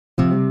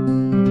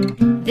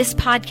This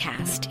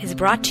podcast is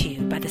brought to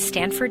you by the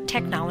Stanford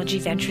Technology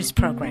Ventures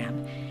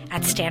Program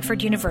at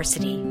Stanford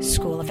University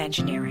School of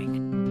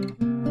Engineering.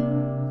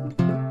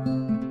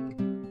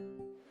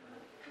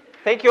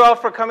 Thank you all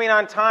for coming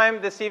on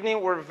time this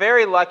evening. We're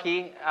very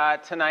lucky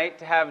tonight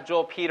to have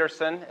Joel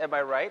Peterson at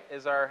my right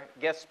as our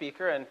guest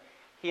speaker, and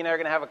he and I are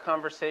going to have a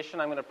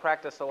conversation. I'm going to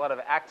practice a lot of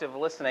active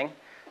listening,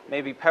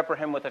 maybe pepper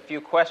him with a few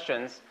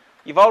questions.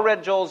 You've all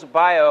read Joel's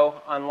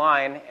bio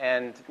online,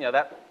 and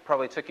that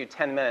probably took you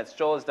 10 minutes.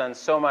 Joel has done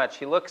so much.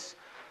 He looks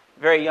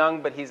very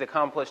young, but he's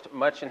accomplished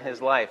much in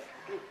his life.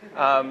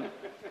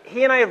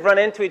 He and I have run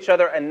into each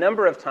other a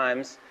number of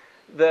times.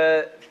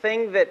 The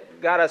thing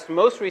that got us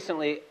most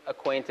recently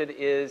acquainted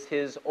is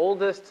his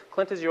oldest,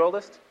 Clint is your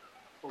oldest?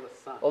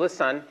 Oldest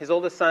son. His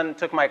oldest son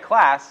took my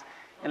class,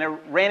 and I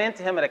ran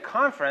into him at a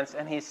conference,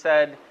 and he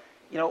said,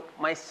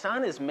 my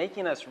son is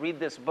making us read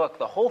this book,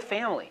 the whole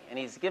family, and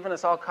he's given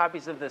us all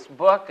copies of this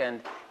book, and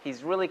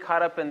he's really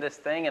caught up in this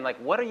thing, and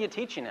what are you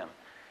teaching him?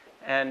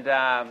 And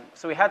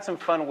so we had some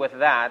fun with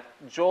that.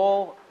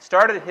 Joel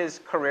started his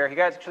career, he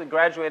actually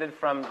graduated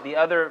from the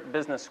other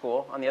business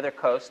school on the other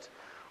coast,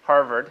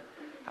 Harvard,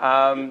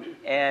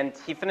 and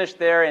he finished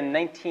there in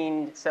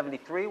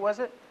 1973, was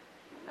it?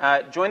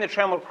 Joined the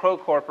Trammell Crow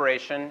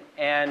Corporation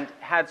and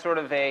had sort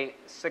of a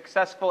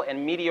successful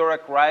and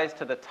meteoric rise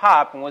to the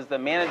top and was the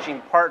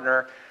managing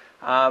partner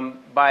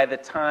by the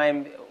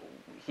time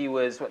he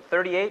was,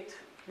 38?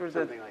 He was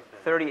something like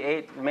that.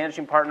 38,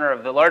 managing partner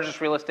of the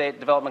largest real estate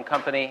development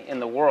company in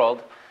the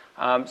world.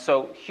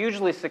 So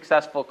hugely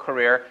successful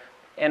career.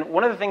 And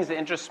one of the things that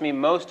interests me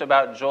most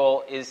about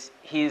Joel is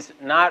he's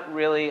not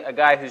really a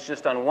guy who's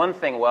just done one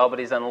thing well, but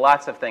he's done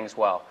lots of things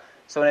well.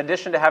 So in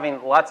addition to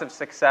having lots of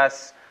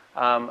success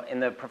in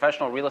the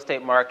professional real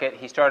estate market,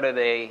 he started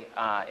a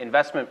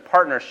investment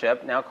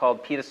partnership now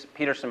called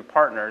Peterson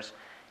Partners,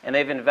 and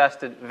they've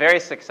invested very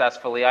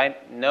successfully. I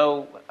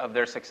know of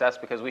their success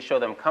because we show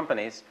them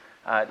companies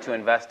to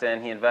invest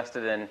in. He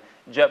invested in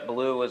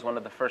JetBlue, was one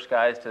of the first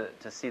guys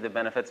to see the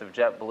benefits of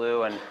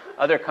JetBlue, and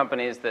other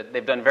companies that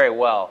they've done very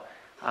well.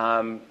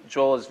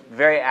 Joel is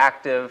very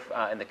active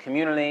in the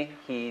community.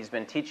 He's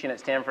been teaching at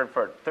Stanford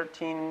for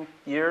 13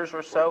 years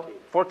or so,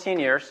 14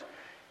 years.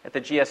 At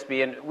the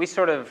GSB, and we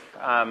sort of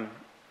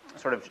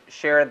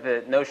share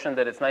the notion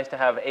that it's nice to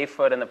have a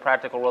foot in the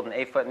practical world and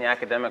a foot in the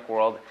academic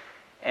world.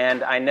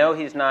 And I know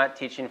he's not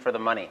teaching for the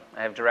money.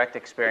 I have direct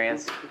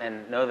experience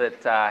and know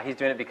that he's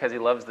doing it because he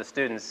loves the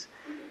students.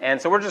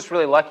 And so we're just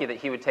really lucky that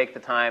he would take the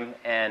time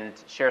and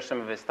share some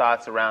of his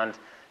thoughts around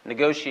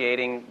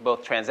negotiating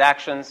both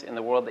transactions in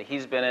the world that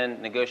he's been in,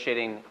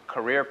 negotiating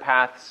career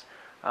paths,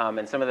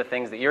 and some of the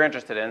things that you're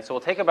interested in. So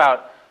we'll take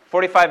about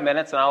 45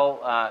 minutes, and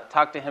I'll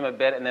talk to him a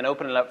bit and then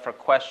open it up for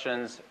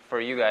questions for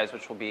you guys,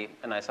 which will be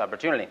a nice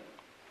opportunity.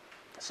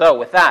 So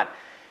with that,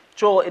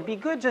 Joel, it'd be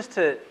good just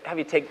to have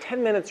you take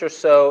 10 minutes or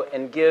so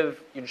and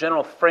give your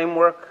general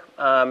framework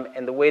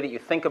and the way that you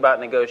think about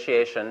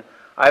negotiation.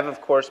 I've, of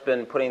course,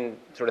 been putting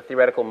sort of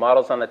theoretical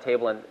models on the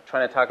table and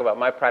trying to talk about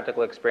my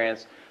practical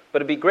experience,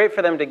 but it'd be great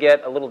for them to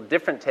get a little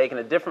different take and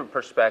a different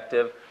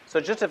perspective. So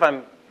just if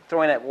I'm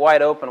throwing it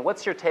wide open,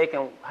 what's your take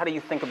and how do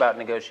you think about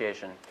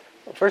negotiation?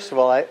 Well, first of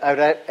all, I would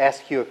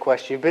ask you a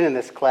question. You've been in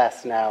this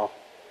class now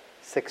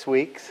 6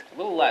 weeks? A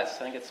little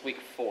less. I think it's week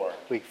 4.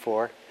 Week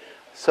 4.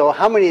 So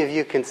how many of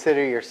you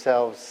consider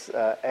yourselves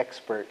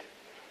expert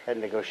at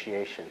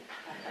negotiation?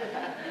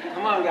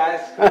 Come on,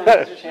 guys. Come on,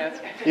 here's your chance.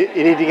 You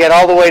need to get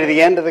all the way to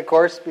the end of the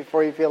course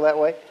before you feel that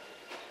way?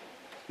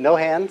 No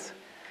hands?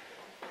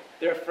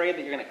 They're afraid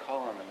that you're going to call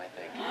on them, I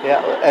think.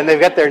 Yeah, and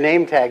they've got their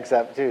name tags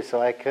up, too, so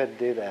I could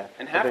do that.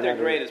 And half their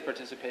grade is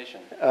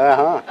participation.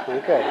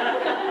 Okay.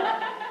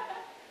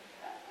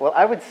 Well,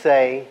 I would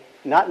say,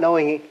 not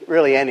knowing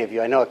really any of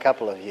you, I know a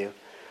couple of you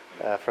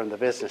from the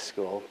business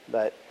school,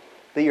 but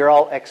that you're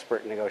all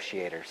expert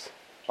negotiators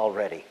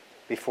already.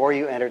 Before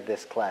you entered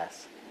this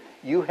class,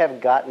 you have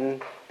gotten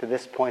to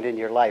this point in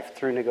your life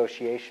through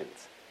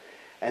negotiations.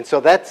 And so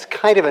that's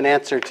kind of an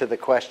answer to the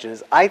question.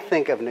 Is I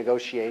think of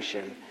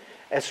negotiation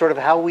as sort of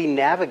how we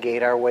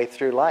navigate our way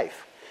through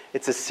life.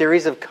 It's a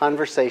series of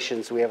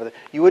conversations we have.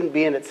 You wouldn't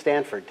be in at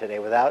Stanford today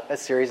without a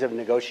series of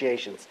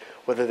negotiations,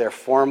 whether they're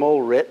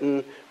formal,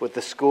 written with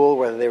the school,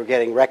 whether they were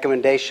getting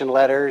recommendation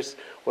letters,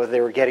 whether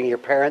they were getting your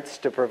parents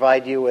to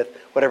provide you with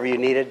whatever you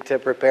needed to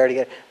prepare to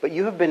get. But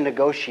you have been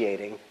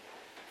negotiating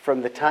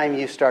from the time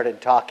you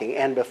started talking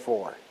and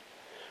before.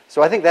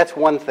 So I think that's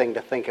one thing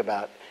to think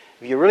about.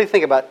 If you really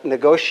think about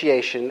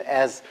negotiation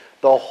as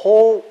the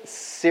whole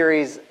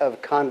series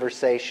of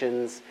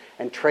conversations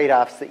and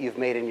trade-offs that you've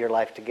made in your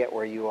life to get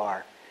where you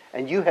are.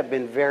 And you have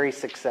been very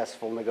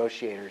successful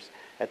negotiators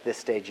at this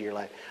stage of your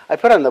life. I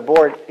put on the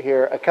board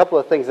here a couple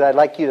of things that I'd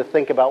like you to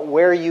think about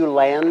where you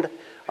land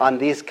on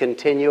these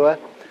continua.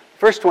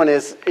 First one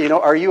is,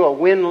 are you a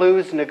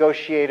win-lose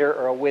negotiator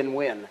or a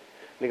win-win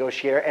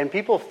negotiator? And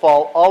people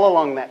fall all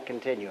along that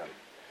continuum.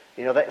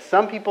 That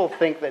some people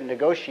think that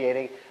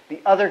negotiating,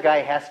 the other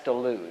guy has to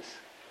lose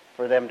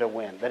for them to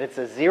win, that it's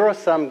a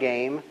zero-sum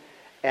game.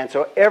 And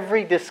so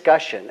every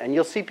discussion, and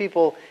you'll see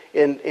people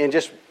in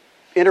just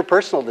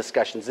interpersonal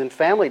discussions, in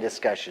family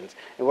discussions.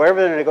 And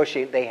wherever they're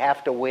negotiating, they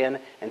have to win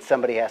and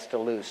somebody has to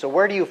lose. So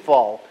where do you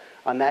fall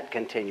on that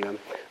continuum?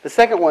 The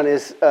second one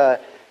is,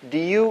 do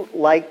you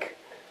like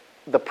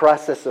the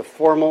process of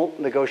formal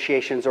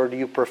negotiations or do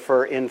you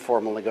prefer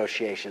informal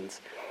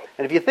negotiations?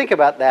 And if you think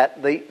about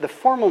that, the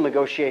formal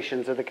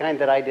negotiations are the kind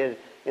that I did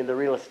in the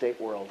real estate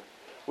world,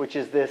 which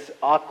is this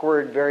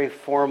awkward, very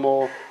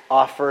formal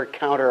offer,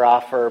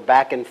 counter-offer,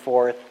 back and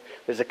forth.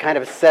 There's a kind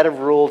of set of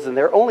rules, and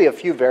there are only a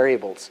few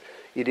variables.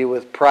 You deal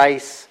with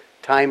price,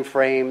 time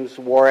frames,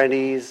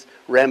 warranties,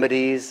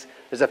 remedies.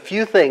 There's a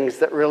few things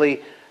that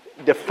really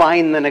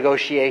define the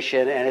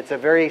negotiation, and it's a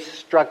very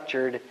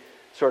structured,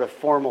 sort of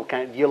formal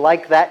kind. Do you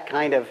like that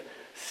kind of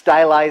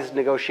stylized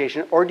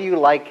negotiation, or do you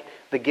like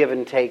the give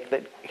and take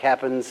that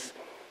happens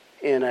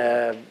in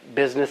a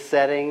business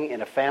setting,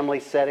 in a family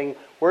setting?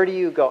 Where do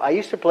you go? I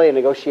used to play a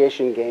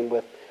negotiation game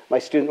with my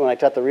student when I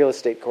taught the real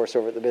estate course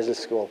over at the business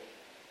school.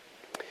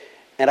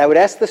 And I would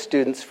ask the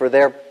students for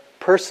their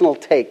personal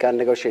take on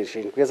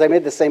negotiation, because I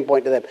made the same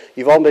point to them.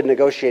 You've all been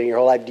negotiating your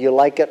whole life. Do you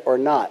like it or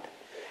not?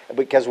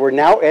 Because we're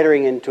now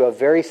entering into a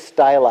very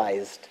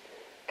stylized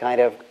kind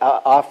of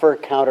offer,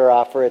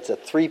 counter-offer. It's a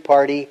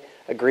three-party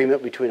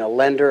agreement between a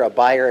lender, a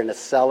buyer, and a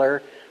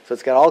seller. So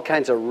it's got all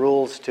kinds of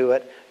rules to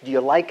it. Do you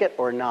like it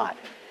or not?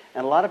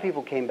 And a lot of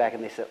people came back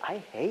and they said, I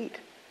hate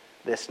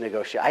this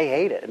negotiation. I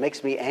hate it. It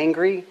makes me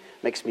angry,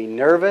 makes me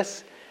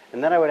nervous.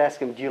 And then I would ask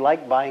them, do you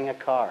like buying a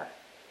car?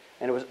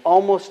 And it was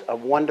almost a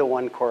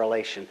one-to-one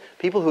correlation.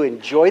 People who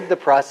enjoyed the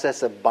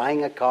process of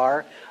buying a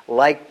car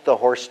liked the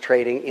horse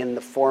trading in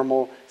the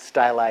formal,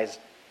 stylized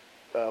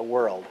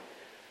world.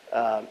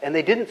 And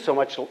they didn't so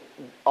much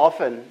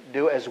often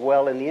do as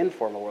well in the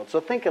informal world. So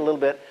think a little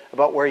bit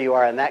about where you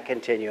are in that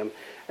continuum.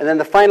 And then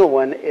the final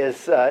one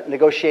is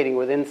negotiating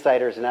with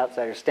insiders and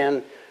outsiders.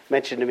 Stan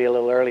mentioned to me a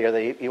little earlier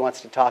that he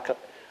wants to talk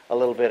a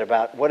little bit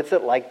about what is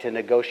it like to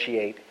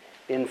negotiate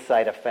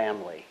inside a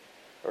family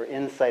or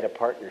inside a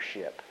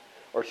partnership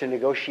or to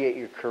negotiate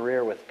your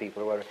career with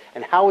people or whatever.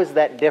 And how is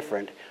that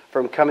different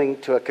from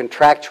coming to a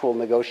contractual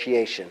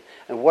negotiation?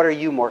 And what are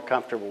you more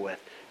comfortable with?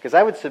 Because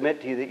I would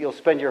submit to you that you'll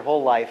spend your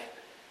whole life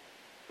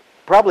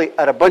probably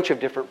at a bunch of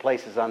different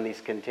places on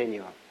these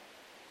continua.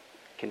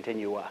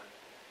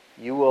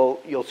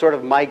 You'll sort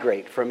of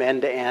migrate from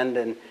end to end,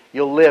 and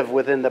you'll live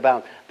within the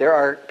bound. There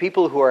are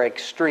people who are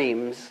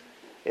extremes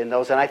in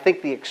those, and I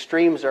think the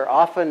extremes are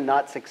often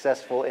not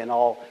successful in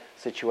all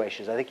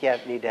situations. I think you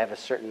need to have a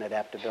certain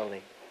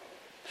adaptability.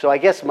 So I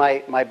guess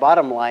my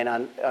bottom line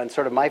on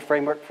sort of my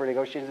framework for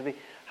negotiations would be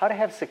how to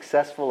have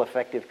successful,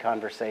 effective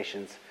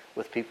conversations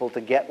with people to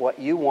get what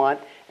you want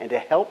and to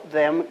help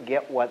them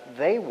get what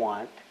they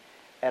want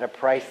at a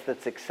price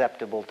that's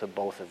acceptable to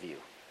both of you.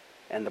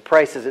 And the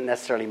price isn't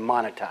necessarily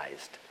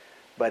monetized,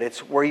 but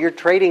it's where you're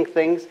trading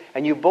things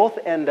and you both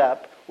end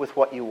up with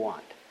what you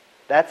want.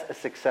 That's a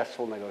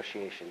successful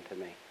negotiation to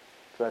me.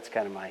 So that's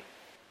kind of my...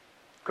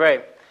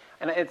 Great.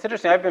 And it's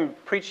interesting, I've been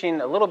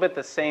preaching a little bit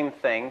the same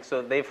thing.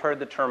 So they've heard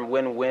the term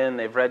win-win,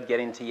 they've read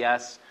Getting to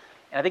Yes.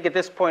 And I think at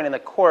this point in the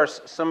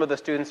course, some of the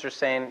students are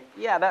saying,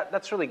 yeah,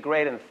 that's really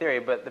great in theory,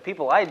 but the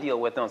people I deal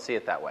with don't see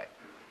it that way.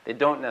 They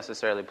don't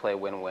necessarily play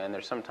win-win.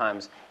 They're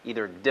sometimes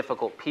either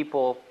difficult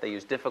people, they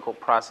use difficult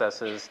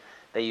processes,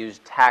 they use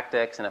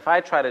tactics, and if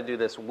I try to do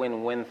this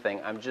win-win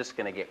thing, I'm just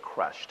going to get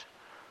crushed.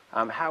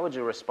 How would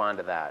you respond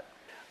to that?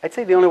 I'd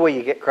say the only way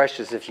you get crushed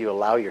is if you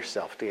allow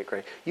yourself to get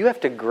crushed. You have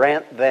to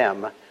grant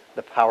them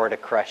the power to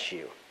crush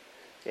you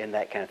in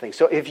that kind of thing.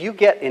 So if you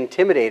get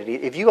intimidated,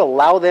 if you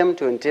allow them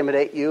to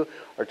intimidate you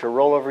or to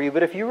roll over you,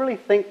 but if you really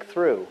think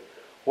through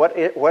what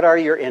are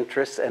your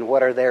interests and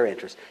what are their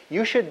interests,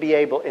 you should be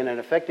able, in an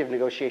effective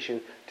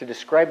negotiation, to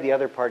describe the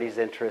other party's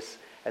interests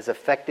as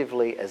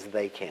effectively as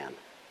they can.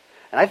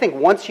 And I think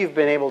once you've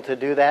been able to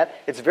do that,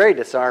 it's very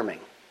disarming.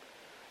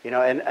 You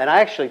know, and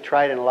I actually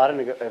tried in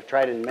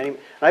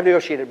I've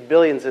negotiated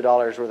billions of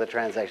dollars worth of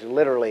transactions,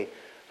 literally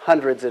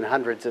hundreds and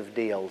hundreds of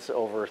deals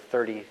over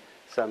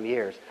 30-some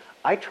years.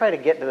 I try to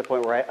get to the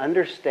point where I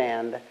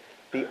understand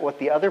what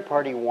the other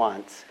party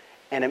wants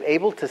and am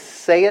able to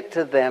say it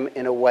to them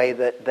in a way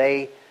that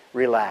they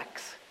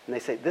relax. And they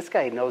say, this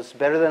guy knows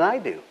better than I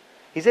do.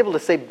 He's able to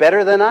say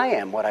better than I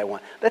am what I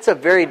want. That's a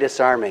very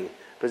disarming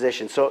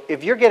position. So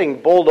if you're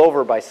getting bowled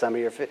over by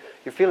somebody,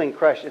 you're feeling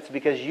crushed, it's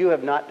because you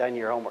have not done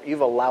your homework.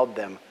 You've allowed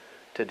them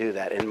to do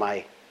that, in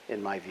my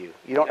view.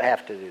 You don't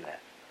have to do that.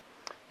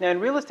 Now, in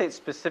real estate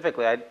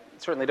specifically, I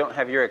certainly don't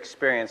have your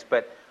experience,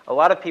 but a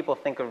lot of people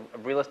think of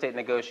real estate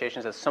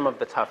negotiations as some of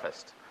the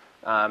toughest.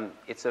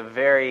 It's a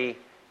very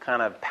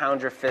kind of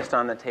pound your fist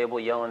on the table,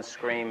 yell and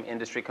scream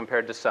industry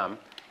compared to some.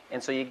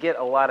 And so you get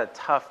a lot of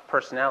tough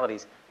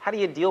personalities. How do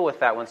you deal with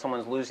that when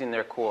someone's losing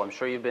their cool? I'm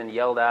sure you've been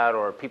yelled at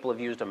or people have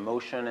used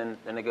emotion in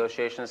the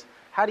negotiations.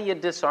 How do you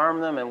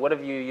disarm them, and what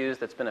have you used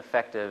that's been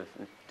effective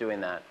in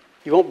doing that?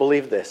 You won't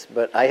believe this,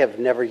 but I have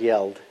never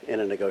yelled in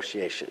a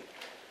negotiation.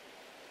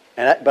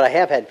 But I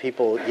have had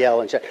people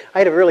yell and shout. I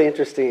had a really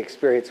interesting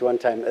experience one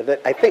time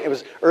that I think it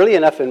was early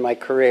enough in my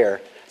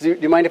career. Do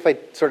you mind if I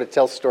sort of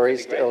tell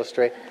stories to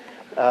illustrate?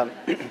 I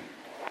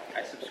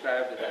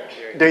subscribe to that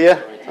theory. Do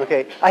you?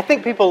 Okay. I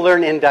think people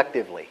learn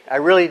inductively. I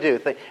really do.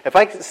 If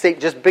I state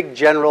just big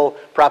general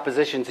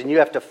propositions and you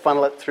have to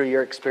funnel it through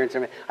your experience,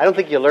 I don't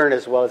think you learn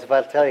as well as if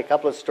I tell you a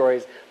couple of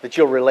stories that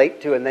you'll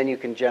relate to and then you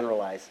can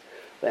generalize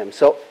them.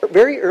 So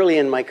very early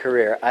in my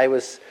career,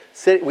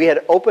 we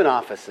had open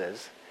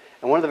offices,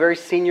 and one of the very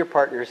senior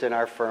partners in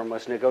our firm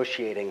was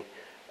negotiating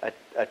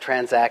a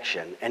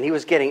transaction, and he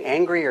was getting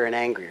angrier and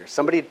angrier.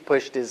 Somebody had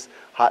pushed his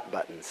hot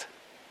buttons.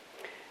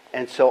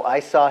 And so I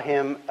saw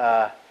him,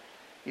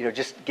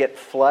 just get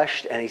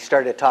flushed, and he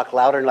started to talk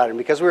louder and louder. And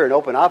because we were in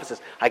open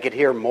offices, I could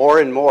hear more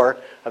and more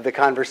of the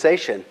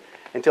conversation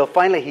until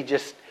finally he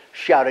just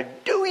shouted,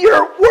 "Do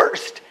your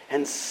worst!"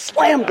 and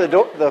slammed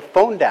the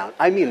phone down.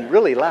 I mean,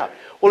 really loud.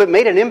 Well, it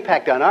made an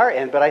impact on our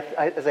end, but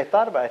as I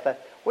thought about it, I thought,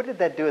 what did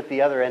that do at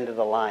the other end of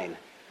the line?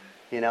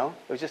 It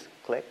was just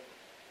click.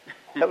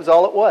 That was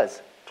all it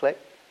was, click.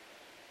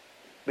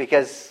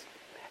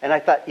 And I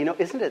thought,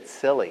 isn't it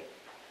silly?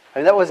 I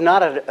mean, that was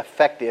not an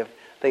effective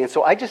thing. And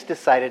so I just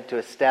decided to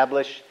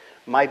establish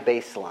my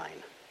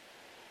baseline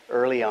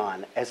early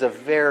on as a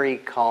very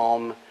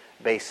calm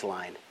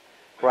baseline,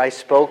 where I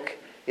spoke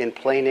in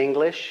plain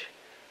English.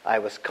 I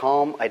was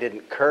calm. I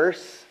didn't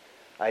curse.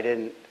 I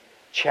didn't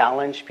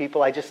challenge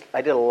people. I did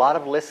a lot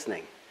of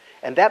listening.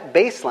 And that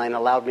baseline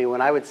allowed me,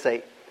 when I would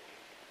say,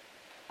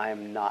 I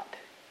am not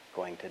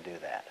going to do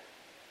that,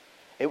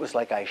 it was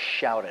like I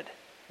shouted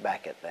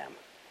back at them.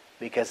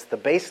 Because the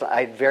baseline,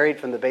 I varied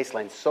from the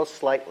baseline so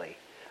slightly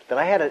that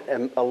I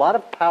had a lot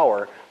of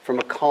power from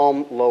a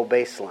calm, low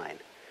baseline.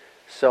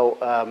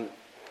 So,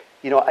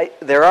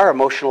 there are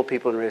emotional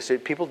people in real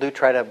estate. People do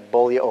try to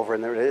bowl you over,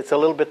 and it's a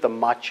little bit the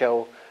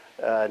macho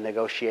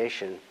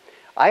negotiation.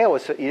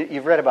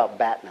 You've read about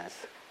batness.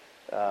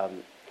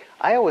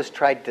 I always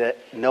tried to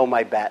know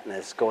my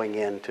batness going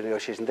into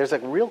negotiation. There's a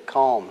real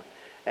calm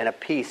and a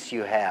peace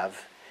you have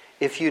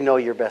if you know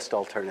your best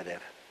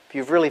alternative. If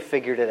you've really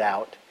figured it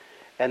out,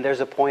 and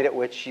there's a point at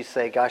which you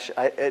say, gosh,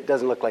 it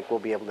doesn't look like we'll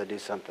be able to do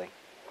something.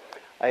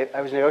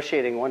 I was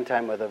negotiating one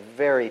time with a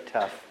very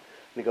tough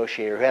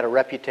negotiator who had a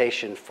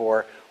reputation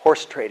for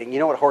horse trading. You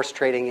know what horse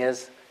trading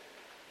is?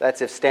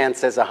 That's if Stan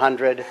says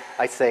 100,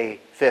 I say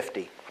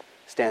 50.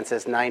 Stan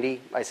says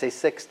 90, I say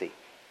 60.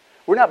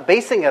 We're not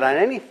basing it on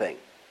anything.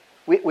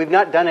 We've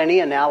not done any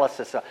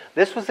analysis.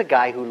 This was a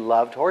guy who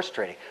loved horse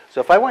trading.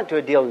 So if I went to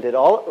a deal and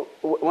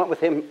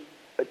went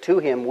to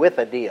him with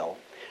a deal,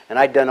 and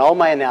I'd done all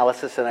my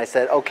analysis, and I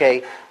said,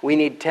 okay, we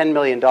need $10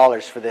 million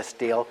for this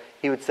deal,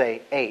 he would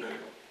say 8.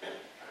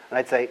 And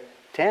I'd say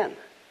 10.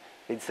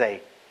 He'd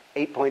say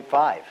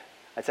 8.5.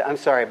 I'd say, I'm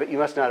sorry, but you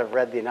must not have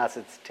read the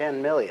analysis. It's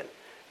 10 million.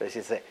 But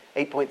he'd say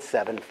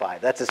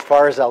 8.75. That's as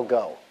far as I'll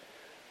go.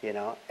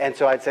 And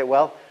so I'd say,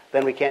 well,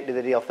 then we can't do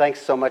the deal.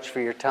 Thanks so much for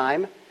your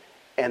time.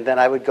 And then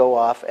I would go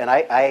off, and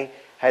I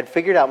had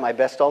figured out my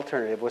best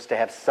alternative was to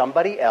have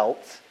somebody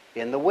else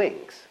in the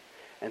wings.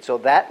 And so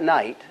that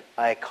night,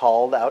 I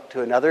called out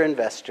to another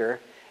investor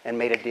and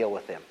made a deal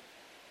with him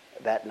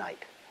that night.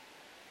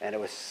 And it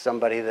was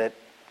somebody that,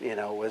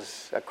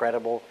 was a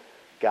credible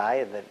guy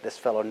and that this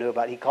fellow knew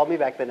about. He called me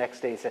back the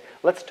next day and said,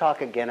 let's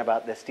talk again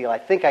about this deal. I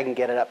think I can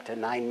get it up to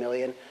 $9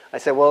 million. I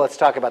said, well, let's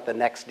talk about the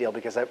next deal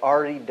because I've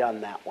already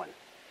done that one.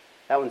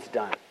 That one's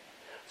done.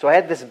 So I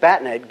had this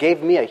bat, and it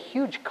gave me a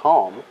huge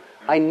calm.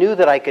 I knew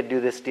that I could do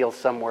this deal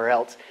somewhere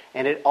else.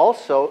 And it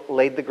also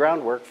laid the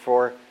groundwork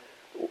for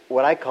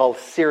what I call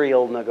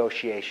serial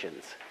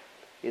negotiations.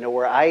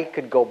 Where I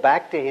could go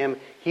back to him.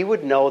 He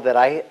would know that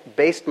I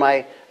based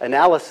my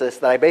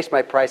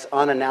price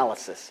on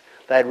analysis,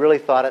 that I'd really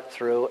thought it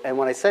through. And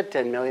when I said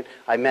 10 million,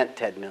 I meant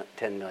 10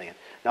 million.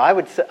 Now,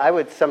 I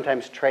would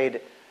sometimes trade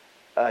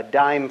a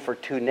dime for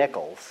 2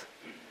 nickels,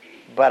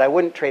 but I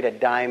wouldn't trade a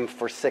dime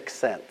for 6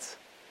 cents.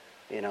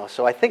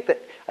 So I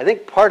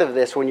think part of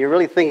this, when you're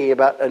really thinking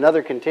about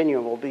another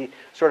continuum, will be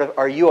sort of,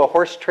 are you a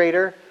horse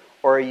trader,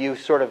 or are you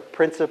sort of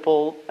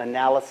principle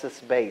analysis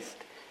based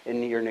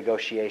in your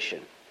negotiation?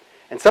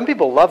 And some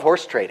people love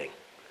horse trading.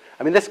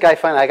 I mean, this guy,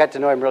 finally, I got to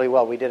know him really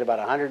well. We did about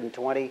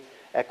 120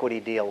 equity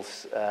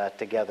deals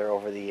together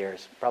over the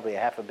years, probably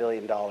 $500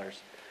 million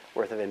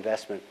worth of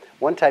investment.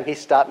 One time he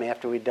stopped me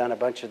after we'd done a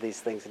bunch of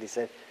these things, and he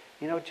said,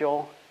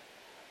 Joel,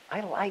 I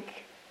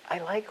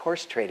like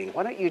horse trading.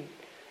 Why don't you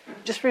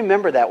just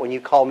remember that when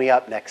you call me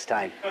up next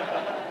time?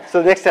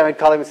 So the next time I'd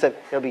call him and said,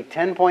 it'll be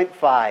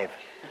 10.5.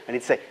 And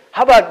he'd say,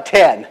 how about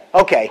 10?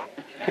 Okay.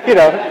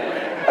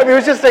 It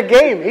was just a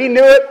game. He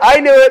knew it. I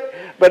knew it.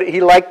 But he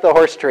liked the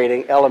horse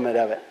trading element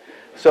of it.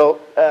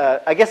 So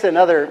I guess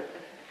another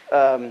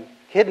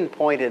hidden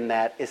point in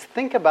that is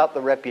think about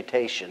the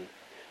reputation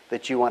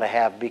that you want to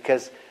have,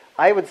 because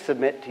I would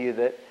submit to you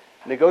that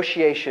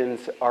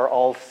negotiations are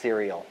all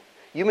serial.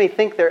 You may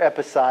think they're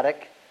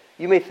episodic.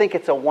 You may think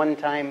it's a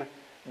one-time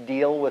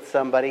deal with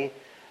somebody,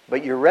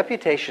 but your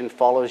reputation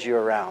follows you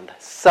around.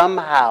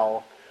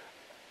 Somehow,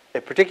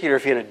 particularly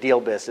if you're in a deal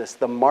business,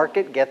 the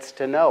market gets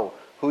to know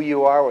who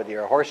you are, whether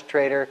you're a horse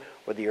trader,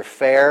 whether you're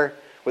fair,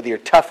 whether you're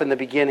tough in the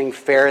beginning,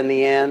 fair in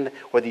the end,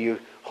 whether you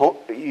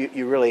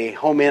you really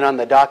home in on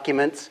the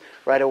documents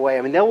right away.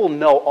 I mean, they will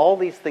know all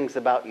these things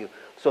about you.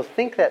 So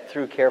think that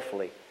through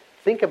carefully.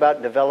 Think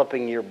about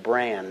developing your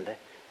brand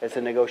as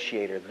a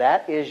negotiator.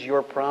 That is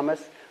your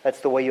promise. That's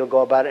the way you'll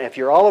go about it. And if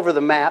you're all over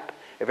the map,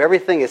 if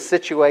everything is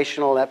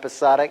situational and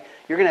episodic,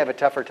 you're going to have a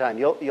tougher time.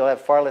 You'll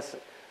have far less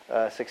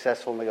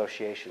successful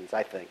negotiations,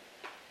 I think.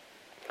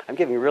 I'm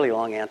giving really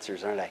long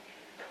answers, aren't I?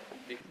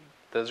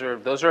 Those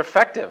are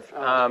effective.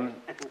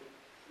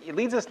 It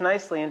leads us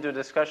nicely into a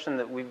discussion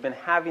that we've been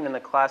having in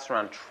the class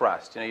around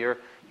trust. You know,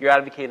 you're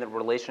advocating that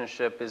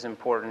relationship is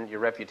important,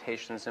 your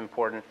reputation is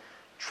important.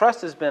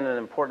 Trust has been an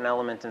important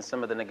element in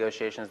some of the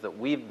negotiations that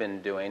we've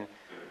been doing.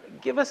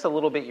 Give us a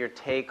little bit your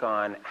take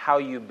on how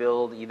you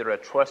build either a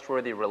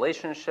trustworthy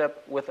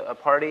relationship with a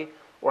party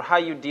or how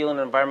you deal in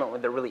an environment where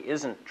there really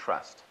isn't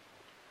trust.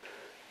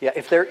 Yeah,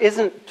 if there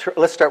isn't,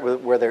 let's start with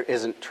where there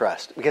isn't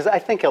trust. Because I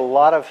think a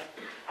lot of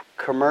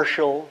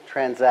commercial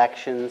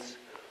transactions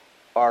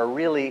are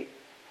really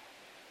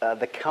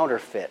the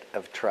counterfeit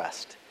of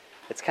trust.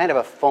 It's kind of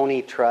a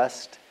phony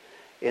trust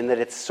in that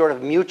it's sort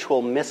of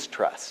mutual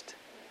mistrust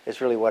is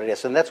really what it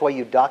is. And that's why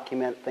you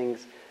document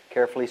things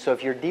carefully. So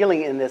if you're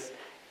dealing in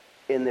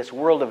this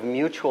world of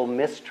mutual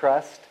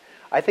mistrust,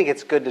 I think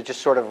it's good to just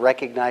sort of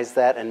recognize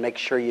that and make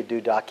sure you do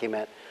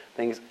document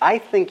things. I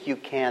think you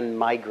can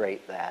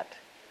migrate that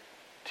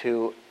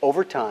to,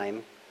 over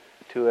time,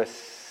 to a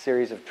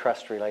series of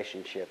trust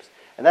relationships.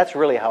 And that's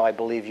really how I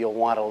believe you'll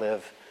want to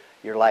live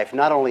your life,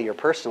 not only your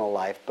personal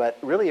life, but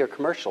really your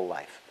commercial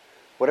life.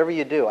 Whatever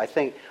you do, I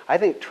think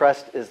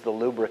trust is the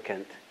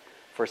lubricant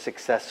for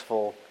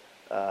successful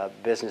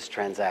business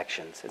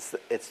transactions.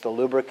 It's the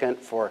lubricant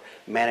for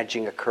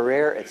managing a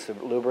career. It's the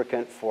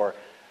lubricant for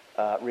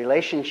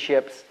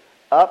relationships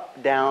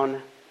up,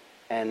 down,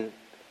 and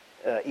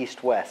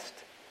east-west.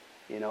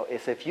 You know,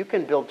 if you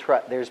can build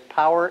trust, there's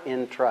power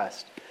in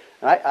trust.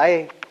 And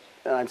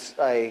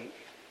I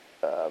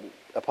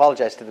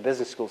apologize to the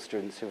business school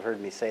students who've heard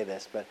me say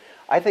this, but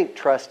I think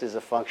trust is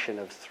a function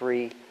of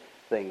three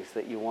things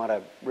that you want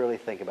to really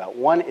think about.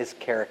 One is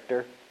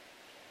character.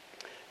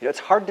 You know, it's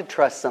hard to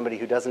trust somebody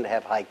who doesn't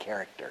have high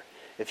character.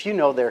 If you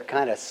know they're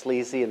kind of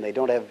sleazy and they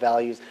don't have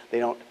values, they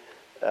don't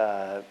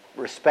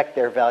respect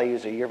their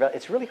values or your values,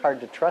 it's really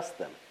hard to trust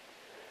them.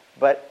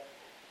 But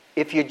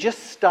if you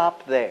just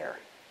stop there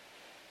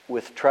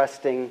with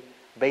trusting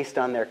based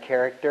on their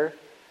character,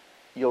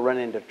 you'll run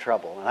into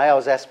trouble. And I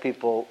always ask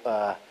people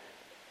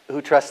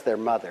who trusts their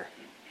mother.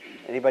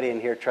 Anybody in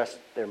here trust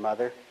their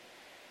mother?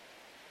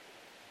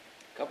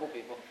 A couple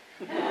people.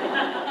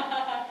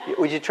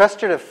 Would you trust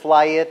her to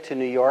fly you to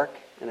New York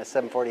in a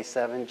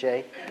 747,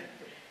 Jay?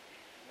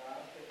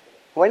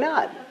 Why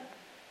not?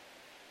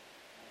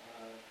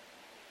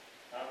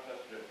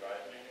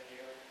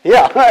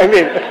 Yeah, I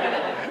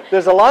mean,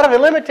 there's a lot of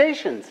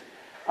limitations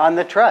on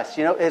the trust.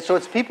 You know, so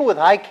it's people with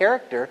high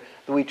character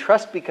that we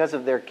trust because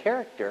of their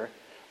character,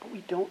 but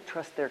we don't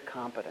trust their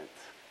competence.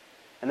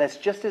 And that's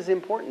just as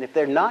important. If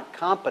they're not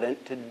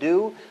competent to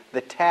do the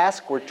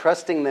task we're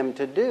trusting them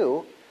to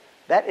do,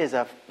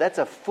 that's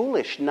a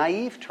foolish,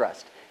 naive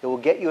trust. It will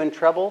get you in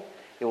trouble.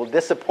 It will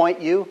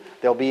disappoint you.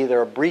 There'll be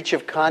either a breach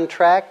of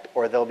contract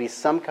or there'll be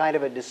some kind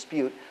of a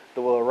dispute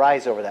that will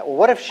arise over that. Well,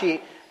 what if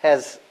she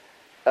has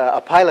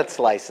a pilot's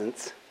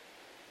license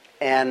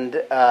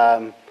and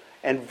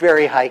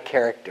very high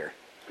character?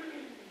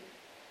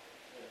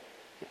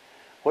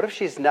 What if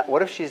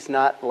she's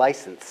not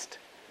licensed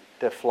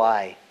to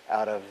fly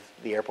out of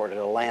the airport or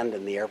to land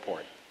in the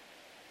airport?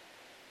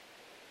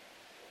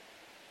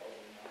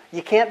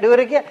 You can't do it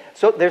again.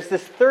 So there's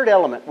this third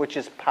element, which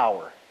is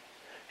power.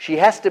 She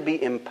has to be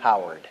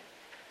empowered.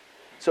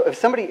 So if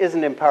somebody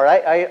isn't empowered,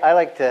 I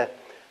like to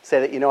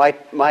say that, you know,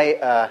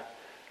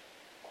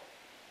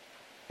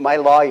 my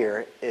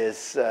lawyer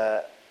is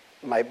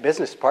my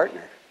business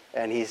partner,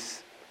 and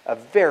he's a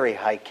very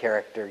high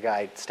character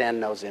guy.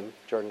 Stan knows him,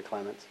 Jordan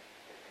Clements.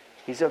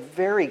 He's a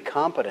very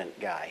competent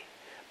guy.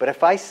 But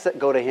if I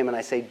go to him and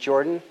I say,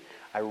 Jordan,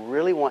 I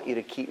really want you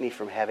to keep me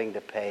from having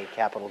to pay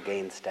capital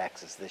gains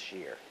taxes this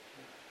year.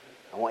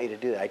 I want you to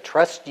do that. I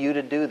trust you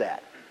to do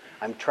that.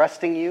 I'm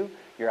trusting you.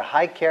 You're a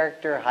high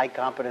character, high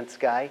competence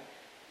guy.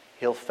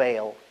 He'll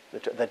fail.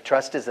 The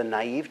trust is a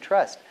naive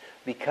trust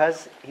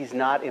because he's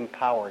not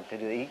empowered to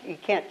do it. He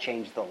can't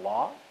change the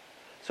law.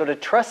 So to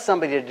trust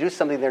somebody to do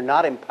something they're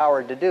not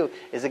empowered to do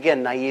is,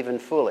 again, naive and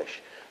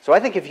foolish. So I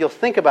think if you'll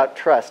think about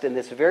trust in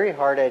this very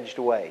hard-edged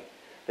way,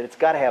 that it's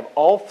got to have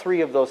all three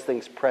of those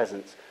things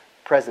present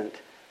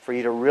for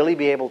you to really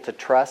be able to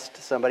trust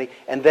somebody,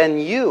 and then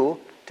you,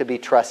 to be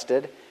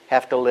trusted,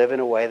 have to live in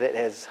a way that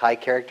has high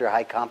character,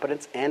 high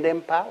competence, and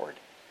empowered.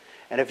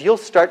 And if you'll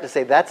start to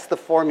say, that's the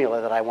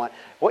formula that I want,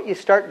 what you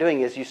start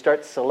doing is you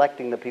start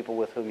selecting the people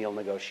with whom you'll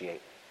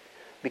negotiate.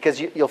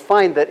 Because you'll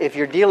find that if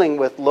you're dealing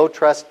with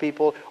low-trust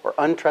people or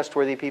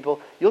untrustworthy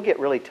people, you'll get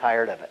really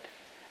tired of it.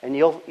 And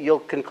you'll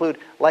conclude,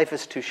 life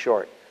is too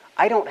short.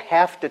 I don't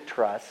have to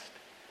trust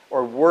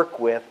or work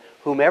with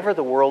whomever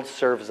the world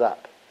serves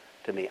up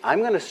to me. I'm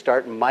going to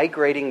start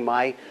migrating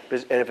and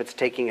if it's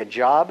taking a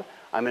job,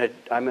 I'm going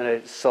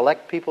to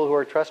select people who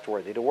are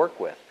trustworthy to work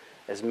with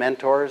as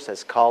mentors,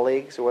 as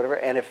colleagues, or whatever.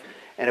 And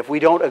if we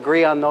don't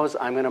agree on those,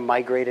 I'm going to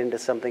migrate into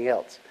something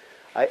else.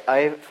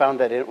 I found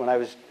that when I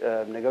was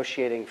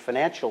negotiating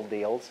financial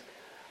deals,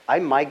 I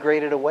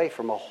migrated away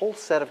from a whole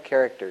set of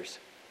characters.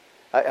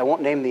 I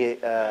won't name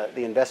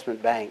the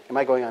investment bank. Am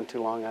I going on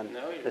too long on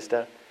this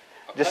stuff?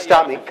 Just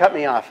stop me. Cut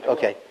me off.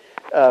 Okay.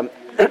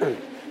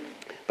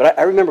 But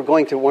I remember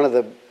going to one of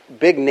the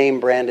big name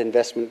brand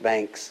investment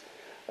banks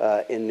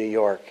in New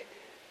York,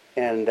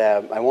 and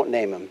I won't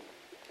name them,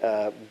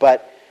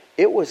 but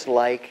it was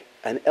like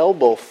an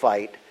elbow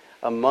fight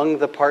among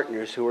the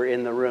partners who were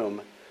in the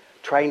room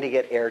trying to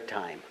get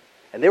airtime.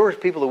 And there were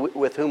people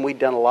with whom we'd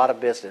done a lot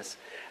of business,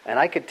 and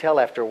I could tell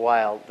after a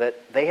while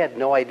that they had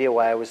no idea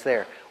why I was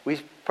there. We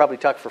probably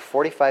talked for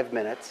 45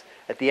 minutes,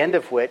 at the end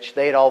of which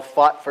they had all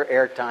fought for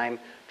airtime,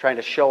 trying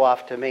to show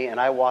off to me, and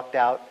I walked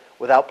out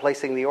without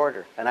placing the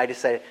order. And I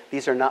decided,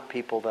 these are not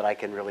people that I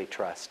can really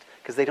trust,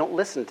 because they don't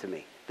listen to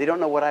me. They don't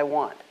know what I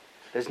want.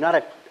 There's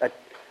not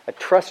a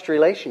trust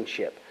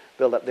relationship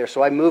built up there.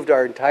 So I moved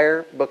our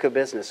entire book of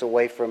business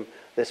away from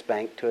this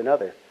bank to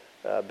another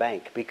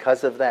bank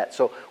because of that.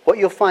 So what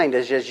you'll find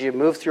is as you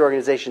move through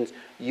organizations,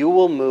 you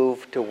will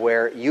move to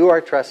where you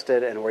are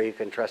trusted and where you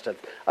can trust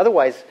others.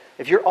 Otherwise,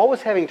 if you're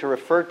always having to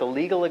refer to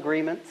legal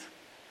agreements,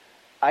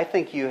 I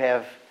think you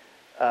have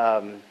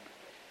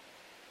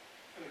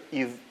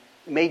you've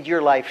made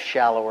your life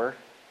shallower,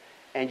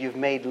 and you've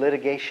made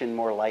litigation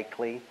more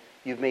likely.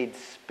 You've made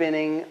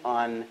spinning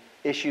on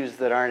issues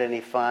that aren't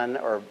any fun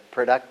or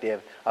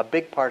productive a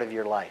big part of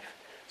your life.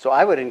 So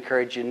I would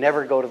encourage you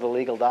never go to the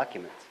legal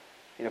documents.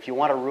 You know, if you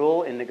want a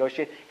rule in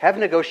negotiation, have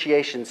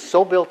negotiations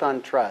so built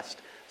on trust,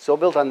 so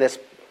built on this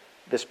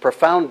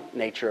profound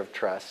nature of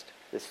trust,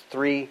 this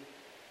three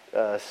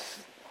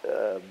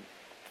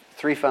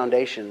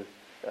foundation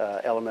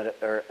element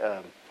or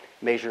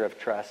measure of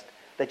trust,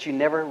 that you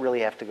never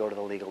really have to go to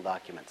the legal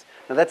documents.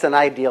 Now that's an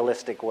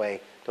idealistic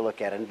way to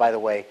look at it. And by the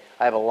way,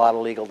 I have a lot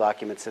of legal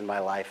documents in my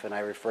life, and I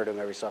refer to them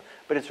every so often.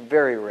 But it's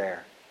very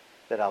rare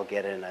that I'll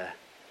get in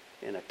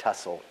a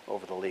tussle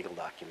over the legal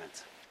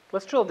documents.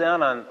 Let's drill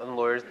down on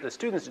lawyers. The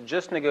students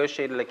just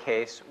negotiated a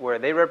case where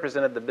they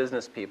represented the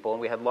business people,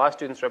 and we had law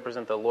students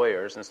represent the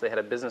lawyers, and so they had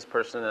a business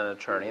person and an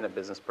attorney, and a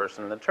business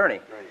person and an attorney.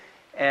 Right.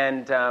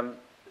 And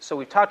so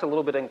we've talked a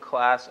little bit in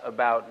class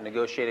about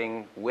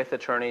negotiating with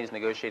attorneys,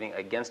 negotiating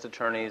against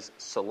attorneys,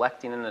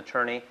 selecting an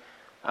attorney.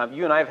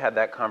 You and I have had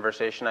that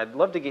conversation. I'd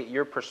love to get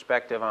your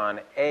perspective on,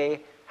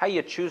 A, how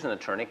you choose an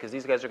attorney, because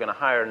these guys are going to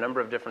hire a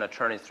number of different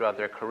attorneys throughout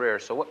their career.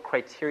 So what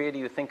criteria do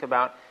you think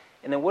about?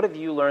 And then what have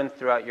you learned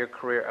throughout your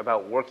career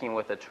about working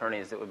with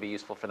attorneys that would be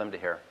useful for them to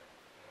hear?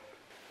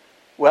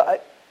 Well,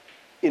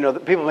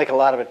 people make a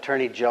lot of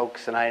attorney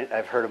jokes, and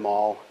I've heard them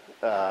all.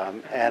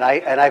 And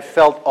I've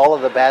felt all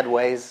of the bad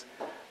ways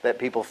that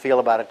people feel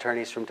about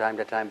attorneys from time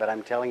to time, but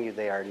I'm telling you,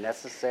 they are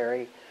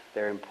necessary,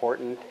 they're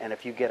important, and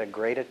if you get a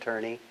great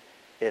attorney,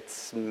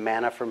 it's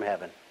manna from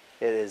heaven.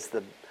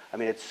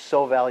 It's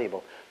so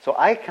valuable. So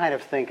I kind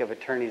of think of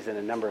attorneys in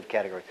a number of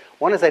categories.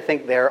 One is I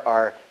think there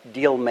are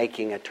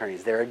deal-making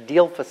attorneys. There are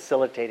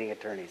deal-facilitating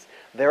attorneys.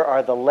 There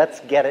are the let's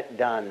get it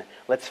done,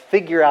 let's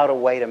figure out a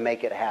way to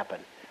make it happen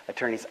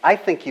attorneys. I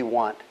think you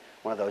want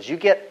one of those. You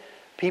get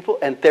people,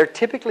 and they're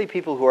typically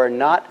people who are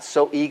not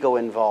so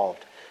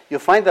ego-involved. You'll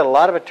find that a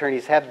lot of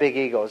attorneys have big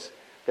egos.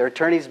 They're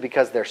attorneys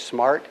because they're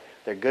smart,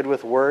 they're good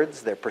with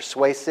words, they're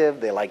persuasive,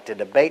 they like to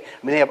debate.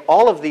 They have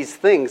all of these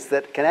things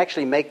that can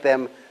actually make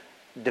them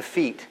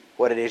defeat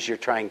what it is you're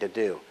trying to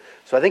do.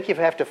 So I think you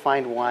have to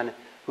find one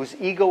whose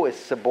ego is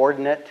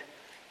subordinate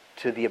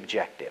to the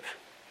objective,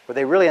 where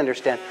they really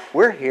understand,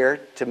 we're here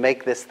to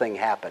make this thing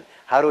happen.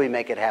 How do we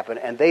make it happen?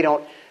 And they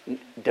don't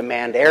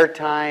demand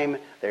airtime,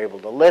 they're able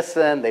to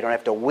listen, they don't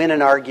have to win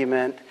an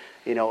argument.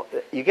 You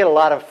get a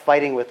lot of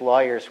fighting with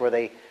lawyers where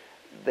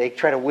they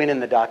try to win in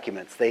the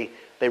documents. They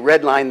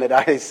redline the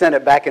document, they send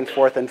it back and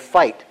forth and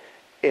fight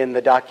in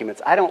the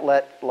documents. I don't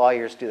let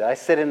lawyers do that. I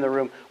sit in the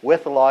room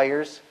with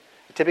lawyers,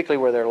 typically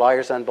where there are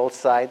lawyers on both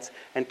sides,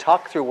 and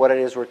talk through what it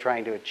is we're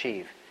trying to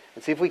achieve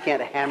and see if we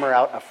can't hammer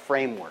out a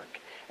framework.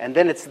 And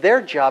then it's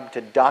their job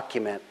to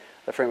document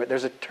the framework.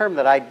 There's a term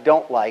that I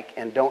don't like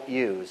and don't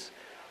use,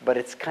 but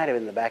it's kind of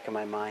in the back of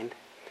my mind,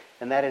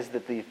 and that is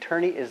that the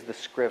attorney is the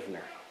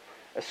scrivener.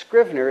 A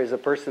scrivener is a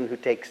person who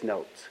takes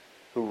notes,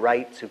 who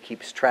writes, who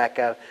keeps track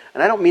of.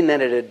 And I don't mean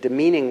that in a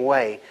demeaning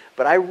way,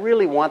 but I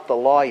really want the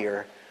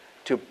lawyer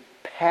to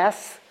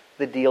pass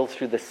the deal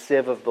through the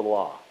sieve of the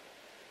law,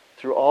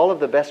 through all of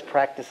the best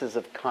practices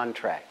of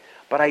contract.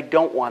 But I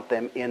don't want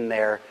them in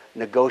there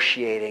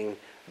negotiating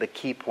the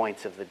key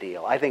points of the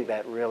deal. I think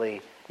that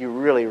you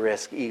really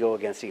risk ego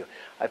against ego.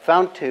 I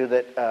found, too,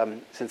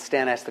 that since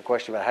Stan asked the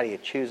question about how do you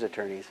choose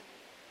attorneys,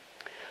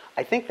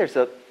 I think there's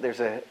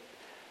a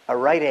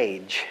right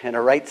age and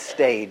a right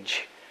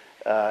stage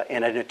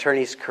in an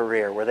attorney's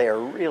career where they are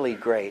really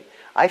great.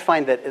 I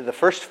find that in the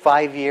first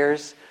 5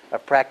 years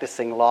of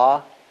practicing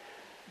law,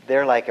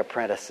 they're like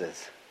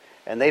apprentices.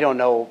 And they don't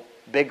know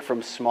big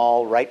from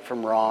small, right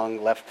from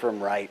wrong, left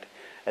from right.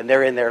 and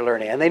they're in there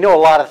learning. And they know a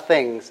lot of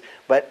things,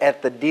 but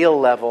at the deal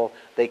level,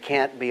 they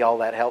can't be all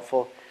that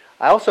helpful.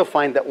 I also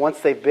find that once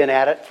they've been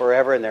at it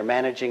forever and they're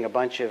managing a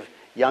bunch of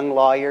young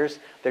lawyers,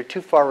 they're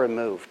too far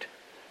removed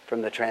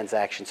from the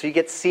transaction. So you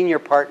get senior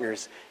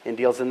partners in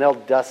deals, and they'll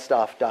dust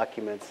off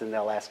documents, and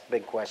they'll ask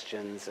big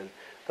questions, and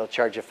they'll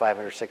charge you $500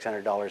 or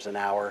 $600 an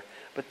hour.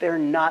 But they're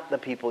not the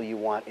people you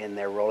want in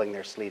there rolling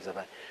their sleeves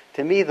up.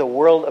 To me, the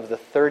world of the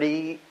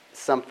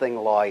 30-something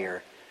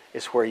lawyer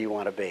is where you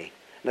want to be.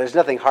 Now, there's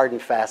nothing hard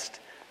and fast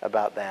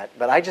about that.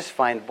 But I just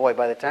find, boy,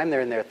 by the time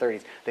they're in their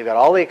 30s, they've got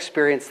all the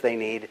experience they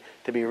need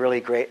to be really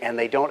great, and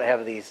they don't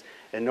have these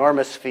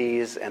enormous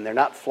fees, and they're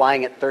not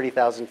flying at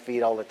 30,000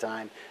 feet all the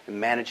time and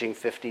managing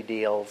 50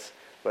 deals,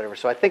 whatever.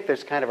 So I think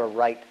there's kind of a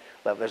right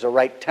level. There's a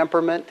right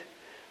temperament,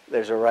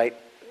 there's a right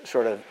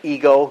sort of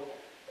ego,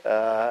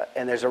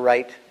 and there's a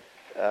right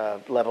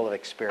level of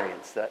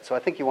experience. So I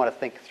think you want to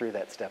think through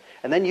that stuff.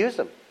 And then use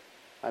them.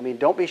 I mean,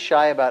 don't be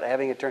shy about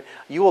having a turn.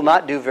 You will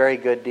not do very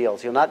good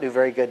deals. You'll not do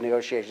very good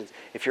negotiations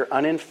if you're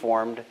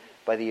uninformed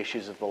by the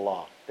issues of the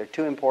law. They're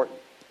too important.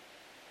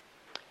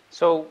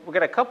 So we've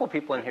got a couple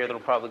people in here that will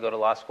probably go to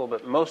law school,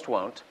 but most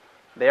won't.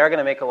 They are going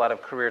to make a lot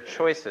of career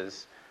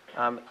choices.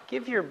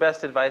 Give your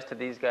best advice to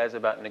these guys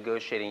about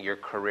negotiating your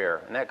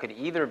career. And that could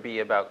either be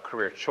about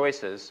career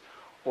choices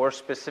or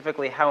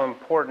specifically how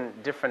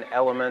important different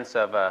elements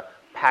of a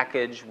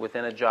package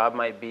within a job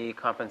might be,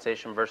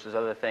 compensation versus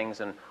other things,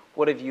 and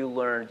what have you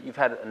learned? You've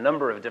had a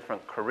number of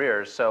different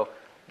careers, so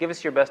give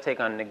us your best take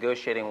on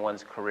negotiating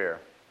one's career.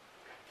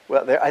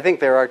 Well, I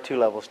think there are two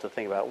levels to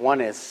think about.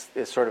 One is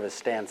sort of as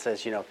Stan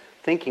says,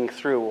 thinking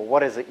through, well,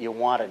 what is it you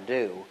want to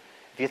do?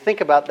 If you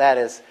think about that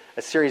as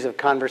a series of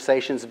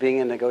conversations being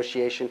in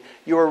negotiation,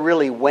 you are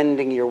really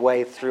wending your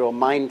way through a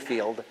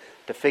minefield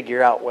to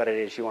figure out what it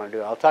is you want to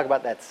do. I'll talk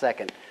about that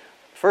second.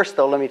 First,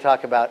 though, let me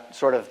talk about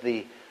sort of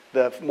the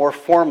more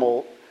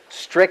formal,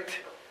 strict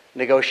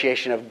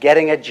negotiation of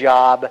getting a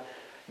job,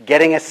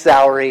 getting a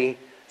salary,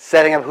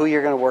 setting up who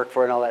you're going to work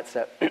for, and all that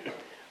stuff.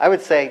 I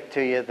would say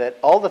to you that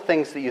all the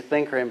things that you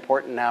think are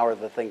important now are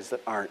the things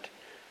that aren't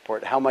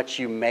important. How much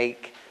you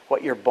make,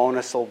 what your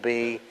bonus will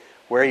be,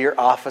 where your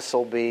office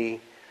will be,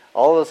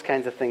 all those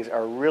kinds of things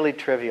are really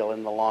trivial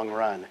in the long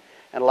run.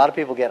 And a lot of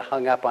people get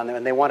hung up on them,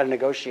 and they want to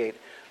negotiate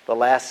the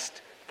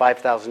last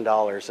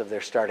 $5,000 of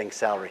their starting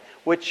salary,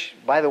 which,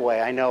 by the way,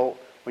 I know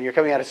when you're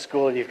coming out of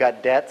school and you've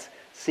got debts,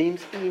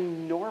 seems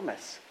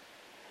enormous.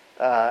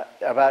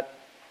 About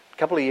a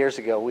couple of years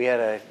ago, we had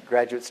a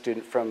graduate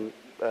student from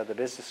the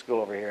business school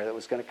over here that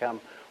was going to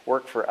come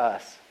work for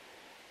us.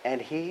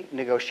 And he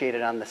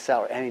negotiated on the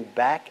salary. I mean,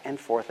 back and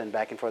forth and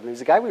back and forth. And he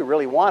was a guy we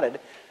really wanted,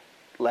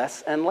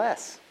 less and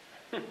less.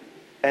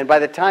 And by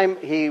the time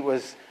he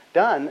was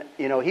done,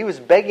 he was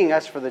begging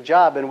us for the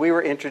job, and we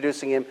were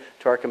introducing him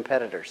to our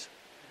competitors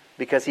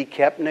because he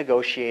kept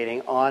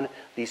negotiating on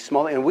these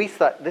small. And we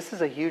thought, this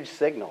is a huge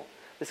signal.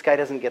 This guy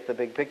doesn't get the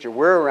big picture.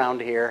 We're around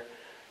here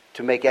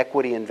to make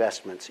equity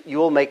investments. You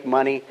will make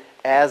money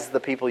as the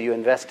people you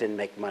invest in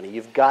make money.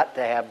 You've got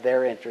to have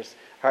their interests.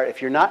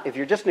 If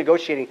you're just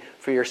negotiating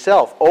for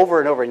yourself over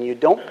and over and you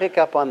don't pick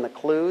up on the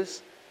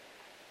clues,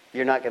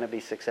 you're not going to be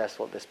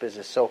successful at this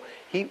business. So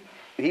he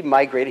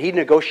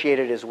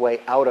negotiated his way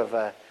out of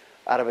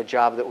a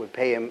job that would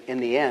pay him in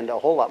the end a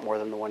whole lot more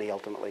than the one he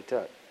ultimately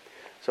took.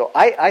 So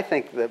I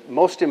think the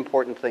most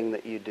important thing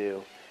that you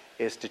do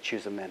is to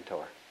choose a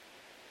mentor.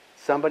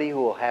 Somebody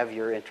who will have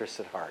your interests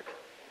at heart,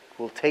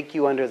 who will take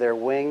you under their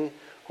wing,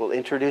 who will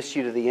introduce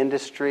you to the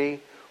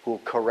industry, who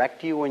will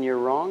correct you when you're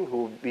wrong, who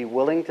will be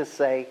willing to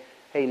say,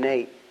 hey,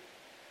 Nate,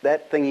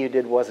 that thing you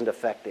did wasn't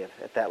effective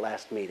at that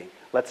last meeting.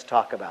 Let's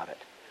talk about it.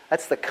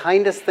 That's the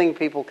kindest thing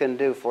people can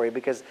do for you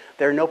because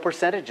there are no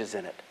percentages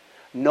in it.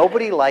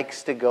 Nobody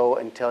likes to go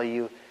and tell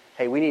you,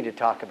 hey, we need to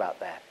talk about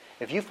that.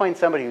 If you find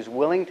somebody who's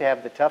willing to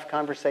have the tough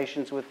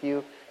conversations with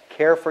you,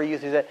 care for you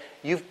through that,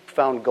 you've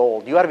found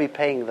gold. You ought to be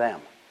paying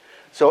them.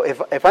 So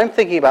if I'm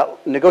thinking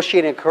about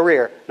negotiating a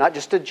career, not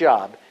just a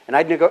job, and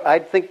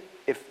I'd think,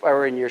 if I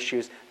were in your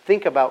shoes,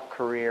 think about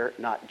career,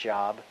 not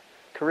job.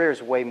 Career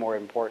is way more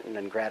important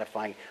and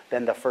gratifying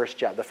than the first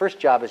job. The first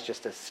job is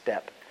just a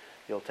step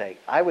you'll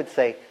take. I would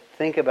say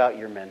think about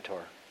your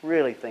mentor.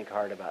 Really think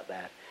hard about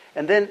that.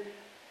 And then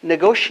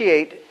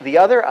negotiate the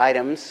other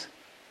items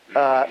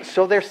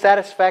so they're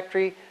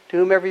satisfactory to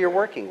whomever you're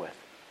working with.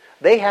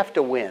 They have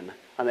to win.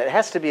 And it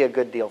has to be a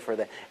good deal for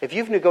them. If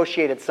you've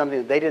negotiated something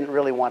that they didn't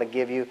really want to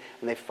give you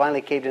and they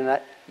finally caved in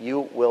that,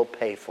 you will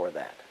pay for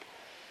that.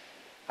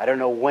 I don't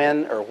know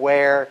when or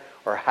where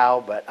or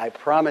how, but I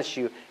promise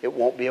you it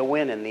won't be a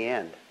win in the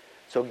end.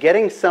 So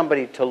getting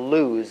somebody to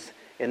lose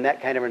in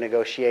that kind of a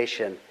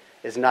negotiation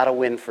is not a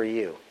win for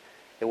you.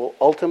 It will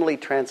ultimately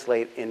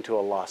translate into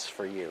a loss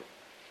for you.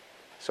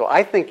 So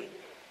I think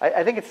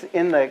it's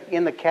in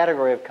the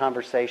category of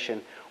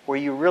conversation where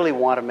you really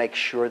want to make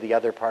sure the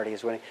other party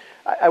is winning.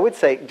 I would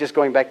say, just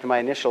going back to my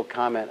initial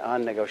comment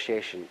on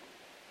negotiation,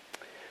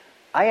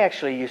 I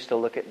actually used to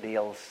look at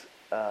deals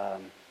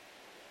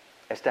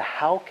as to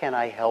how can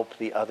I help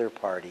the other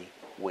party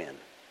win?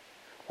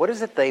 What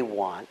is it they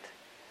want?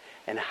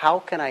 and how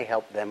can I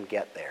help them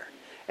get there?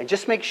 And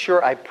just make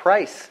sure I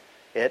price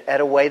it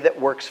at a way that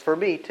works for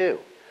me too.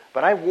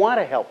 But I want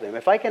to help them.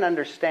 If I can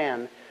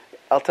understand,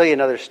 I'll tell you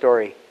another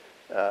story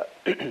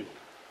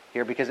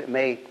here because it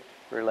may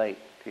relate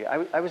to you.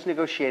 I was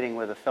negotiating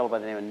with a fellow by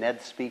the name of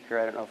Ned Speaker.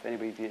 I don't know if any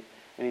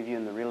of you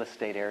in the real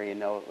estate area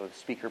know of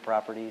Speaker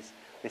Properties.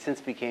 They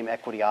since became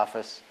Equity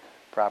Office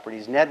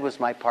Properties. Ned was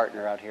my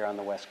partner out here on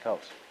the West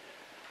Coast.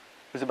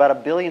 It was about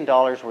 $1 billion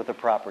worth of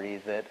property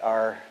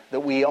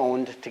that we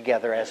owned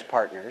together as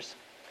partners.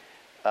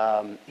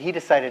 He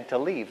decided to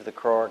leave the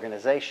Crow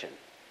organization.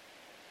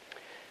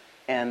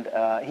 And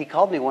he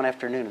called me one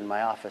afternoon in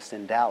my office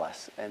in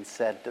Dallas and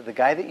said, the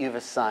guy that you've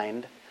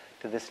assigned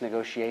to this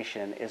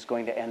negotiation is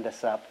going to end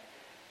us up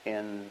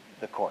in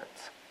the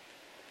courts.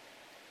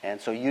 And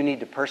so you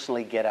need to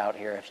personally get out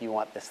here if you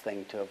want this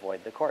thing to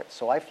avoid the courts.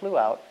 So I flew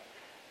out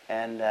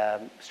and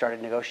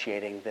started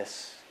negotiating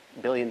this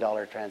 $1 billion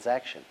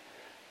transaction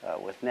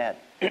with Ned.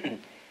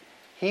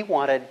 He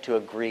wanted to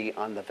agree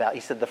on the value.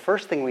 He said, the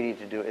first thing we need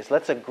to do is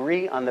let's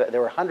agree on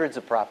there were hundreds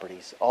of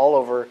properties all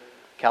over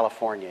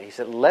California. He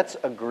said, let's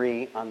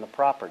agree on the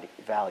property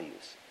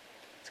values.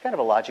 It's kind of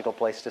a logical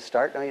place to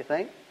start, don't you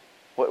think?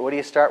 What do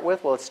you start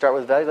with? Well, let's start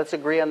with value. Let's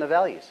agree on the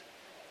values.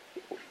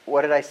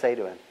 What did I say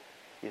to him,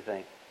 you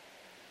think?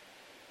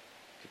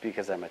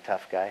 Because I'm a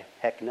tough guy?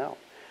 Heck no.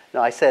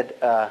 No, I said,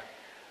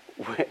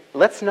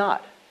 let's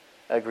not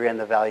agree on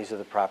the values of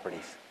the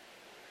properties.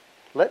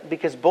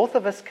 Because both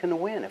of us can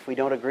win if we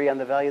don't agree on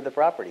the value of the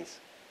properties.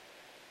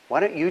 Why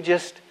don't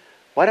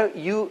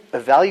you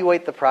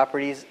evaluate the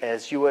properties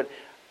as you would?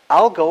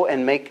 I'll go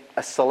and make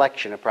a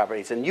selection of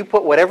properties, and you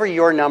put whatever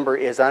your number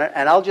is on it,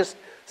 and I'll just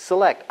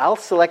select. I'll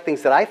select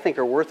things that I think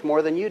are worth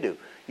more than you do.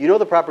 You know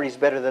the properties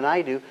better than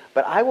I do,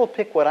 but I will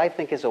pick what I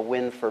think is a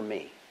win for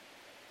me.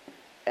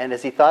 And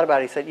as he thought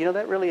about it, he said,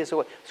 that really is a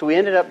win. So we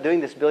ended up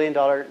doing this $1 billion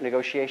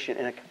negotiation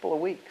in a couple of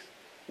weeks.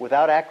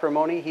 Without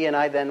acrimony, he and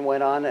I then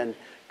went on and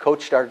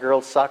coached our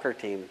girls' soccer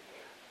team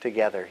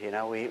together.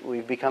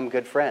 We've become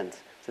good friends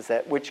since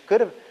that, which could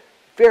have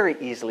very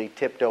easily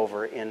tipped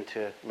over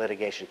into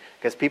litigation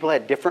because people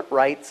had different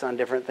rights on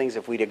different things.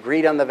 If we'd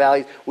agreed on the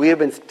values, we would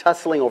have been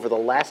tussling over the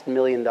last $1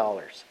 million.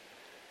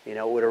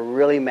 It would have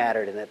really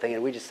mattered in that thing.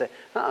 And we just said,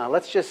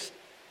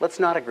 let's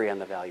not agree on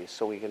the values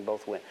so we can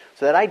both win.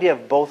 So that idea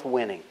of both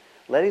winning,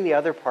 letting the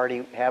other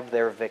party have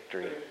their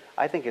victory,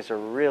 I think is a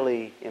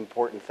really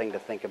important thing to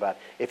think about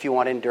if you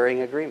want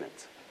enduring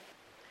agreements.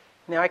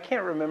 Now, I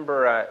can't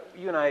remember,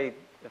 you and I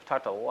have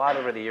talked a lot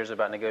over the years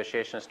about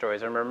negotiation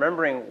stories. I'm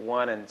remembering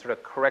one, and sort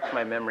of correct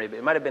my memory, but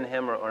it might have been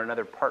him or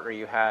another partner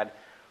you had,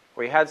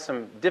 where you had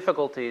some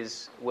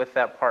difficulties with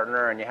that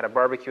partner, and you had a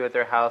barbecue at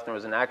their house, and there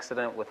was an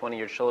accident with one of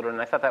your children,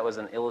 and I thought that was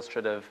an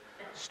illustrative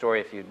story,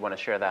 if you'd want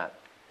to share that.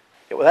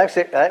 Well,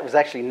 that was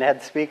actually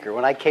Ned Speaker.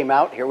 When I came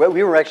out here,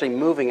 we were actually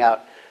moving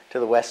out to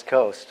the West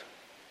Coast,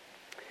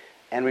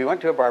 and we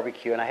went to a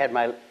barbecue, and I had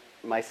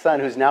my son,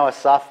 who's now a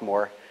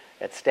sophomore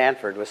at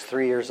Stanford, was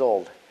 3 years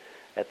old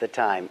at the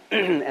time.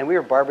 And we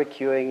were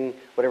barbecuing,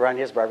 whatever, on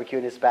his barbecue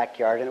in his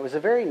backyard. And it was a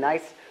very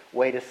nice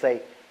way to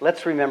say,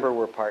 let's remember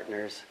we're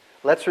partners.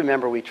 Let's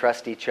remember we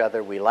trust each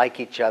other. We like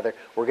each other.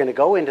 We're going to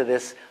go into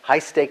this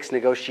high-stakes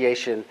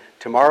negotiation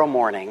tomorrow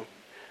morning.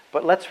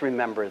 But let's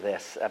remember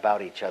this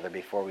about each other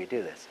before we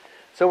do this.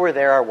 So we're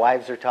there. Our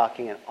wives are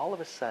talking. And all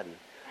of a sudden,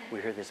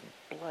 we hear this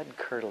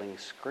blood-curdling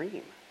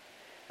scream.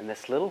 And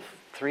this little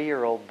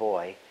 3-year-old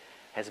boy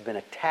has been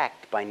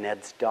attacked by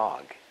Ned's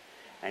dog.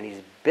 And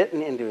he's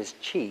bitten into his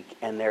cheek,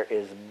 and there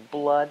is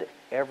blood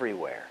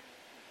everywhere.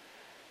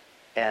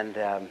 And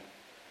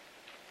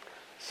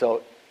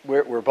so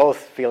we're both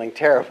feeling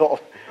terrible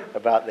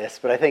about this.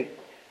 But I think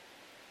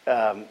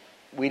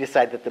we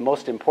decided that the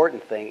most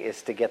important thing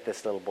is to get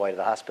this little boy to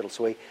the hospital.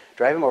 So we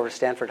drive him over to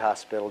Stanford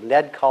Hospital.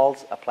 Ned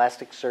calls a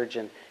plastic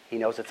surgeon. He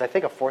knows it's, I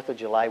think, a 4th of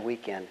July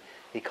weekend.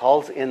 He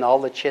calls in all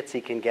the chits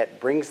he can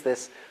get, brings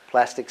this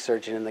plastic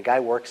surgeon, and the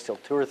guy works till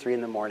 2 or 3 in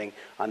the morning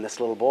on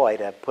this little boy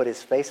to put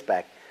his face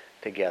back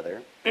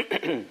together.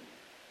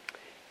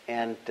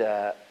 And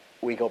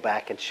we go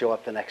back and show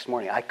up the next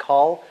morning. I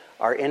call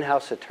our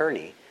in-house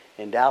attorney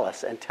in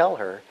Dallas and tell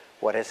her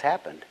what has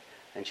happened.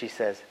 And she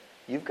says,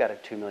 you've got a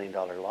 $2 million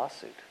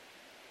lawsuit.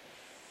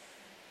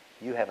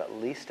 You have at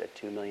least a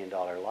 $2 million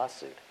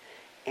lawsuit.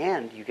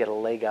 And you get a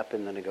leg up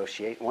in the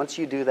negotiation. Once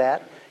you do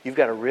that, you've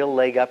got a real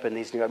leg up in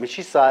these. I mean,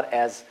 she saw it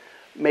as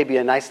maybe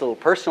a nice little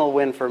personal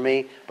win for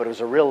me, but it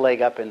was a real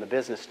leg up in the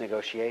business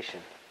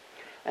negotiation.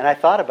 And I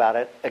thought about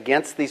it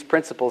against these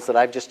principles that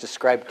I've just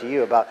described to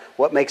you about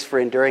what makes for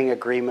enduring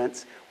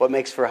agreements, what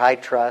makes for high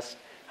trust,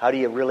 how do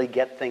you really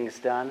get things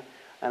done.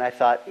 And I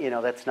thought,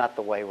 that's not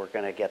the way we're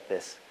going to get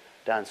this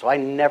done. So I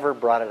never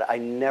brought it. I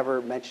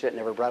never mentioned it,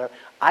 never brought it up.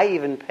 I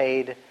even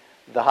paid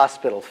the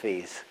hospital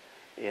fees,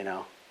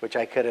 which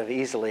I could have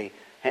easily.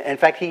 In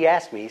fact, he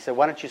asked me, he said,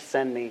 why don't you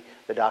send me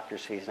the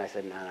doctor's fees? And I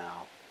said, no,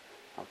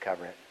 I'll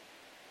cover it.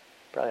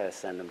 Probably ought to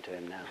send them to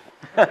him now.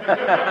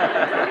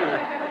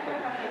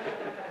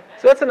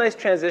 So that's a nice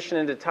transition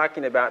into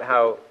talking about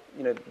how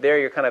there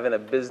you're kind of in a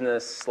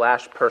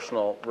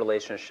business/personal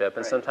relationship,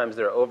 and sometimes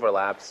there are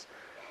overlaps.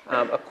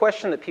 A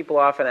question that people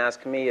often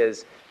ask me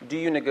is, do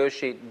you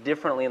negotiate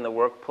differently in the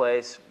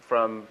workplace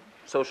from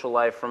social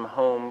life, from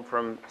home,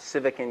 from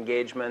civic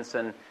engagements,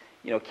 and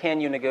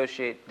can you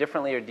negotiate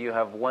differently, or do you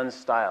have one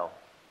style?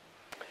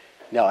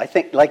 No, I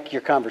think like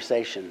your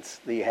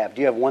conversations that you have.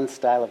 Do you have one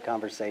style of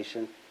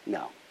conversation?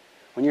 No.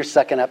 When you're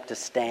sucking up to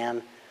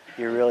Stan,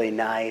 you're really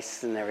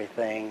nice and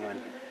everything.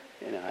 When,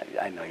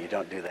 I know you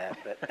don't do that,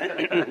 but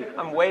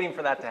I'm waiting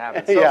for that to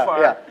happen. So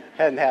far,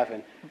 hadn't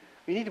happened.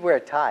 You need to wear a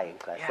tie in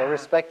class. They'll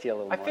respect you a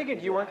little more. I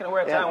figured you weren't going to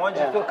wear a tie. I wanted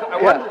you to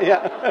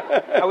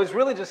feel. I was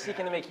really just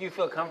seeking to make you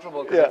feel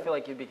comfortable because I feel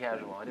like you'd be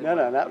casual.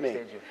 No, not me.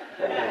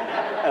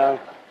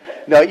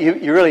 No,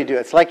 you really do.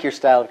 It's like your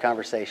style of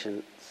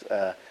conversations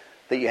that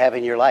you have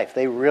in your life.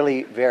 They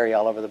really vary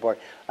all over the board.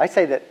 I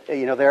say that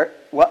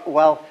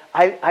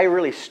I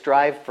really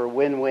strive for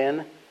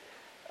win-win.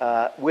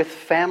 With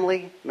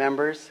family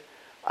members,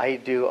 I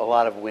do a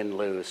lot of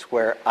win-lose.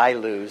 Where I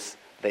lose,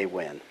 they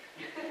win.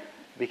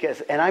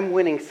 And I'm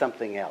winning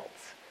something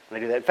else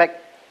when I do that. In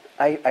fact,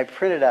 I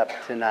printed up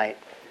tonight.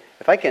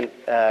 If I can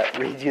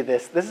read you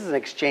this. This is an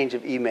exchange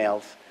of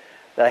emails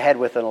that I had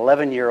with an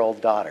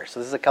 11-year-old daughter. So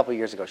this is a couple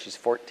years ago. She's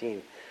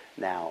 14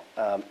 now.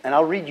 And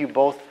I'll read you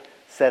both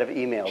set of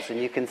emails, and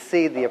you can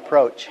see the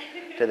approach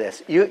to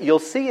this. You'll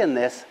see in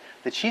this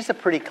that she's a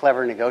pretty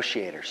clever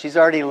negotiator. She's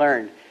already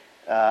learned.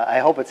 I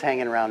hope it's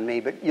hanging around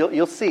me, but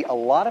you'll see a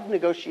lot of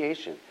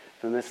negotiation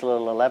from this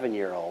little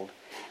 11-year-old.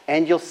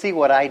 And you'll see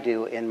what I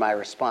do in my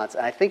response.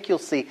 And I think you'll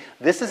see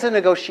this is a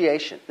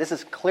negotiation. This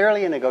is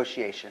clearly a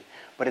negotiation,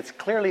 but it's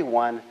clearly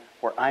one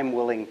where I'm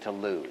willing to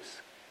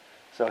lose.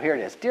 So here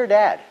it is. Dear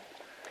Dad,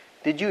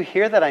 did you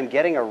hear that I'm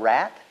getting a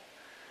rat?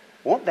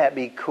 Won't that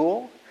be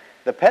cool?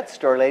 The pet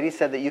store lady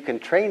said that you can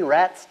train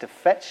rats to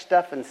fetch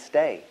stuff and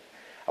stay.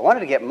 I wanted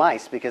to get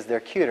mice because they're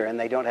cuter and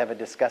they don't have a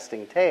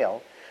disgusting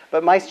tail,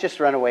 but mice just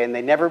run away and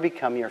they never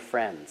become your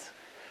friends.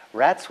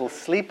 Rats will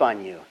sleep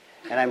on you.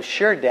 And I'm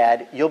sure,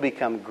 Dad, you'll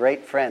become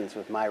great friends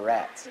with my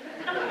rats.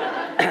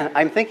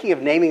 I'm thinking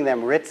of naming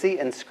them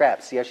Ritzy and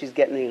Scraps. See how she's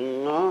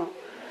getting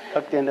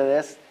hooked into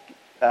this?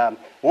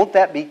 Won't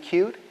that be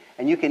cute?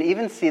 And you can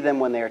even see them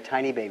when they are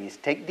tiny babies.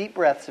 Take deep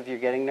breaths if you're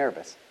getting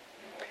nervous.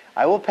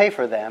 I will pay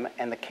for them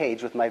and the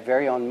cage with my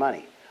very own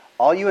money.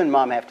 All you and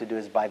Mom have to do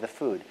is buy the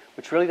food,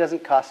 which really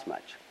doesn't cost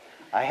much.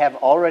 I have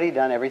already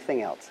done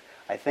everything else.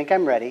 I think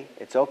I'm ready.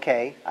 It's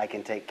okay. I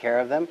can take care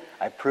of them.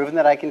 I've proven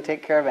that I can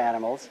take care of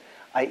animals.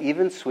 I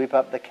even sweep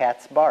up the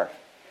cat's barf.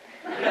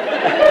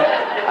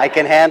 I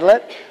can handle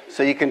it,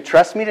 so you can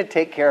trust me to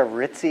take care of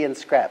Ritzy and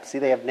Scraps. See,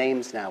 they have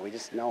names now. We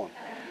just know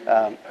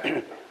them.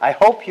 I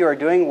hope you are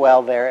doing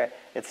well there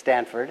at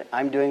Stanford.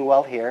 I'm doing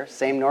well here.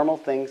 Same normal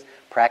things,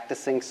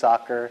 practicing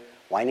soccer,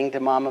 whining to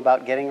Mom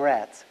about getting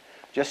rats.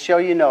 Just so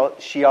you know,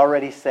 she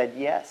already said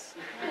yes.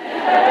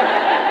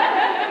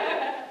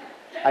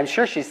 I'm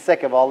sure she's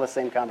sick of all the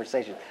same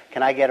conversations.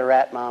 Can I get a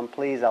rat, Mom?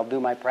 Please, I'll do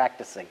my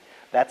practicing.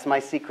 That's my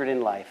secret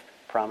in life.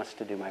 Promise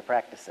to do my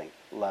practicing.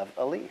 Love,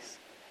 Elise.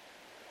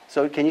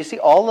 So can you see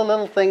all the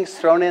little things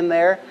thrown in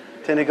there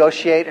to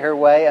negotiate her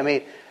way? I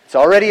mean, it's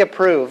already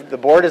approved. The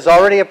board has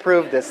already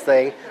approved this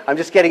thing. I'm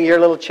just getting your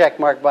little check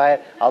mark by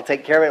it. I'll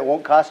take care of it. It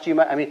won't cost you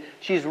much. I mean,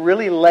 she's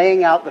really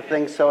laying out the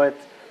thing so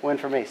it's win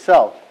for me.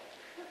 So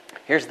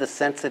here's the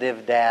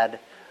sensitive dad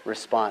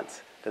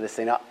response to this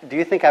thing. Now, do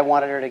you think I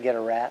wanted her to get a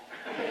rat?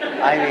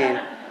 I mean,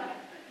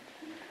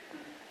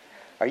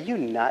 are you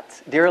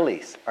nuts? Dear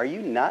Elise, are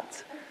you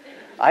nuts?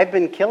 I've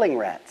been killing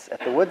rats at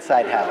the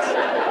Woodside house.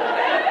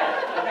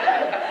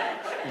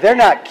 They're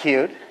not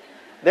cute.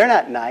 They're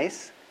not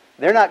nice.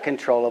 They're not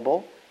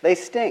controllable. They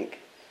stink.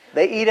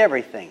 They eat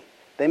everything.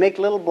 They make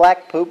little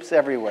black poops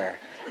everywhere.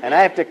 And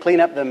I have to clean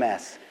up the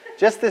mess.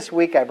 Just this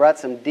week, I brought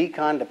some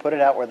decon to put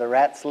it out where the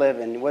rats live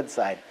in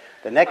Woodside.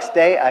 The next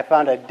day, I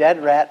found a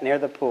dead rat near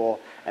the pool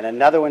and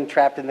another one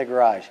trapped in the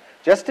garage.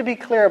 Just to be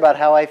clear about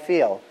how I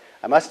feel,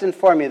 I must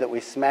inform you that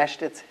we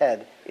smashed its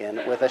head in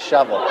with a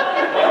shovel.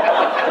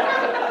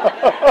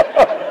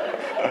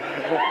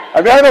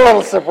 I'm a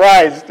little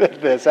surprised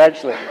at this,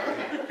 actually.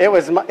 It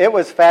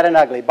was fat and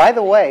ugly. By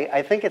the way,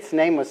 I think its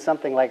name was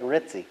something like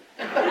Ritzy.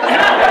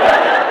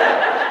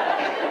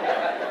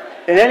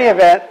 In any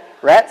event,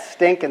 rats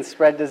stink and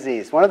spread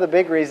disease. One of the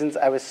big reasons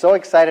I was so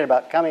excited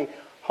about coming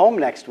home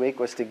next week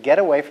was to get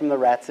away from the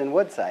rats in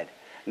Woodside.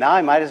 Now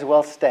I might as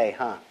well stay,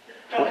 huh?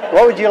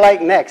 What would you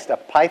like next, a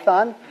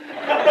python?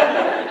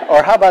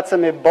 Or how about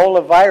some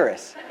Ebola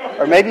virus?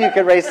 Or maybe you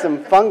could raise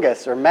some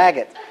fungus or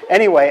maggots.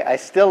 Anyway, I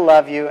still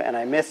love you, and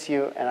I miss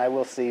you, and I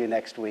will see you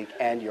next week,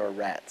 and your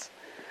rats.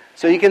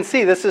 So you can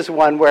see this is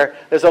one where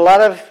there's a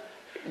lot of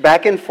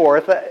back and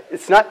forth.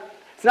 It's not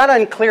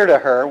unclear to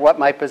her what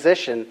my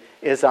position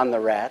is on the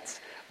rats,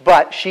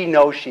 but she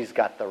knows she's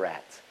got the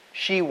rats.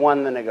 She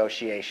won the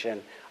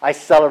negotiation. I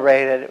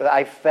celebrated.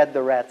 I fed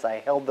the rats. I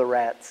held the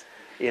rats,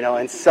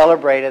 and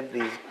celebrated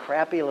these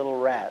crappy little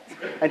rats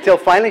until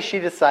finally she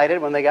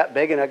decided, when they got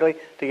big and ugly,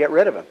 to get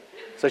rid of them.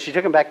 So she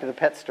took them back to the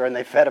pet store, and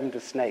they fed them to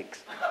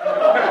snakes.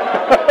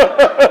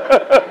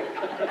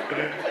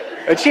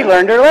 And she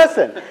learned her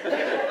lesson.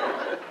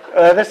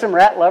 There's some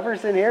rat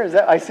lovers in here.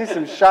 I see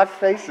some shocked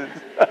faces.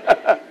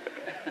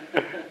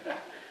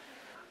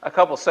 A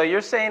couple. So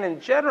you're saying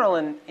in general,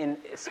 in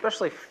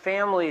especially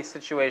family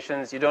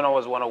situations, you don't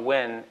always want to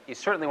win. You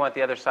certainly want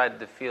the other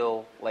side to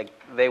feel like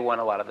they won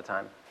a lot of the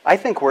time. I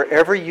think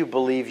wherever you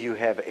believe you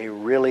have a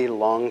really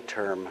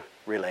long-term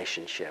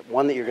relationship,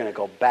 one that you're going to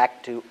go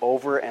back to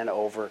over and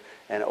over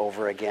and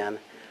over again,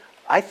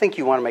 I think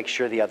you want to make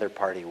sure the other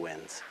party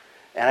wins.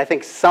 And I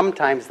think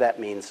sometimes that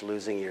means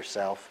losing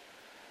yourself.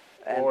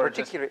 And or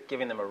just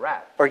giving them a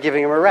rat. Or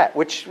giving them a rat,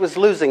 which was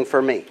losing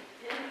for me.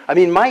 I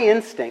mean, my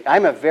instinct,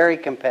 I'm a very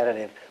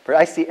competitive, but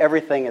I see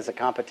everything as a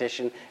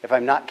competition. If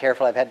I'm not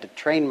careful, I've had to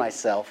train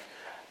myself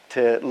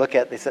to look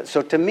at this.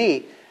 So to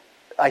me,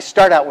 I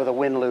start out with a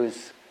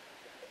win-lose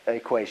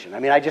equation. I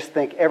mean, I just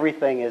think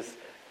everything is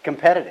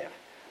competitive.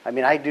 I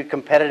mean, I do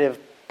competitive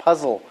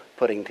puzzle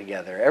putting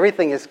together.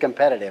 Everything is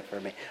competitive for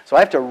me. So I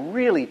have to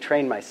really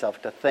train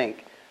myself to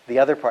think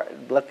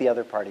let the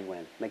other party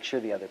win. Make sure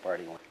the other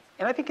party wins.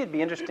 And I think it'd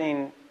be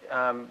interesting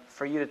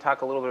for you to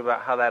talk a little bit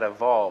about how that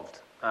evolved.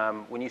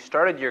 When you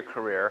started your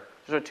career,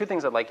 there are two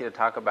things I'd like you to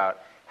talk about.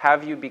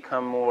 Have you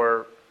become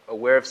more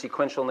aware of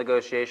sequential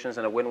negotiations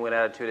and a win-win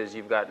attitude as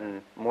you've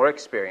gotten more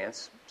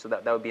experience? So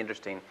that would be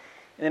interesting.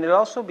 And then it'd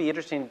also be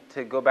interesting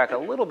to go back a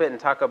little bit and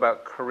talk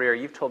about career.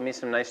 You've told me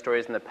some nice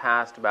stories in the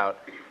past about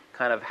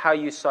kind of how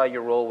you saw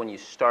your role when you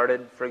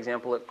started, for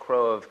example, at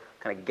Crow, of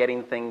kind of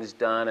getting things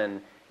done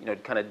and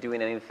kind of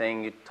doing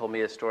anything. You told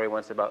me a story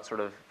once about sort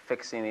of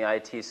fixing the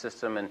IT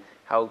system and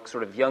how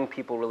sort of young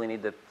people really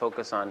need to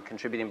focus on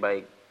contributing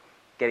by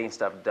getting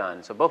stuff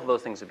done. So both of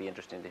those things would be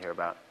interesting to hear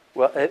about.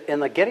 Well, in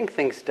the getting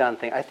things done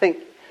thing, I think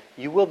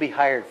you will be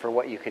hired for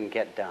what you can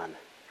get done.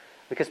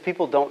 Because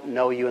people don't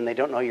know you and they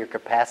don't know your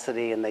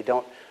capacity and they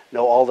don't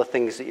know all the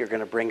things that you're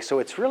going to bring. So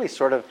it's really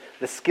sort of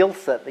the skill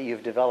set that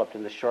you've developed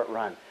in the short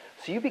run.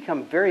 So you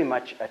become very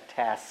much a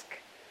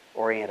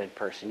task-oriented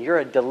person. You're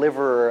a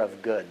deliverer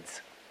of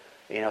goods.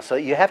 So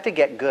you have to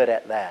get good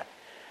at that.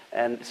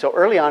 And so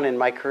early on in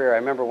my career, I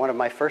remember one of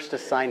my first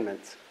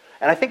assignments,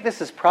 and I think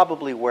this is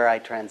probably where I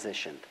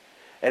transitioned.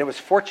 And it was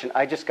fortunate.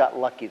 I just got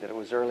lucky that it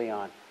was early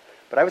on.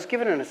 But I was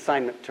given an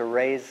assignment to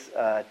raise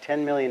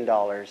 $10 million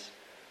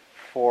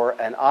for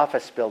an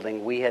office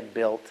building we had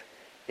built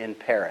in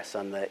Paris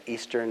on the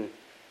eastern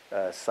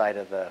side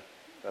of the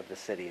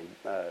city,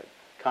 a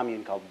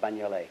commune called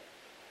Bagnolet.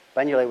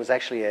 Bagnolet was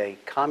actually a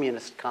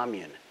communist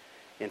commune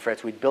in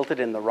France. We'd built it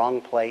in the wrong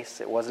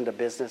place. It wasn't a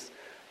business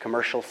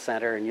commercial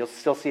center, and you'll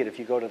still see it if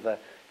you go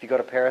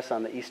to Paris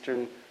on the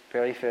eastern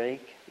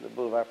périphérique, the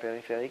Boulevard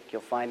Périphérique.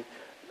 You'll find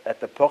at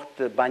the Porte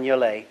de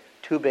Bagnolet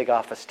 2 big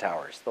office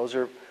towers. Those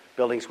are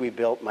buildings we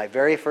built. My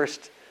very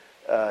first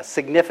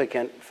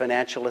significant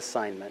financial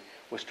assignment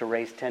was to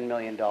raise $10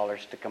 million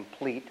to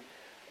complete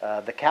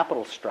the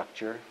capital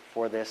structure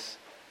for this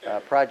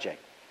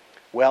project.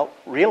 Well,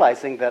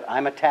 realizing that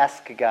I'm a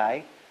task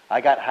guy,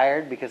 I got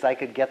hired because I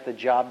could get the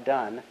job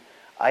done.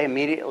 I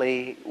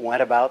immediately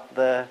went about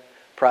the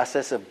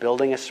process of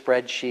building a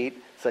spreadsheet,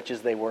 such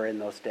as they were in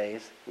those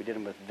days. We did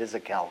them with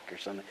VisiCalc or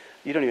something.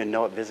 You don't even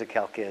know what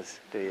VisiCalc is,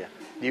 do you?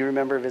 Do you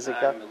remember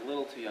VisiCalc? I'm a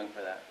little too young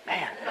for that.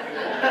 Man,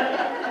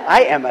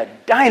 I am a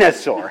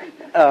dinosaur.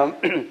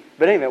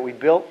 But anyway,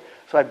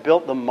 I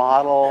built the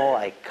model,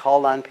 I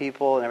called on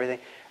people and everything,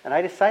 and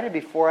I decided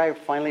before I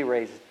finally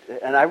raised,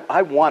 and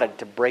I wanted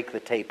to break the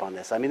tape on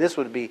this. I mean, this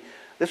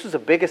was a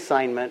big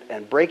assignment,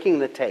 and breaking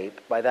the tape,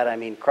 by that I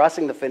mean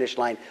crossing the finish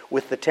line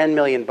with the $10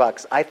 million,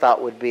 I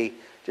thought would be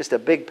just a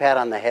big pat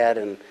on the head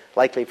and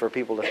likely for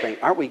people to think,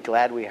 aren't we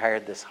glad we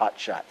hired this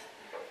hotshot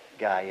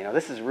guy?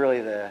 This is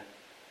really the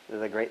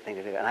great thing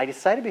to do. And I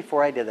decided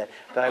before I did that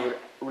I would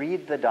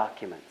read the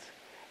documents.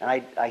 And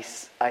I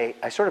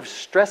sort of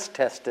stress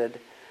tested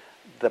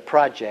the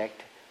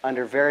project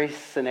under various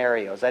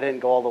scenarios. I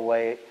didn't go all the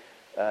way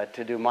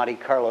to do Monte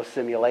Carlo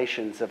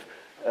simulations of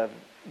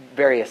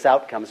various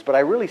outcomes, but I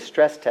really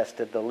stress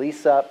tested the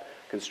lease-up,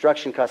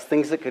 construction costs,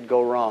 things that could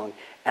go wrong.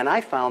 And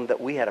I found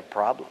that we had a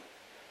problem.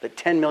 That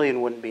 $10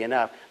 million wouldn't be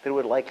enough, that it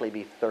would likely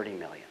be $30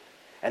 million.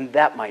 And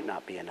that might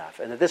not be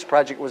enough. And that this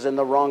project was in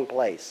the wrong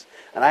place.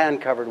 And I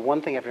uncovered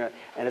one thing after another.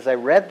 And as I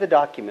read the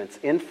documents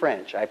in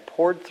French, I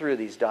poured through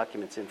these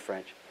documents in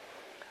French,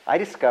 I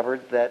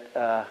discovered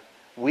that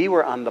we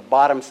were on the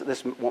bottom,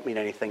 this won't mean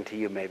anything to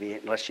you maybe,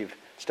 unless you've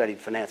studied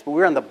finance, but we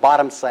were on the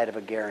bottom side of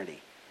a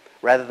guarantee,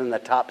 rather than the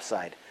top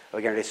side of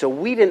a guarantee. So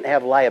we didn't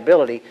have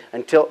liability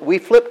until we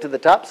flipped to the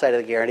top side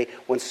of the guarantee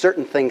when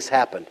certain things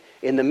happened.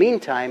 In the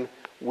meantime,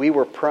 we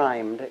were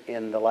primed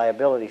in the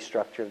liability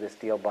structure of this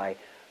deal by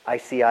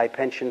ICI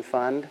Pension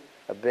Fund,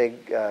 a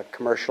big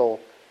chemical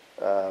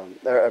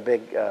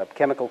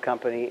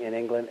company in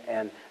England,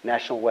 and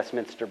National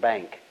Westminster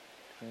Bank,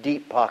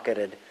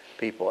 deep-pocketed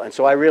people. And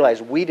so I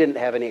realized we didn't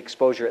have any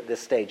exposure at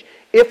this stage.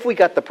 If we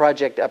got the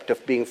project up to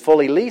being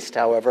fully leased,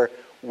 however,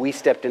 we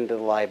stepped into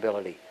the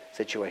liability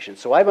situation.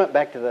 So I went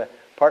back to the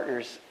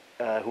partners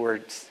who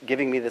were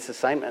giving me this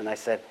assignment, and I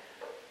said,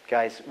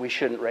 guys, we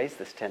shouldn't raise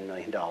this $10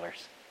 million.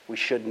 We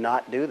should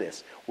not do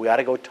this. We ought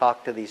to go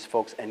talk to these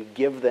folks and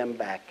give them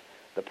back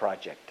the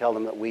project. Tell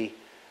them that we're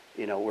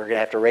going to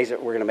have to raise it.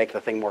 We're going to make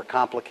the thing more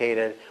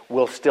complicated.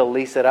 We'll still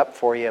lease it up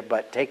for you,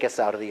 but take us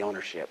out of the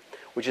ownership,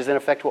 which is in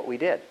effect what we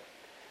did.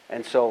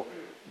 And so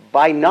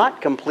by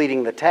not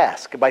completing the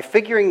task, by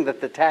figuring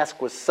that the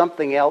task was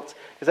something else,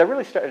 because I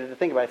really started to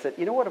think about it, I said,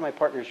 you know what do my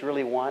partners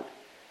really want?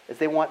 Is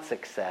they want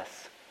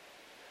success.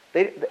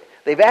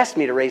 They've asked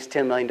me to raise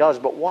 $10 million,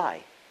 but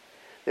why?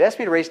 They asked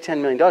me to raise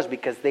 $10 million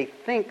because they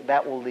think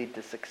that will lead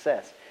to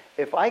success.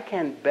 If I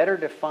can better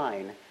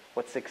define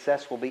what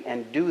success will be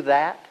and do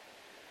that,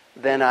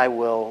 then I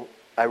will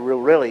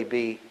really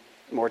be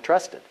more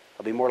trusted.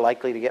 I'll be more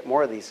likely to get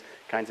more of these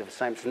kinds of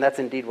assignments. And that's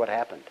indeed what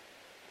happened.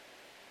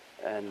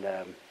 And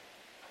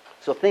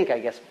so think, I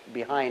guess,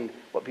 behind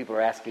what people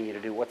are asking you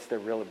to do, what's their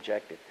real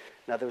objective?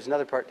 Now, there was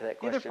another part to that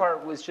question. The other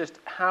part was just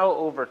how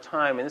over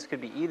time, and this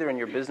could be either in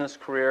your business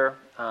career,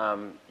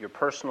 your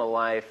personal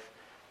life,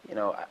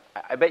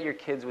 I bet your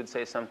kids would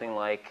say something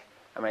like,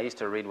 I used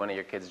to read one of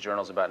your kids'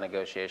 journals about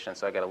negotiation,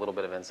 so I got a little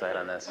bit of insight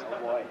on this.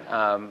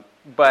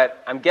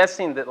 But I'm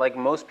guessing that, like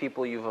most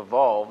people, you've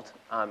evolved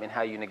in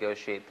how you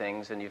negotiate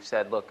things, and you've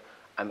said, look,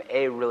 I'm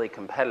really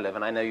competitive,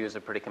 and I know you as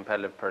a pretty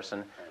competitive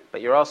person,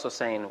 but you're also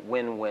saying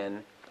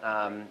win-win,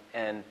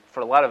 and for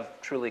a lot of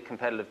truly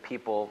competitive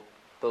people,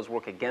 those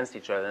work against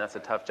each other, and that's a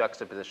tough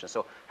juxtaposition.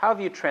 So how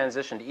have you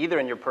transitioned, either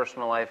in your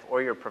personal life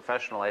or your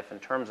professional life, in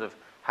terms of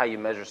how you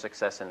measure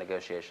success in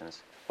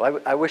negotiations?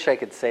 Well, I wish I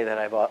could say that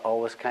I've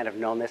always kind of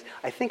known this.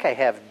 I think I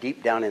have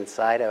deep down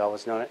inside, I've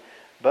always known it,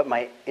 but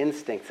my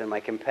instincts and my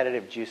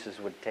competitive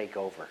juices would take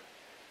over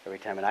every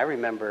time. And I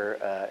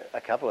remember a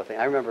couple of things.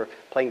 I remember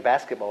playing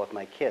basketball with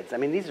my kids.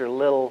 These are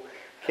little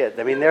kids.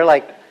 They're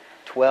like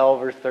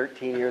 12 or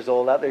 13 years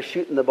old out there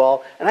shooting the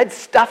ball, and I'd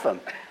stuff them,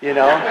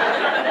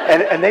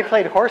 and they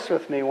played horse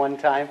with me one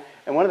time,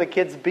 and one of the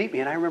kids beat me,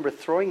 and I remember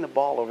throwing the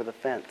ball over the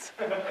fence.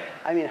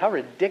 How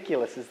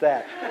ridiculous is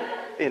that?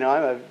 I'm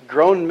a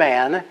grown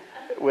man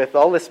with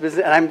all this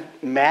business, and I'm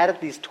mad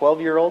at these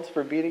 12-year-olds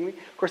for beating me.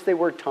 Of course, they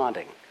were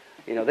taunting.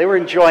 They were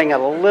enjoying it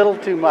a little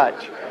too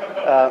much.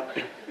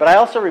 But I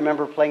also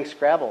remember playing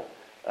Scrabble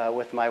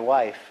with my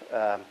wife.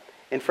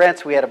 In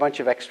France, we had a bunch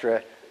of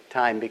extra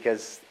time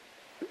because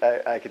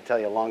I could tell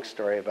you a long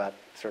story about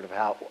sort of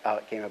how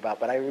it came about.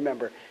 But I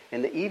remember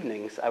in the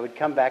evenings, I would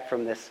come back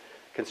from this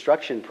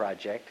construction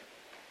project.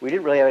 We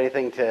didn't really have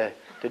anything to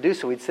do,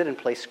 so we'd sit and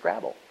play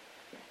Scrabble.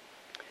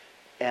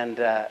 And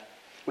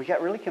we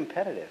got really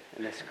competitive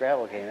in this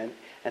Scrabble game.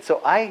 And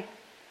so I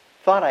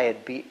thought I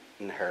had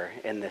beaten her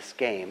in this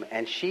game.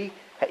 And she,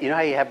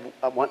 how you have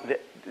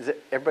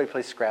everybody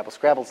plays Scrabble.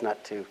 Scrabble's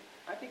not too.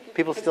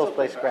 People still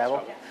play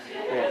Scrabble?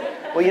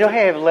 Yeah. Well, how you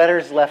have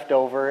letters left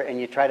over,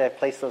 and you try to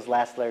place those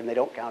last letters, and they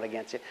don't count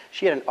against you.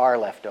 She had an R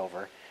left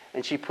over,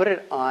 and she put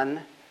it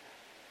on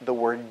the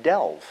word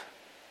delve.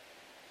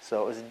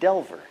 So it was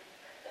delver,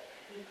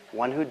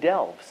 one who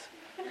delves.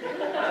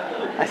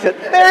 I said,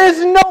 there's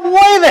no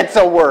way that's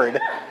a word,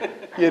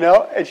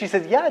 And she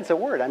said, yeah, it's a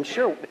word. I'm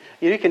sure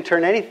you can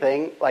turn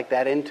anything like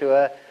that into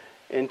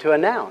a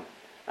noun.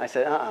 I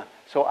said,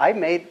 So I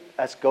made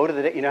us go to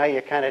the, how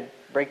you kind of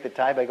break the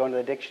tie by going to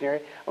the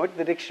dictionary? I went to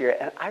the dictionary,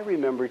 and I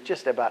remember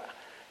just about,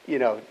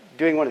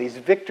 doing one of these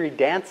victory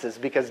dances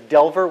because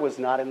delver was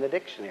not in the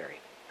dictionary,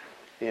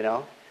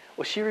 Well,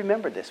 she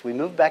remembered this. We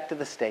moved back to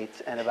the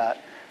States, and about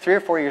 3 or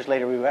 4 years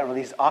later, we got one of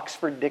these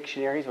Oxford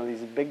dictionaries, one of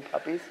these big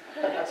puppies.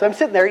 So I'm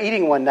sitting there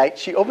eating one night.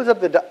 She opens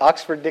up the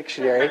Oxford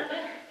dictionary.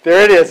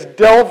 There it is,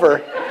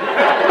 delver.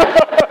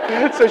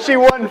 So she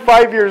won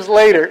 5 years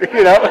later,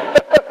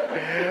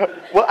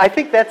 Well, I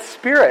think that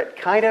spirit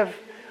kind of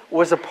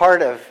was a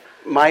part of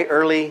my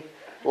early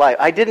life.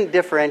 I didn't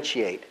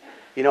differentiate.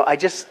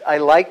 I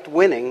liked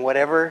winning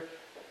whatever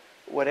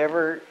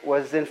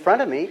was in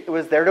front of me. It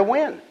was there to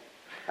win.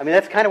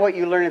 That's kind of what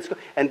you learn in school.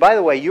 And by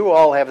the way, you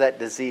all have that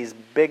disease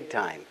big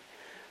time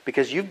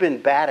because you've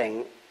been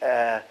batting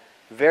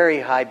very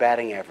high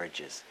batting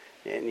averages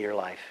in your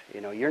life.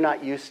 You're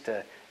not used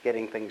to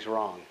getting things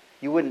wrong.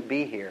 You wouldn't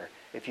be here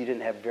if you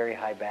didn't have very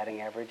high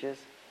batting averages.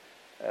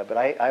 But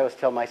I always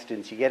tell my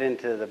students, you get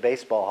into the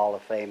Baseball Hall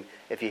of Fame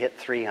if you hit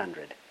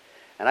 300.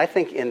 And I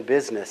think in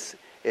business,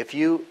 if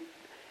you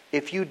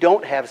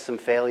don't have some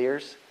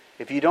failures,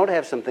 if you don't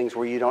have some things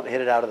where you don't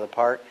hit it out of the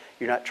park,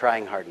 you're not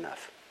trying hard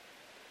enough.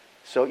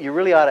 So you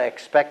really ought to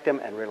expect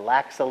them and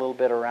relax a little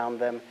bit around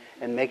them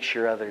and make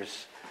sure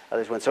others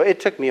win. So it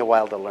took me a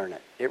while to learn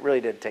it. It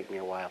really did take me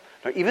a while.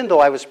 Even though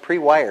I was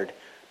pre-wired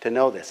to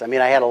know this. I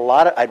had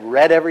I'd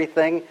read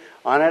everything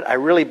on it. I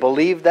really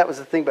believed that was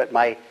the thing, but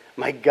my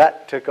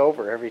gut took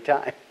over every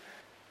time.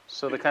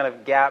 So the kind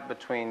of gap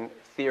between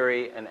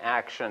theory and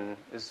action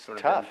is sort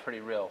of tough. Been pretty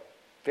real.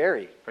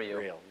 Very for you.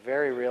 Real.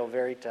 Very real,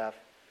 very tough.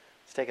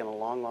 It's taken a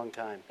long, long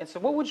time. And so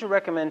what would you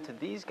recommend to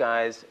these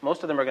guys?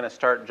 Most of them are going to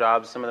start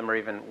jobs. Some of them are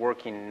even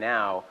working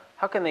now.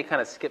 How can they kind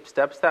of skip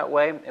steps that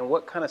way? And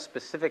what kind of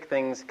specific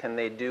things can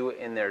they do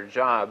in their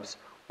jobs?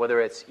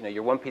 Whether it's,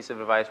 your one piece of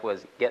advice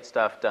was get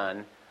stuff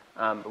done.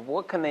 But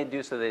what can they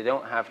do so they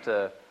don't have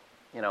to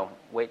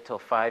wait till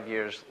 5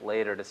 years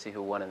later to see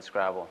who won in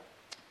Scrabble?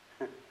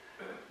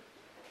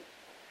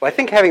 Well, I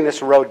think having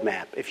this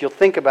roadmap, if you'll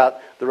think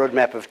about the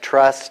roadmap of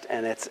trust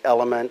and its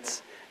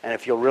elements, and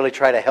if you'll really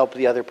try to help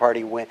the other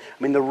party win,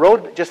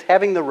 just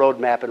having the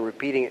roadmap and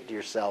repeating it to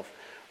yourself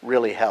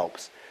really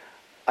helps.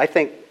 I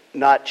think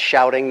not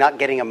shouting, not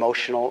getting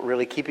emotional,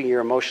 really keeping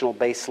your emotional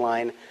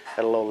baseline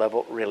at a low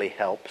level really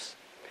helps.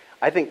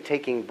 I think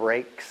taking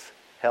breaks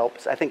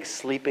helps. I think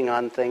sleeping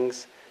on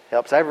things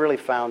helps. I've really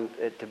found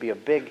it to be a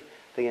big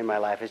thing in my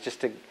life. It's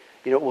just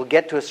we'll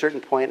get to a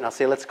certain point and I'll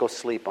say, let's go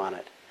sleep on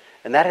it.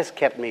 And that has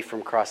kept me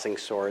from crossing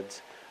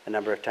swords a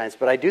number of times.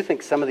 But I do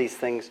think some of these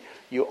things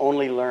you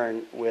only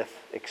learn with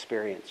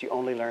experience. You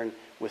only learn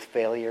with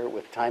failure,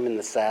 with time in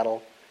the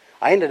saddle.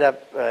 I ended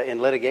up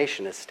in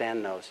litigation, as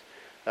Stan knows.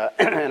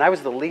 And I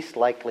was the least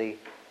likely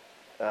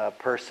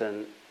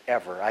person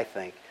ever, I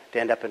think,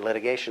 to end up in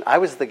litigation. I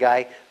was the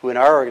guy who in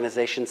our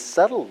organization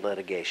settled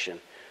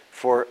litigation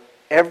for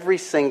every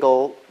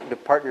single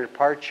partner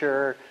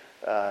departure,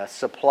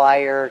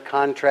 supplier,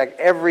 contract,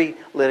 every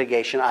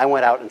litigation. I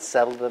went out and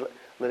settled the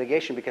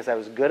litigation because I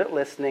was good at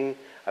listening.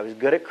 I was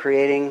good at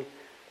creating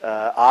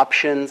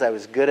options. I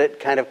was good at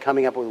kind of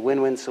coming up with a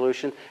win-win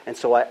solution. And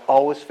so I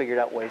always figured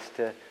out ways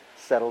to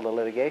settle the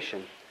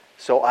litigation.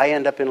 So I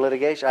end up in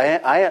litigation.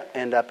 I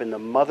end up in the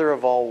mother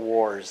of all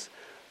wars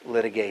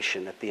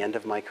litigation at the end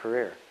of my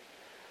career.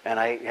 And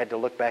I had to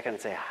look back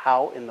and say,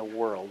 how in the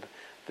world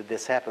did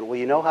this happen? Well,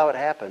 you know how it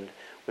happened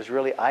was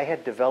really I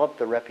had developed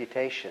the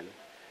reputation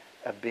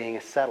of being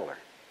a settler,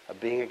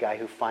 of being a guy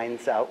who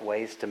finds out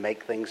ways to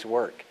make things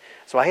work.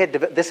 So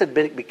this had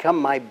become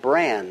my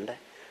brand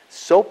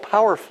so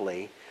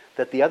powerfully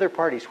that the other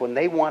parties, when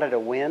they wanted a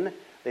win,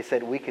 they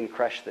said, we can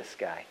crush this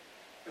guy.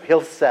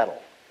 He'll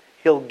settle.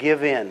 He'll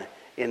give in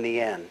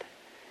the end.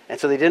 And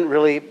so they didn't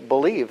really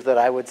believe that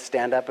I would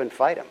stand up and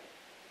fight him.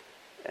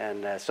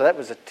 And so that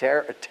was a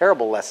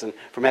terrible lesson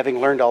from having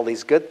learned all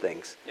these good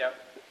things. Yep.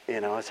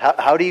 It's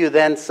how do you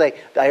then say,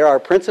 there are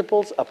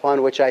principles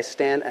upon which I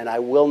stand and I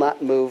will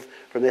not move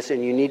from this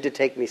and you need to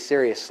take me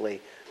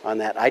seriously on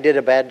that. I did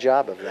a bad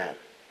job of that.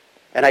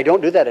 And I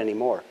don't do that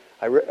anymore.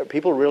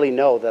 People really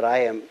know that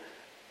I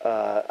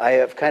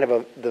have kind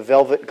of the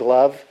velvet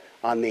glove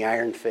on the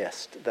iron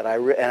fist, and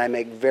I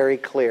make very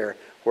clear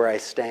where I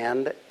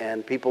stand,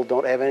 and people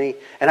don't have any.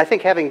 And I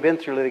think having been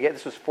through litigation,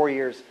 this was 4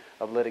 years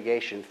of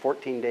litigation,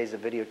 14 days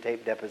of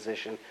videotape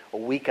deposition, a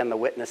week on the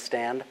witness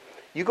stand.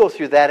 You go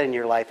through that in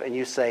your life and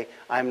you say,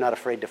 I'm not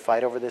afraid to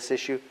fight over this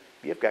issue,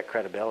 you've got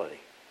credibility.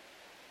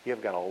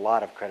 You've got a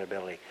lot of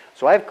credibility.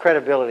 So I have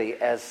credibility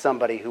as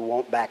somebody who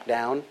won't back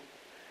down,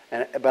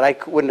 but I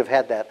wouldn't have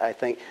had that, I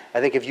think. I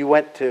think if you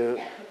went to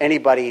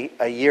anybody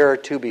a year or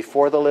two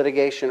before the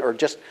litigation, or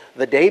just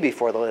the day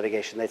before the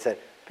litigation, they said,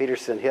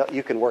 Peterson,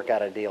 you can work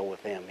out a deal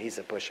with him. He's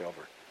a pushover.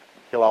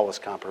 He'll always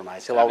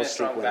compromise. He'll always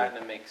seek women. Having a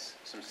strong BATNA makes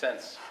some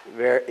sense.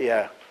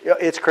 Yeah,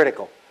 it's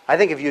critical. I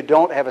think if you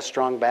don't have a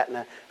strong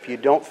BATNA, if you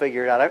don't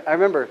figure it out, I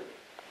remember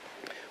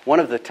one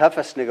of the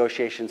toughest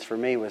negotiations for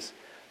me was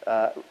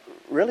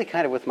really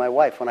kind of with my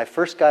wife. When I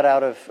first got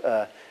out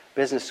of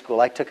business school,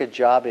 I took a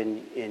job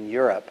in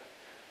Europe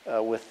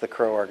with the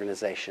Crow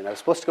organization. I was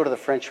supposed to go to the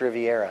French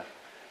Riviera.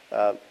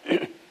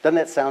 Doesn't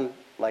that sound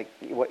like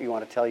what you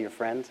want to tell your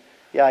friends?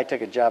 Yeah, I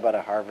took a job out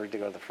of Harvard to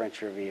go to the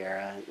French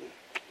Riviera.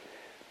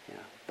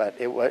 But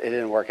it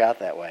didn't work out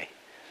that way.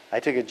 I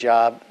took a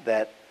job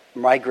that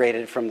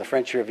migrated from the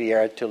French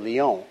Riviera to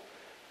Lyon,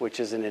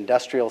 which is an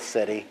industrial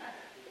city,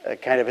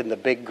 kind of in the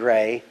big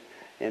gray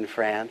in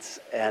France,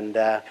 and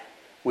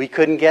we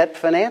couldn't get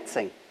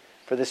financing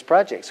for this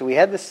project. So we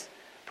had this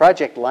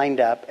project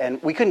lined up,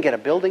 and we couldn't get a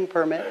building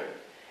permit,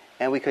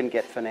 and we couldn't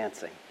get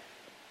financing.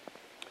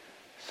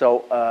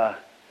 So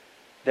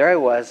there I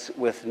was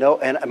with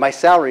and my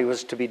salary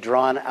was to be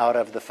drawn out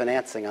of the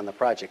financing on the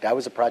project. I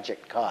was a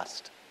project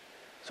cost.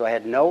 So I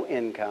had no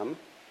income.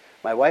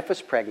 My wife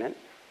was pregnant.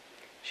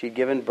 She'd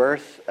given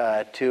birth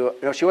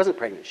no, she wasn't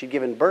pregnant. She'd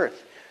given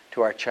birth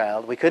to our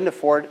child. We couldn't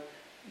afford,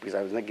 because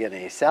I wasn't getting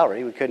any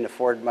salary, we couldn't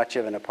afford much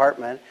of an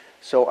apartment.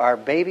 So our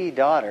baby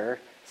daughter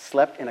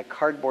slept in a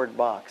cardboard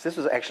box. This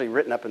was actually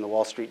written up in the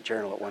Wall Street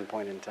Journal at one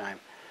point in time.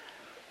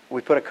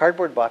 We put a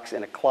cardboard box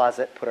in a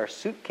closet, put our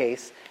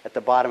suitcase at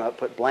the bottom of it,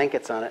 put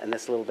blankets on it, and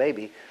this little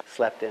baby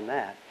slept in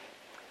that.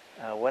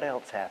 What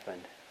else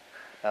happened?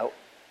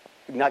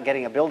 Not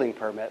getting a building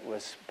permit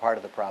was part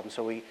of the problem.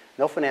 So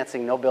no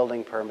financing, no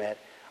building permit.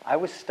 I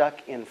was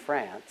stuck in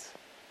France.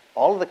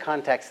 All of the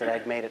contacts that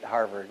I'd made at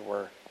Harvard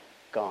were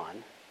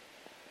gone,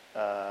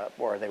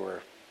 or they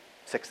were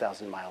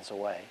 6,000 miles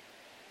away.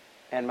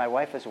 And my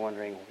wife is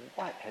wondering,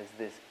 what has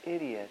this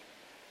idiot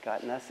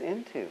gotten us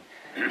into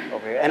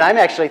over here? And I'm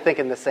actually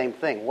thinking the same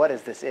thing. What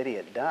has this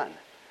idiot done?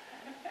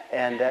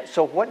 And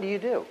so what do you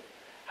do?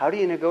 How do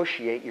you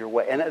negotiate your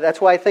way? And that's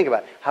why I think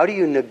about it. How do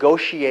you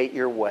negotiate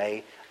your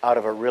way out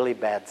of a really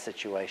bad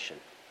situation?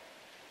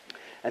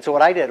 And so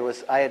what I did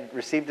was I had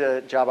received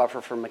a job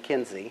offer from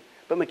McKinsey,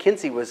 but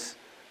McKinsey was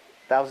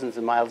thousands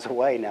of miles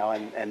away now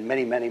and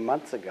many, many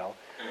months ago.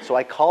 So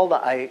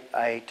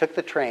I took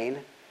the train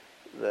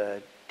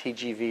the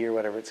TGV or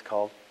whatever it's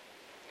called,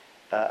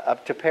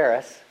 up to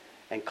Paris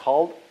and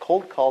cold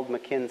called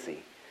McKinsey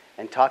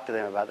and talked to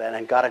them about that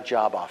and got a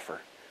job offer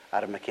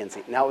out of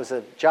McKinsey. Now, it was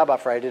a job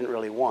offer I didn't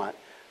really want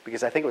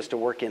because I think it was to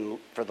work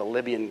for the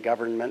Libyan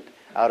government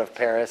out of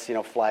Paris,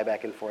 fly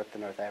back and forth to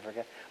North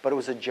Africa. But it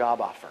was a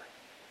job offer,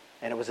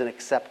 and it was an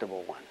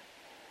acceptable one.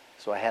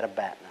 So I had a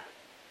BATNA.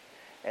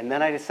 And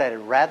then I decided,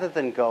 rather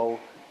than go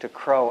to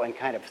Crow and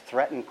kind of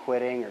threaten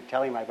quitting or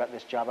tell him I got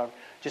this job offer,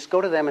 just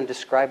go to them and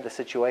describe the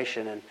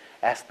situation and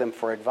ask them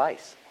for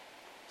advice.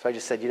 So I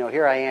just said,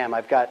 here I am.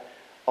 I've got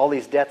all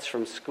these debts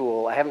from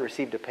school. I haven't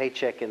received a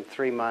paycheck in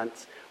 3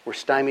 months. We're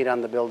stymied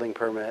on the building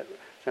permit.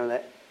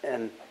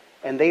 And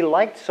they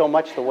liked so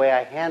much the way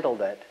I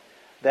handled it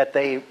that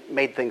they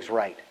made things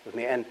right with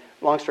me. And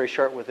long story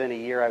short, within a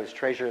year, I was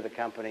treasurer of the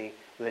company.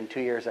 Within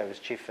 2 years, I was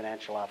chief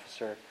financial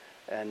officer.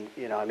 And,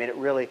 it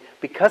really,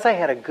 because I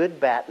had a good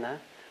BATNA,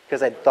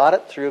 because I'd thought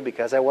it through,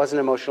 because I wasn't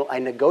emotional, I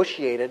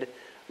negotiated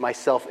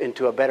myself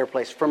into a better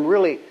place from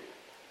really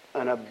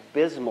an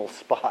abysmal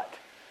spot.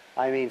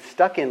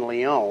 Stuck in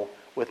Lyon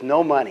with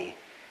no money.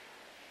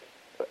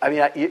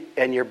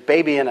 And your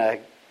baby in a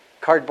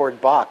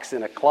cardboard box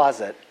in a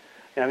closet.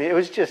 It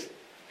was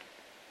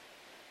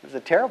a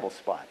terrible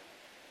spot.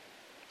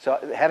 So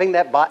having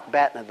that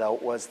BATNA, though,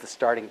 was the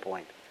starting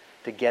point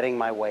to getting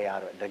my way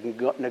out of it,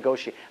 to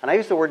negotiate. And I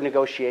use the word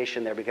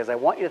negotiation there because I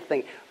want you to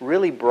think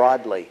really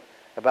broadly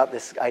about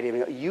this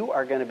idea. You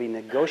are going to be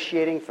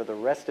negotiating for the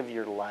rest of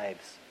your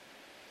lives.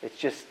 It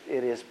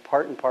is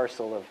part and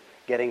parcel of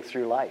getting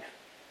through life.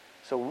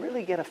 So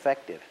really get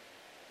effective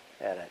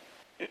at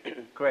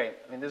it. Great.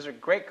 Those are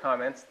great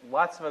comments.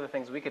 Lots of other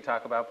things we could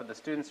talk about, but the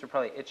students are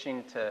probably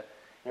itching to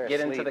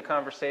get into the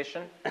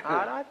conversation.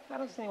 I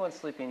don't see anyone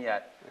sleeping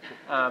yet.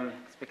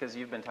 It's because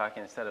you've been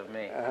talking instead of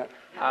me.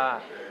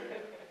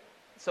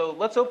 So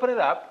let's open it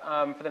up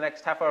for the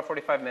next half hour,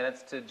 45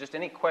 minutes, to just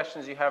any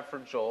questions you have for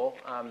Joel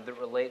that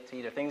relate to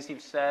either things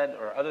you've said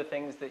or other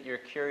things that you're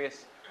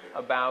curious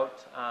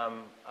about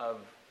of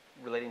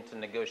relating to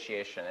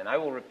negotiation. And I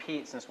will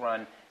repeat, since we're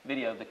on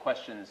video, the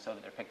questions so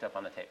that they're picked up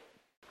on the tape.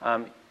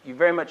 You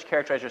very much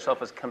characterize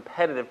yourself as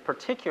competitive,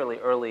 particularly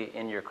early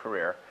in your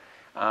career.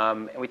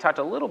 And we talked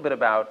a little bit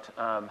about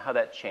how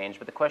that changed,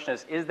 but the question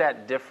is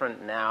that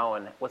different now,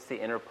 and what's the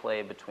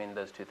interplay between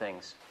those two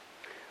things?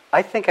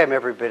 I think I'm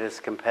every bit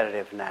as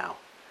competitive now.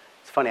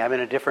 It's funny, I'm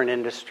in a different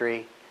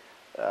industry.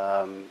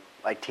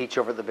 I teach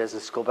over at the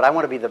business school, but I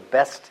want to be the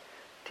best.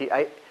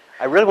 I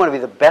really want to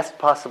be the best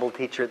possible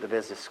teacher at the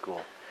business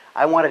school.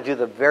 I want to do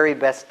the very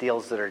best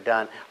deals that are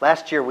done.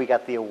 Last year we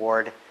got the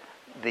award,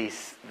 the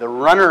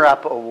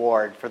runner-up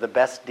award for the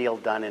best deal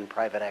done in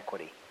private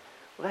equity.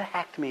 Well, that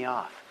hacked me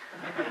off.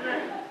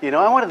 I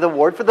wanted the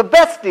award for the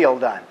best deal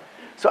done.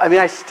 So,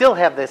 I still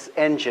have this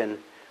engine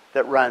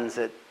that runs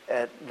at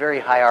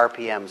very high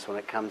RPMs when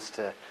it comes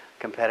to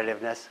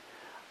competitiveness.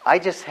 I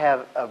just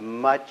have a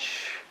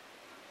much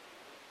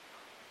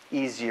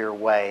easier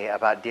way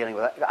about dealing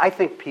with it. I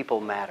think people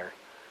matter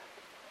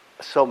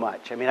so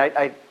much.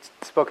 I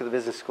spoke at the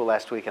business school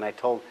last week, and I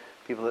told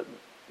people that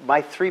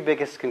my three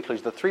biggest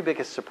conclusions, the three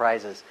biggest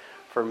surprises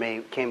for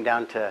me came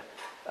down to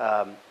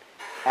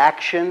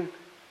action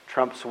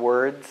trumps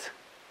words,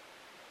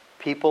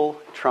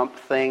 people trump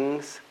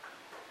things,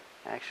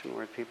 action,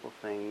 word, people,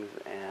 things,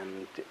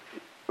 and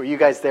were you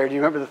guys there? Do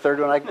you remember the third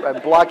one?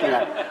 I'm blocking it.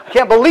 I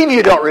can't believe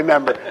you don't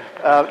remember.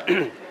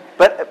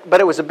 But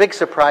it was a big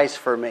surprise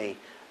for me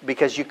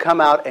because you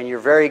come out and you're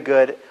very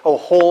good.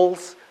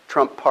 Wholes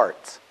trump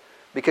parts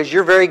because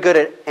you're very good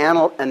at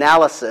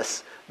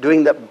analysis,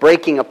 doing the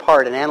breaking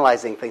apart and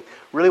analyzing things.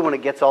 Really, when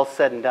it gets all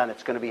said and done,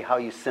 it's going to be how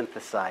you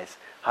synthesize,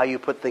 how you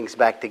put things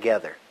back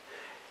together.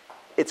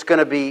 It's going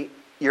to be,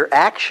 your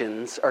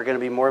actions are going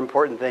to be more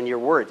important than your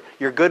words.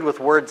 You're good with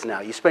words now.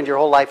 You spend your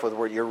whole life with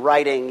words. You're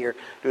writing, you're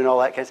doing all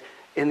that kind of stuff.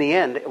 In the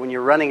end, when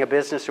you're running a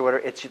business or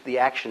whatever, it's the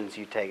actions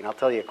you take. And I'll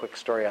tell you a quick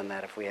story on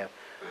that if we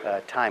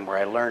have time, where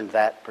I learned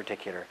that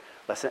particular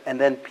lesson. And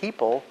then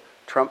people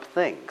trump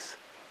things.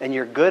 And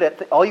you're good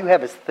at, all you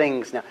have is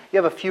things now.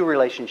 You have a few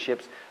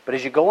relationships, but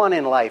as you go on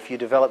in life, you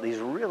develop these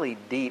really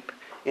deep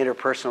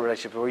interpersonal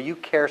relationships where you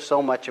care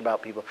so much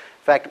about people.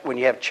 In fact, when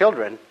you have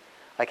children,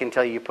 I can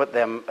tell you, you put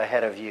them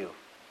ahead of you.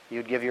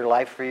 You'd give your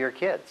life for your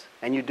kids,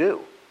 and you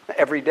do,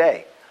 every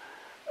day.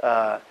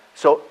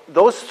 So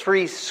those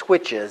three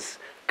switches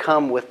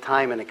come with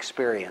time and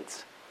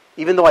experience.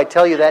 Even though I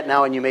tell you that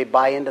now, and you may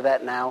buy into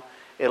that now,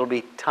 it'll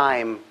be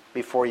time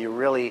before you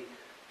really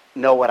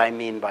know what I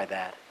mean by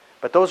that.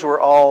 But those were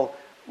all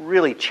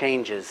really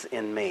changes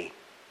in me.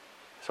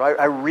 So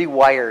I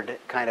rewired,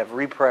 kind of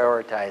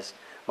reprioritized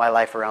my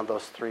life around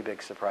those three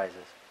big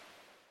surprises.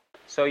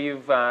 So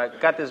you've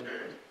got this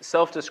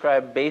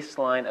self-described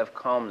baseline of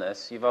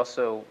calmness. You've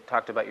also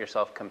talked about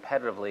yourself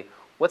competitively.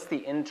 What's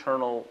the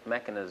internal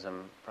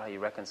mechanism for how you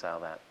reconcile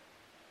that?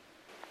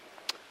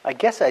 I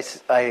guess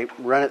I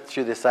run it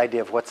through this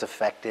idea of what's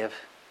effective.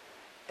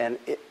 And,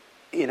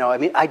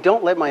 I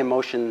don't let my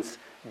emotions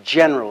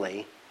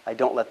generally, I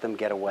don't let them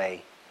get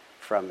away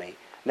from me.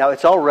 Now,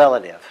 it's all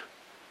relative.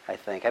 I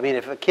think. I mean,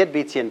 if a kid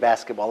beats you in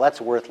basketball, that's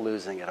worth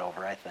losing it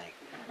over, I think.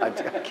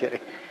 I'm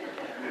kidding.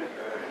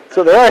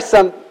 So there are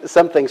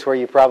some things where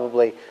you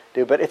probably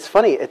do, but it's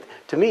funny.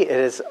 To me, it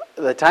is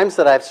the times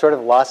that I've sort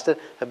of lost it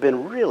have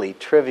been really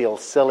trivial,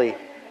 silly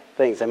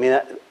things. I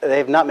mean,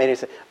 they've not made any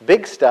sense.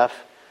 Big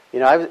stuff. You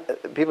know,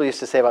 people used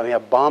to say about me, a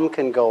bomb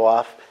can go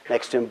off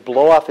next to him,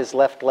 blow off his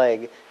left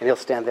leg, and he'll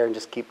stand there and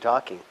just keep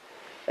talking.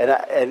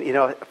 And you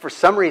know, for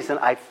some reason,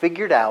 I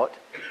figured out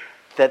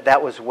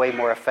that was way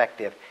more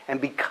effective.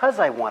 And because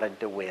I wanted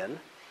to win,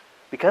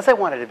 because I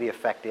wanted to be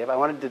effective, I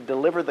wanted to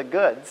deliver the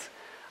goods,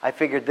 I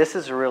figured this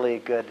is really a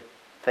good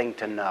thing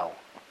to know.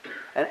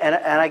 And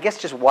I guess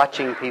just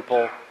watching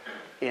people,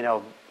 you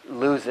know,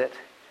 lose it,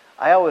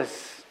 I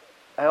always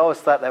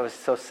thought that was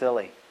so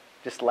silly,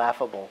 just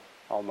laughable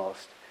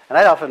almost. And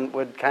I often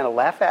would kind of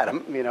laugh at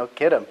them, you know,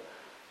 kid them,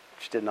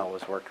 which didn't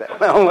always work that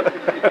well.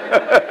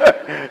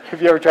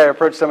 If you ever try to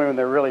approach somebody when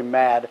they're really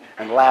mad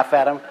and laugh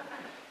at them.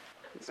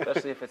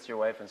 Especially if it's your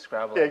wife in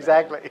Scrabble. Yeah,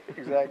 exactly.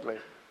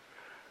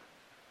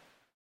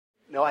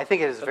 No, I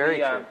think it is very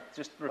true.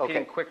 Just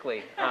repeating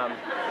quickly.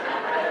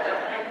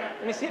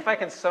 Let me see if I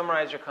can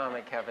summarize your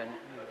comment, Kevin.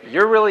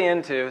 You're really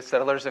into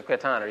Settlers of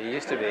Catan, or you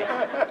used to be.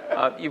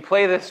 You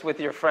play this with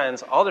your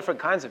friends, all different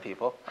kinds of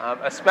people,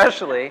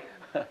 especially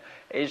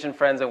Asian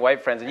friends and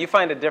white friends, and you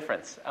find a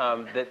difference.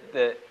 That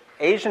the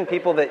Asian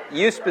people that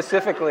you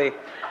specifically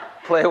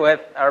play with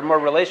are more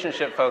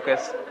relationship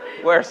focused,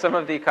 where some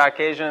of the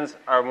Caucasians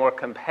are more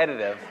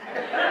competitive.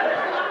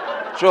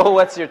 Joel,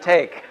 what's your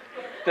take?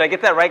 Did I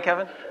get that right,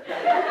 Kevin?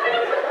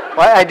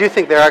 Well, I do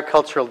think there are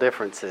cultural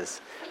differences.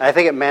 And I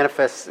think it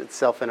manifests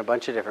itself in a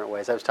bunch of different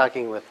ways. I was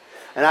talking with,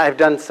 and I've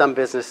done some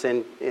business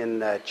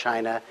in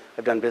China,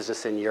 I've done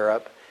business in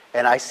Europe,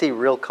 and I see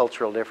real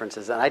cultural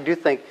differences. And I do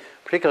think,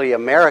 particularly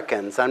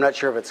Americans, I'm not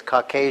sure if it's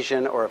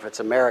Caucasian or if it's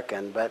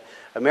American, but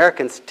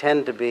Americans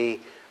tend to be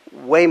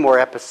way more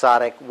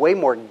episodic, way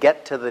more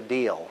get to the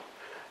deal.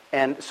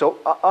 And so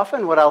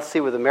often what I'll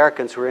see with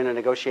Americans who are in a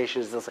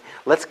negotiation is they'll say,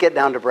 let's get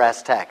down to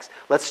brass tacks.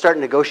 Let's start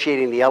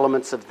negotiating the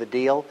elements of the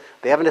deal.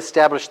 They haven't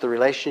established the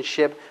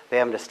relationship. They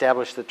haven't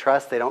established the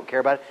trust. They don't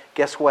care about it.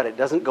 Guess what? It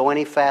doesn't go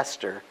any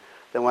faster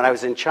than when I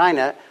was in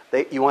China.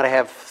 You want to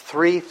have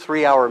 3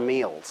 3-hour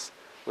meals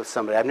with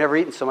somebody. I've never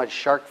eaten so much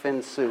shark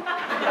fin soup in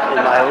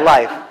my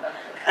life.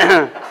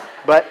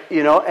 But,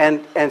 you know,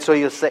 and so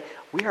you'll say,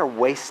 we are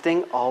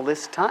wasting all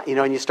this time. You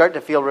know, and you start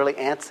to feel really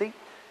antsy.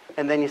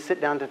 And then you sit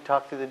down to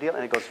talk through the deal,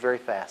 and it goes very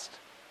fast.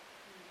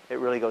 It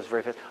really goes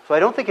very fast. So I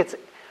don't think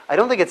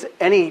it's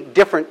any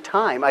different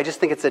time. I just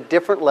think it's a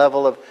different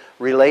level of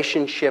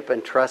relationship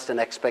and trust and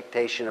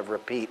expectation of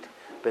repeat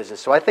business.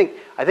 So I think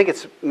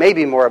it's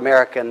maybe more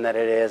American than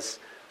it is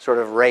sort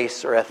of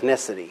race or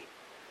ethnicity.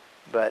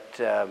 But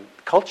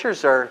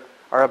cultures are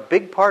a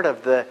big part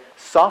of the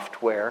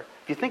software.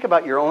 If you think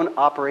about your own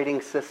operating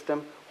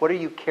system, what are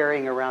you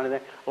carrying around in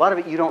there? A lot of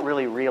it you don't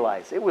really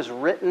realize. It was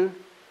written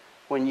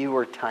when you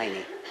were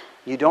tiny.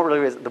 You don't really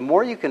realize. The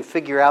more you can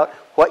figure out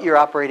what your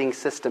operating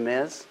system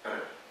is,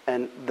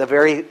 and the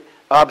very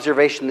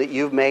observation that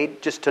you've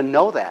made, just to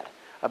know that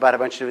about a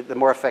bunch of it, the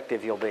more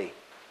effective you'll be.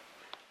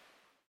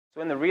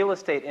 So in the real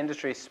estate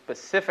industry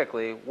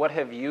specifically, what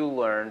have you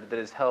learned that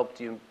has helped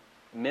you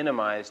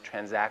minimize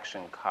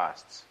transaction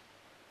costs?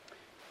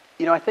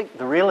 You know, I think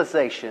the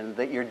realization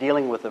that you're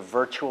dealing with a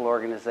virtual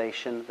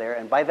organization there,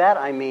 and by that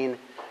I mean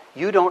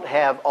you don't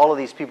have, all of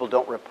these people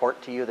don't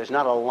report to you. There's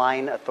not a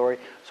line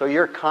authority. So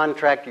your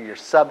contractor, your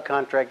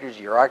subcontractors,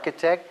 your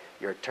architect,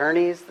 your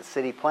attorneys, the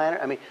city planner.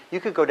 I mean,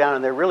 you could go down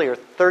and there really are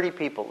 30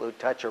 people who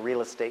touch a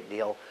real estate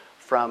deal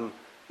from,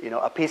 you know,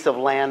 a piece of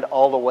land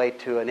all the way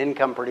to an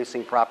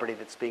income-producing property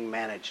that's being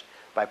managed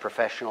by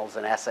professionals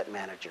and asset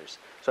managers.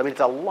 So, I mean, it's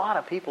a lot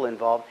of people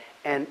involved,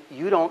 and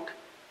you don't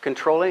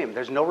control any of them.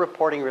 There's no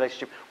reporting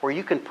relationship where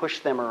you can push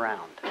them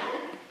around.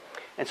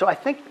 And so I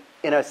think,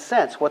 in a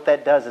sense, what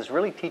that does is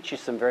really teach you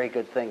some very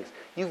good things.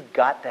 You've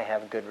got to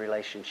have good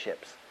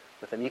relationships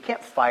with them. You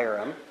can't fire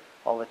them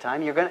all the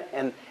time.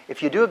 And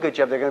if you do a good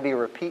job, they're going to be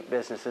repeat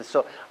businesses.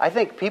 So I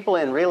think people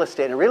in real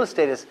estate, and real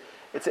estate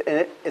it's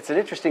an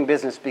interesting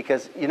business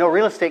because, you know,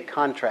 real estate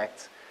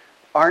contracts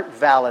aren't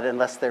valid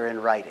unless they're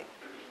in writing.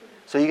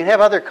 So you can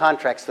have other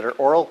contracts that are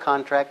oral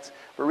contracts,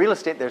 but real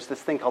estate, there's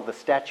this thing called the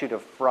statute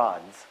of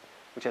frauds,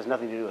 which has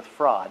nothing to do with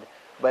fraud.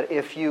 But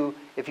if you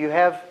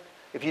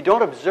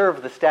don't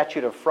observe the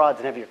statute of frauds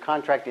and have your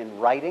contract in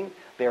writing,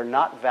 they are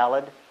not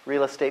valid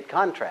real estate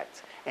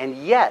contracts. And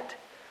yet,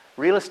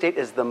 real estate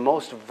is the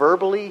most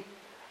verbally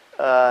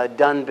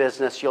done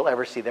business you'll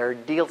ever see. There are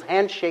deals,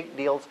 handshake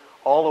deals,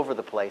 all over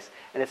the place.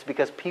 And it's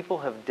because people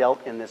have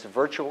dealt in this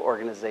virtual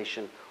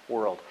organization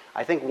world.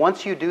 I think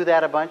once you do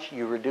that a bunch,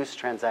 you reduce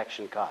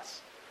transaction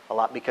costs a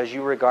lot because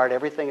you regard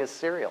everything as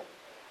serial.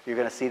 You're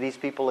going to see these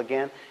people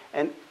again.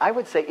 And I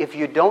would say if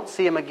you don't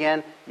see them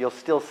again, you'll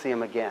still see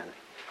them again.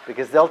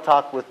 Because they'll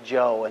talk with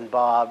Joe and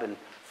Bob and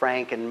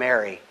Frank and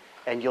Mary,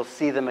 and you'll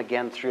see them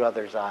again through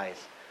others' eyes.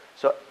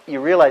 So you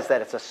realize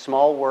that it's a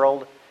small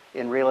world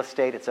in real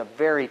estate. It's a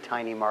very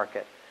tiny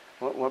market.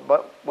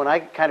 But when I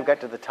kind of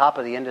got to the top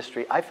of the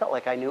industry, I felt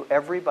like I knew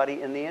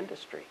everybody in the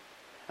industry.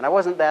 And I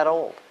wasn't that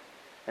old.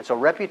 And so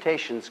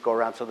reputations go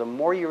around. So the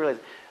more you realize,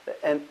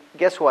 and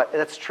guess what?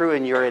 That's true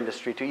in your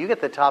industry too. You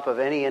get to the top of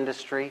any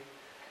industry,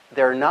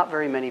 there are not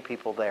very many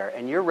people there.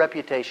 And your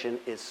reputation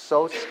is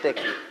so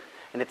sticky.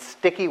 And it's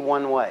sticky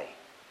one way.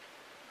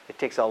 It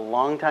takes a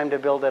long time to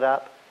build it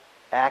up.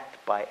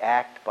 Act by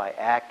act by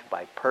act,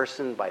 by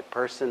person, by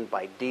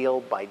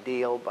deal, by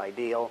deal, by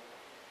deal.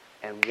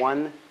 And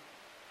one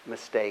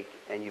mistake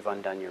and you've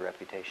undone your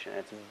reputation.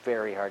 It's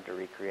very hard to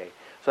recreate.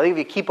 So I think if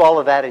you keep all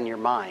of that in your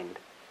mind,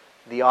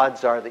 the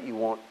odds are that you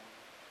won't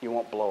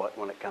blow it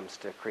when it comes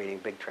to creating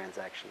big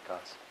transaction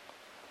costs.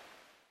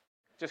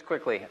 Just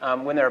quickly,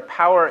 when there are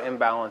power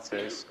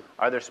imbalances,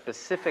 are there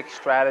specific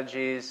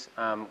strategies?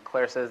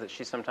 Claire says that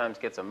she sometimes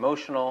gets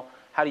emotional.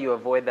 How do you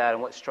avoid that,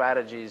 and what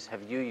strategies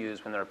have you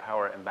used when there are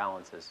power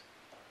imbalances?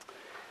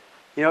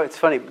 You know, it's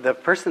funny. The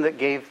person that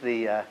gave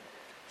the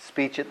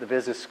speech at the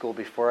business school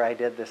before I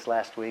did this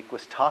last week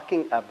was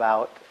talking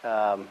about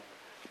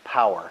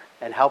power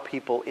and how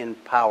people in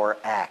power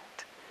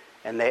act,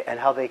 and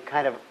how they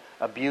kind of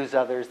abuse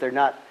others. They're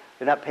not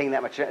paying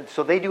that much.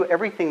 So they do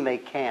everything they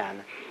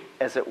can,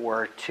 as it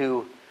were,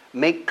 to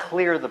make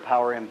clear the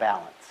power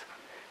imbalance.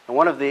 And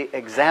one of the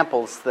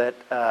examples that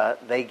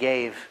they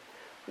gave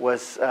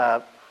was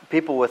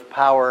people with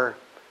power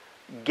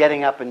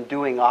getting up and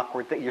doing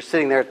awkward things. You're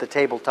sitting there at the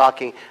table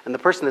talking, and the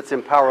person that's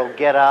in power will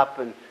get up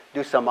and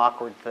do some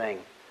awkward thing.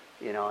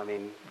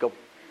 Go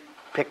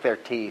pick their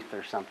teeth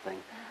or something,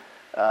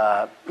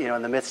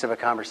 in the midst of a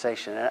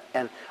conversation.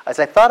 And as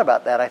I thought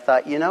about that, I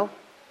thought,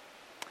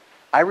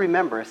 I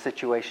remember a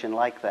situation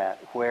like that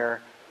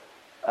where,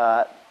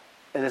 and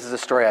this is a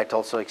story I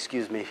told, so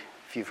excuse me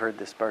if you've heard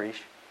this, Barish.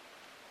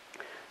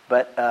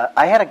 But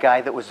I had a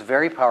guy that was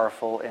very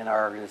powerful in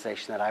our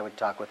organization that I would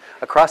talk with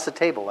across the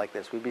table like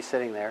this. We'd be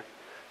sitting there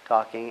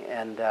talking,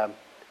 and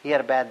he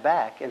had a bad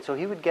back, and so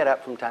he would get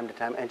up from time to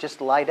time and just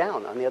lie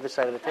down on the other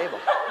side of the table,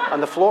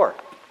 on the floor.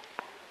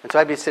 And so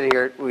I'd be sitting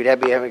here, we'd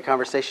be having a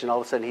conversation, all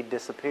of a sudden he'd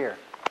disappear.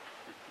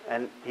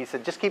 And he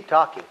said, just keep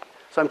talking.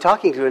 So I'm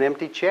talking to an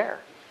empty chair.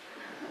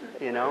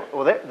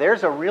 Well,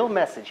 there's a real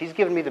message. He's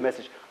given me the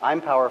message.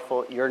 I'm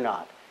powerful, you're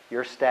not.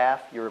 Your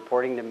staff, you're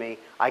reporting to me.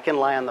 I can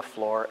lie on the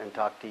floor and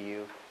talk to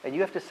you, and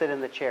you have to sit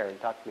in the chair and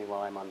talk to me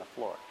while I'm on the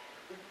floor.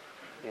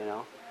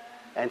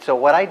 And so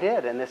what I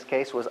did in this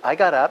case was I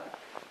got up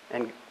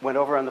and went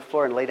over on the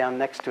floor and lay down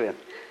next to him,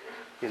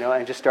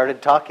 and just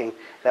started talking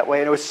that way.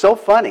 And it was so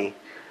funny.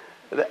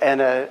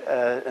 And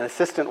an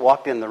assistant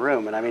walked in the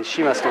room, and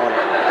she must have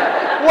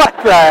wondered,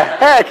 what the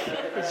heck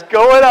is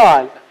going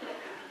on?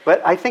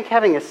 But I think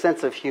having a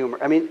sense of humor,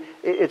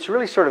 it's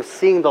really sort of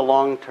seeing the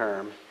long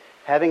term,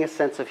 having a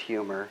sense of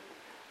humor,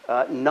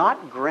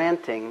 not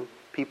granting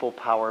people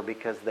power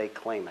because they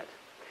claim it.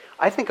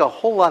 I think a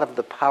whole lot of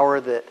the power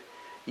that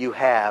you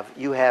have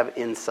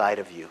inside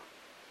of you.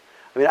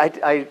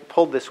 I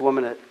pulled this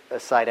woman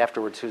aside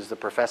afterwards who's the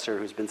professor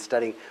who's been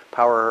studying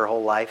power her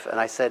whole life, and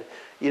I said,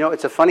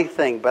 it's a funny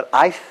thing, but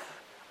I've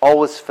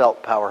always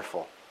felt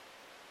powerful.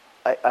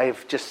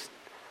 I've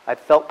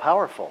felt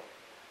powerful.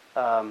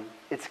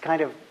 It's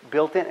kind of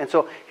built in. And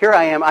so here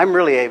I am. I'm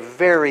really a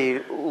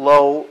very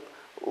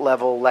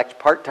low-level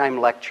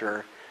part-time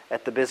lecturer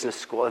at the business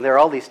school. And there are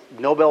all these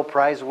Nobel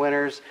Prize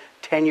winners,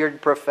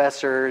 tenured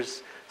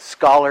professors,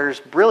 scholars,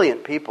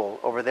 brilliant people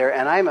over there.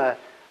 And I'm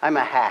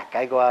a hack.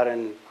 I go out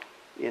and,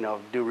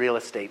 do real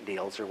estate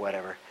deals or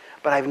whatever.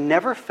 But I've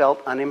never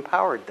felt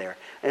unempowered there.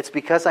 And it's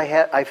because I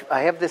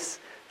have this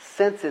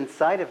sense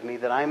inside of me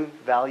that I'm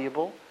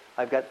valuable.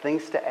 I've got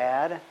things to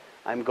add.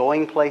 I'm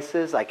going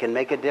places. I can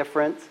make a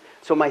difference.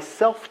 So my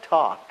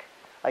self-talk,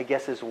 I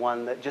guess, is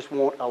one that just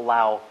won't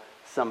allow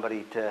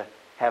somebody to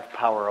have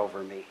power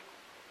over me.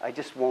 I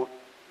just won't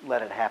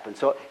let it happen.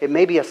 So it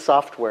may be a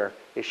software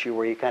issue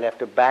where you kind of have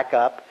to back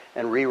up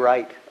and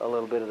rewrite a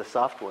little bit of the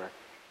software.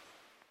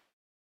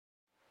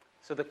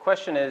 So the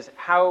question is,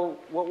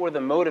 what were the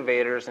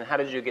motivators and how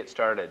did you get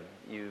started?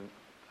 You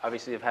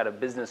obviously have had a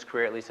business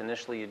career, at least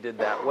initially you did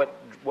that. What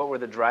were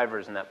the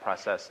drivers in that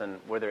process, and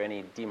were there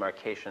any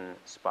demarcation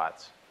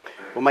spots?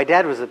 Well, my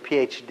dad was a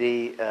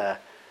PhD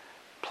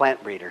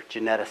plant breeder,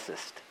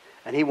 geneticist,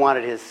 and he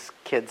wanted his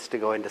kids to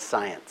go into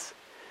science.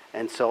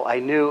 And so I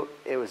knew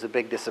it was a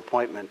big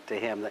disappointment to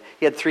him. That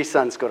he had 3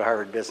 sons go to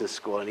Harvard Business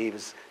School, and he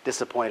was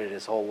disappointed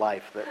his whole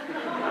life that,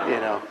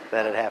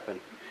 that had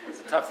happened.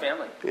 It's a tough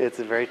family. It's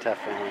a very tough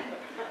family.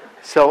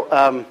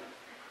 So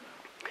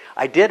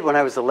I did, when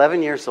I was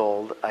 11 years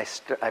old, I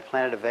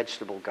planted a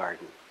vegetable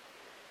garden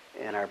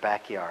in our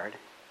backyard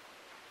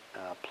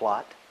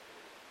plot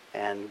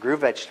and grew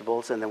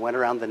vegetables, and then went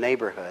around the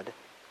neighborhood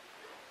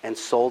and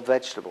sold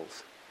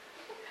vegetables.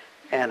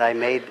 And I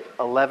made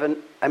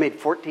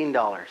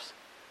 $14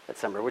 that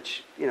summer,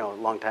 which, a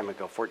long time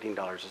ago,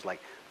 $14 is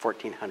like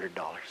 $1,400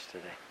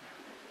 today.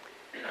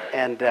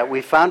 And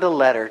we found a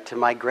letter to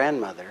my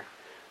grandmother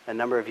a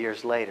number of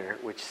years later,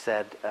 which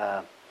said,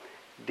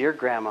 Dear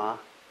Grandma,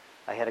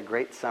 I had a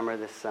great summer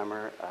this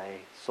summer. I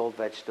sold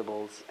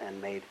vegetables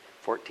and made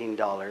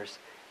 $14,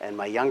 and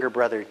my younger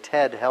brother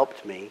Ted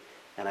helped me,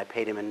 and I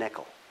paid him a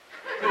nickel.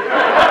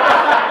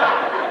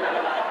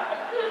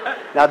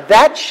 Now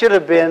that should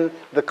have been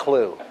the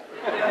clue.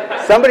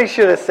 Somebody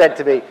should have said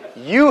to me,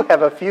 "You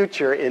have a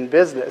future in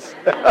business."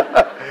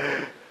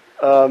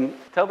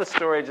 Tell the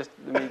story, just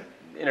let me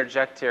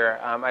interject here.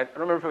 I don't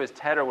remember if it was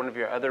Ted or one of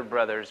your other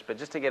brothers, but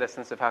just to get a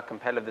sense of how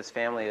competitive this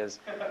family is,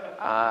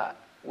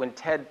 when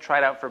Ted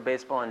tried out for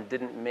baseball and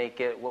didn't make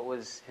it, what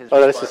was his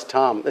response? This is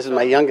Tom. This is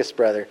my youngest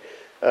brother,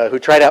 who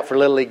tried out for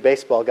Little League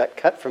Baseball, got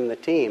cut from the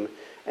team,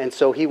 and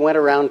so he went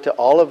around to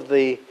all of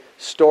the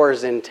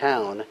stores in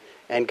town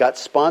and got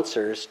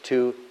sponsors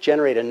to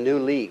generate a new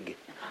league.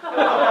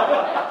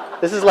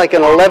 This is like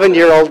an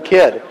 11-year-old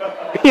kid,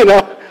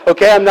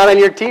 Okay, I'm not on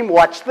your team.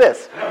 Watch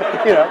this,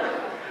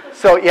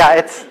 So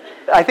yeah,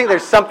 I think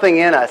there's something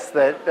in us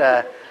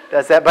that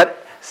does that.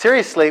 But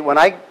seriously, when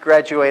I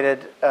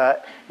graduated,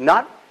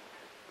 not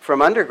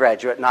from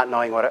undergraduate, not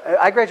knowing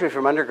I graduated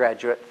from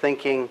undergraduate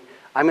thinking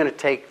I'm going to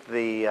take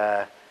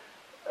the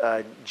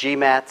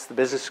GMATs, the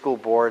business school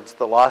boards,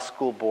 the law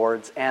school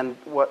boards, and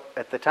what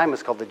at the time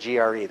was called the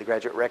GRE, the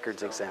Graduate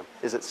Records Exam.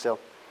 Is it still?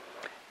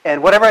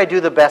 And whatever I do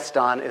the best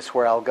on is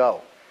where I'll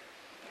go.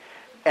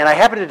 And I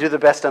happened to do the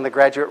best on the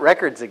Graduate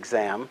Records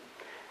Exam,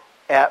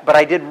 but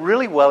I did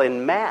really well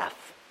in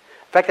math.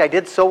 In fact, I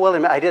did so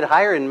well I did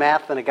higher in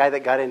math than a guy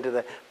that got into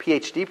the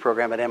PhD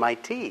program at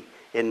MIT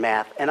in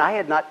math, and I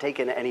had not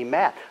taken any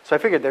math. So I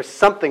figured there's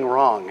something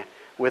wrong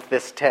with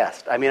this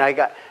test. I mean,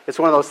 it's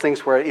one of those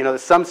things where,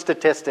 some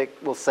statistic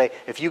will say,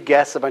 if you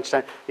guess a bunch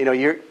of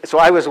times, so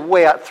I was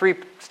way out, 3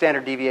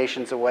 standard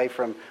deviations away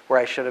from where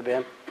I should have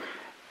been.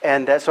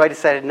 And so I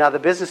decided, now the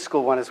business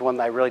school one is one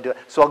that I really do.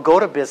 So I'll go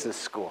to business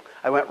school.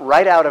 I went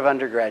right out of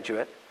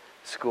undergraduate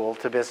school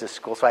to business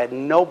school. So I had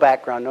no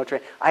background, no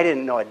training. I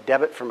didn't know a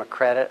debit from a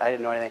credit. I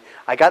didn't know anything.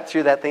 I got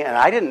through that thing, and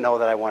I didn't know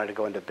that I wanted to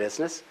go into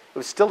business. It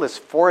was still this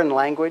foreign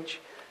language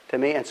to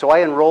me. And so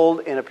I enrolled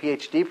in a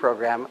PhD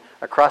program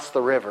across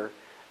the river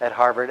at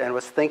Harvard and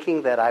was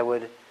thinking that I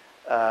would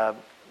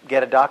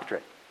get a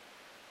doctorate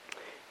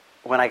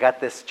when I got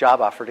this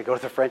job offer to go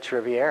to the French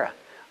Riviera.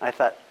 I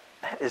thought,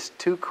 that is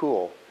too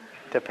cool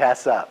to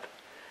pass up.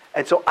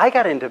 And so I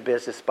got into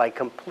business by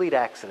complete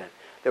accident.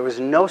 There was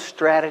no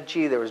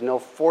strategy, there was no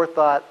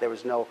forethought, there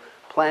was no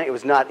planning. It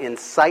was not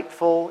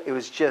insightful, it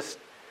was just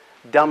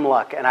dumb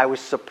luck. And I was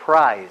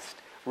surprised,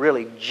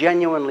 really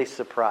genuinely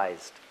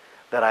surprised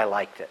that I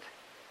liked it.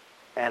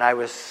 And I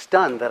was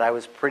stunned that I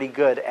was pretty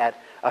good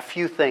at a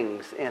few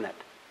things in it.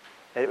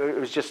 It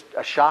was just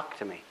a shock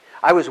to me.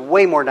 I was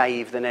way more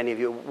naive than any of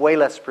you, way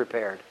less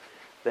prepared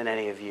than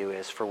any of you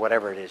is for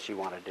whatever it is you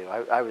want to do.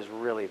 I was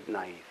really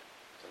naive.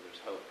 So there's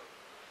hope.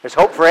 There's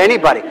hope for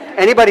anybody.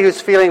 Anybody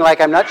who's feeling like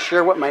I'm not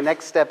sure what my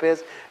next step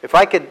is. If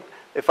I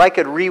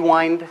could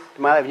rewind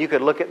my life, you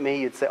could look at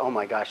me, you'd say, oh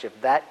my gosh, if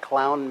that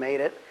clown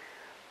made it,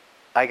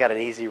 I got an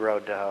easy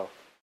road to hoe.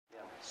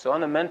 So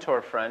on the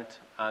mentor front,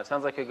 it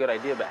sounds like a good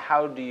idea, but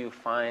how do you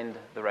find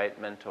the right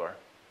mentor?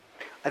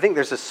 I think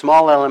there's a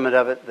small element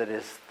of it that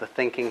is the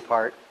thinking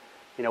part.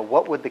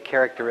 What would the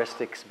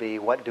characteristics be?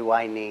 What do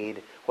I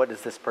need? What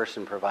does this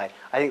person provide?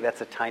 I think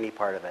that's a tiny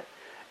part of it.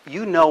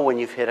 You know when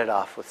you've hit it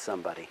off with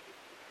somebody.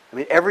 I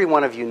mean, every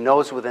one of you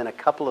knows within a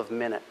couple of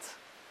minutes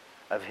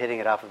of hitting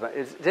it off.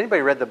 Has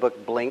anybody read the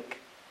book Blink?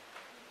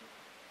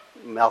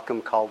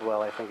 Malcolm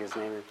Caldwell, I think his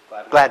name is.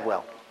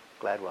 Gladwell.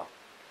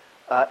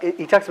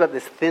 He talks about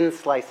this thin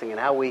slicing and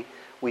how we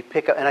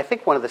pick up. And I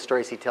think one of the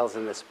stories he tells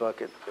in this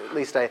book, at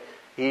least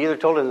he either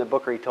told it in the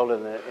book or he told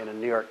it in a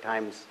New York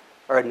Times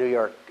or a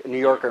New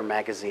Yorker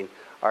magazine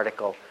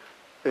article.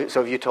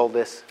 So have you told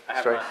this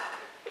story?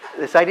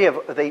 This idea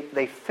of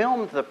they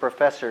filmed the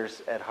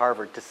professors at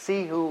Harvard to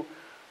see who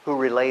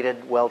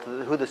related well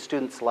to who the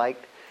students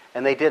liked,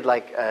 and they did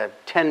like a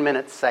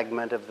 10-minute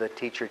segment of the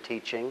teacher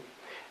teaching,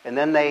 and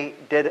then they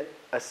did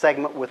a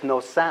segment with no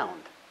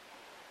sound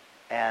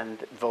and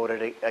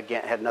voted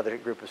again, had another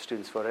group of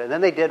students voted, and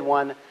then they did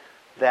one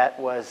that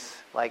was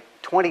like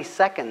 20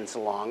 seconds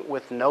long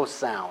with no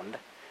sound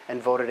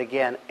and voted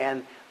again,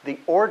 and the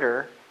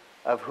order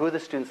of who the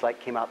students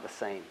liked came out the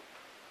same.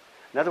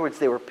 In other words,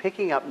 they were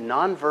picking up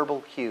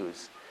nonverbal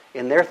cues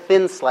in their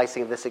thin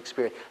slicing of this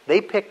experience.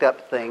 They picked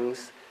up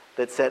things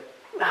that said,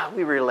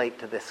 we relate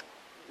to this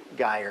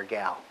guy or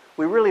gal.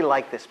 We really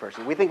like this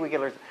person. We think we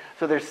can learn.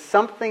 So there's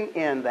something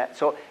in that.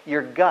 So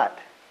your gut,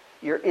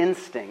 your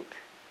instinct,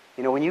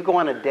 when you go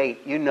on a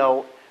date,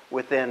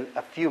 within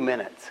a few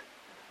minutes.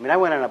 I mean, I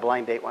went on a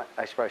blind date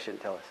I probably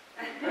shouldn't tell this.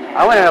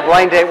 I went on a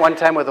blind date one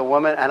time with a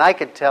woman, and I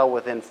could tell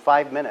within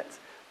 5 minutes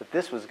that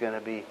this was going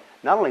to be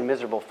not only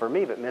miserable for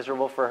me, but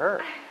miserable for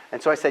her.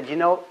 And so I said,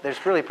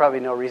 there's really probably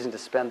no reason to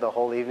spend the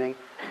whole evening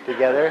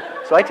together.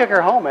 So I took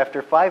her home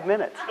after 5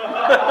 minutes.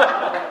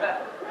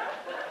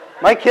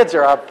 My kids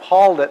are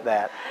appalled at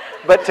that.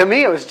 But to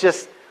me, it was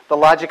just the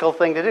logical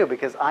thing to do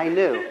because I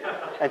knew.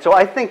 And so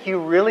I think you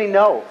really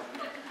know.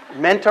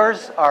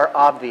 Mentors are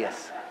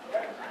obvious.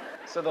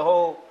 So the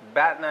whole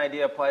Batten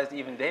idea applies to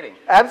even dating.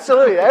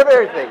 Absolutely,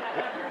 everything.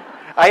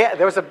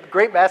 There was a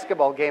great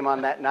basketball game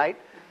on that night,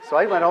 So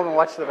I went home and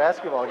watched the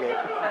basketball game.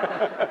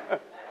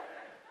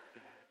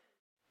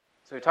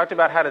 So we talked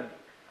about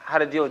how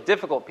to deal with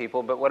difficult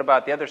people, but what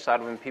about the other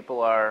side when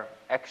people are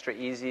extra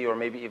easy or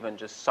maybe even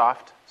just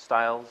soft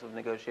styles of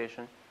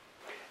negotiation?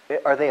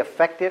 Are they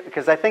effective?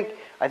 Because I think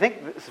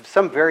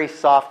some very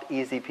soft,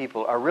 easy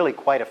people are really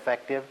quite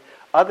effective.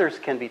 Others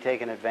can be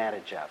taken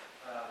advantage of.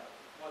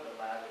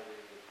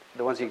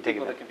 The ones you can take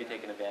people that can be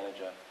taken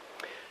advantage of.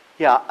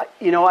 Yeah,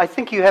 I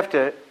think you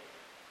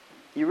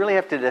really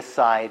have to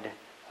decide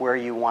where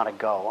you want to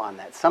go on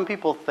that. Some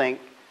people think,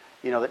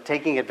 that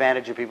taking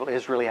advantage of people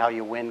is really how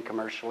you win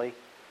commercially.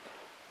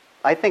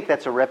 I think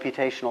that's a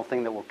reputational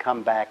thing that will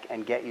come back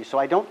and get you. So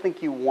I don't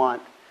think you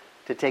want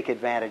to take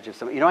advantage of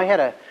somebody. I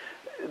had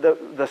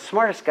the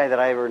smartest guy that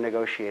I ever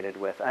negotiated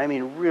with. I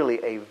mean,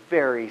 really a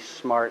very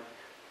smart,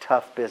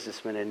 tough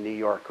businessman in New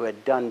York who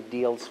had done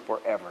deals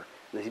forever.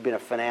 He'd been a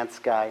finance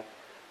guy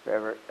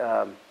forever.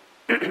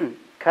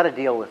 Cut a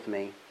deal with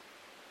me.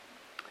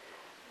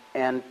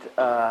 And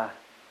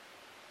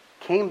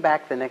came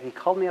back he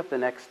called me up the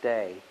next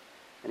day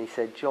and he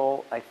said,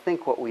 Joel, I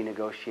think what we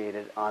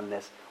negotiated on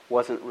this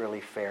wasn't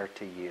really fair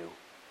to you.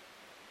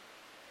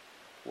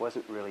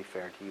 Wasn't really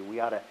fair to you. We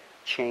ought to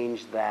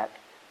change that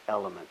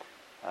element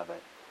of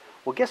it.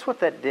 Well, guess what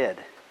that did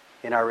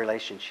in our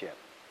relationship?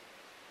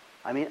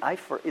 I mean,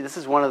 this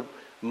is one of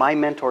my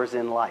mentors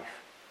in life.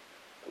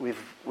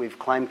 We've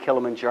climbed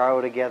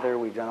Kilimanjaro together.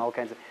 We've done all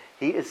kinds of...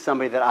 He is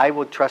somebody that I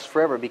would trust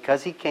forever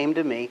because he came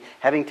to me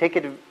having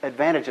taken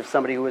advantage of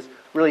somebody who was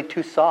really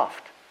too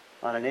soft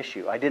on an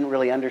issue. I didn't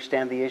really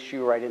understand the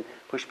issue or I didn't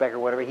push back or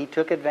whatever. He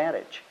took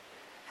advantage.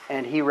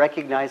 And he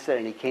recognized it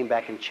and he came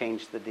back and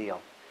changed the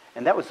deal.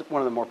 And that was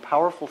one of the more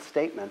powerful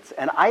statements.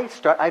 And I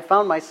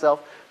found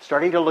myself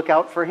starting to look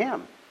out for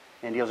him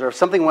in deals. Or if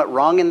something went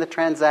wrong in the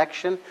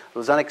transaction, it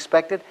was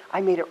unexpected,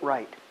 I made it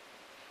right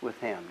with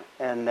him.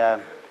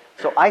 And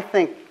so I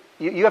think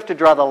you have to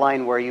draw the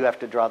line where you have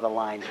to draw the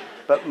line.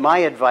 But my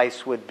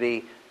advice would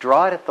be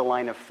draw it at the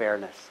line of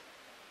fairness.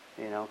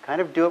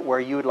 Kind of do it where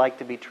you would like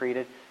to be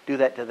treated. Do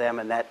that to them,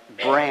 and that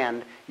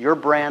brand, your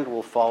brand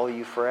will follow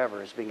you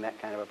forever as being that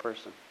kind of a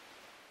person.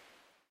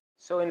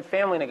 So in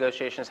family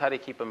negotiations, how do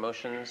you keep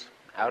emotions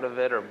out of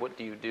it, or what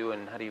do you do,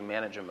 and how do you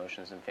manage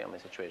emotions in family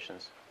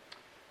situations?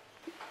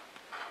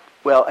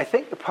 Well, I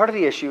think part of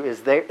the issue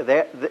is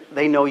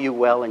they know you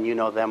well and you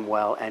know them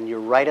well, and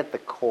you're right at the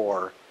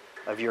core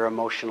of your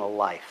emotional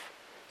life.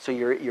 So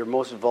you're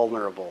most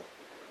vulnerable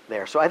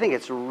there. So I think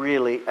it's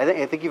really,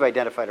 I think you've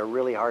identified a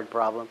really hard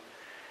problem,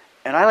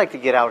 and I like to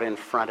get out in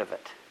front of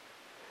it.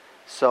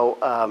 So,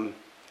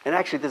 and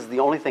actually this is the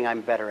only thing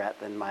I'm better at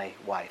than my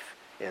wife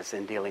is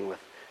in dealing with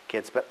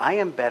kids, but I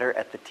am better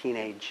at the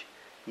teenage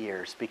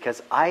years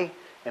because I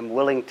am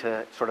willing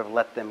to sort of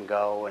let them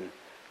go and,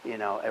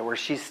 where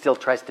she still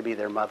tries to be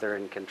their mother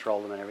and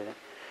control them and everything.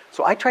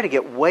 So I try to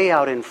get way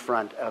out in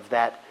front of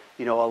that,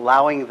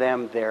 allowing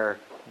them their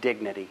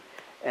dignity.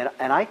 And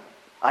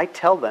I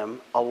tell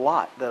them a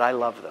lot that I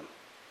love them.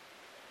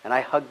 And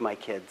I hug my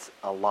kids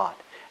a lot.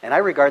 And I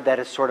regard that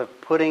as sort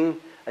of putting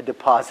a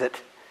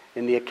deposit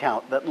in the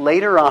account that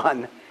later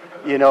on,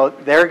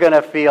 they're going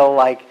to feel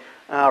like,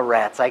 oh,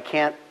 rats, I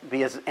can't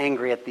be as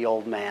angry at the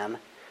old man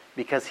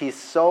because he's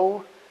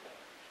so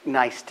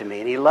nice to me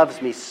and he loves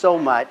me so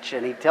much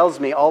and he tells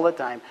me all the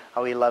time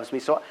how he loves me.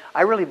 So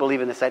I really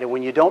believe in this idea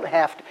when you don't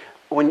have to,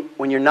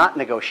 when you're not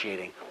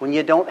negotiating, when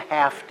you don't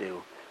have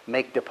to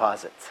make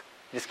deposits,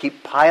 just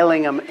keep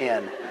piling them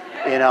in,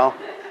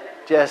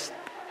 just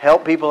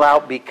help people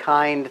out, be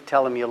kind,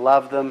 tell them you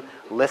love them,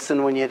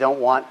 listen when you don't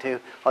want to.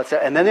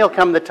 And then there'll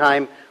come the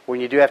time when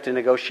you do have to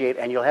negotiate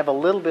and you'll have a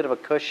little bit of a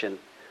cushion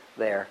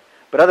there.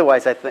 But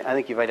otherwise, I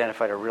think you've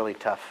identified a really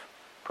tough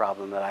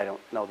problem that I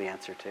don't know the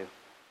answer to.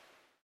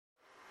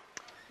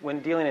 When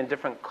dealing in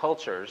different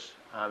cultures,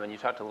 and you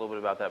talked a little bit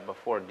about that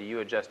before, do you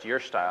adjust your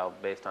style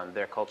based on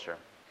their culture?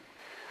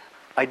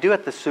 I do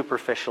at the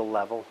superficial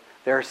level.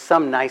 There are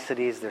some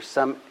niceties, there's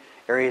some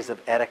areas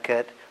of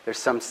etiquette, there's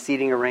some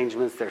seating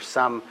arrangements, there's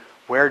some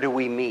where do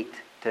we meet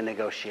to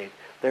negotiate.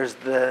 There's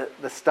the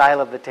style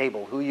of the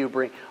table, who you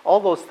bring. All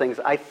those things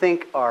I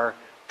think are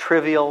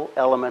trivial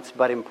elements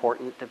but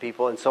important to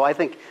people. And so I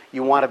think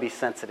you want to be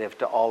sensitive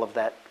to all of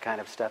that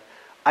kind of stuff.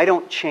 I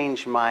don't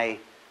change my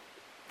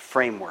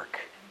framework.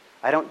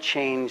 I don't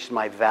change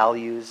my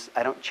values.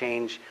 I don't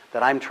change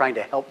that I'm trying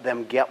to help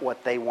them get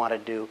what they want to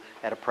do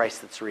at a price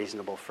that's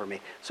reasonable for me.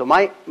 So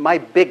my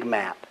big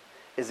map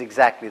is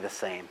exactly the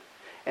same.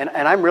 And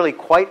I'm really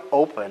quite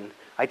open.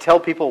 I tell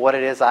people what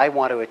it is I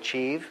want to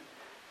achieve.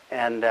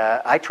 And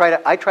I try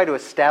to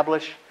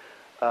establish,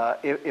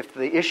 if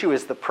the issue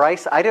is the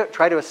price, I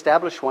try to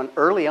establish one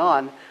early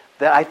on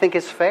that I think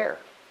is fair.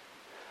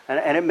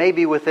 And it may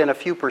be within a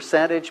few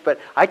percentage, but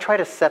I try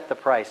to set the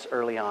price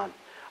early on.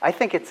 I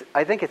think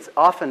it's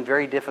often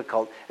very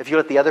difficult. If you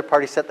let the other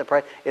party set the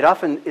price, it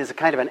often is a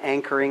kind of an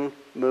anchoring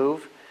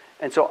move.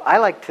 And so I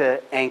like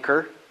to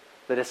anchor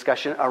the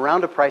discussion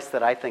around a price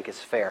that I think is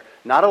fair.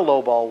 Not a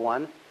lowball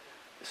one,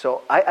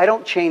 So I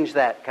don't change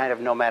that kind of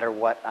no matter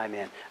what I'm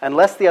in.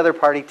 Unless the other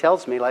party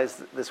tells me, like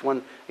this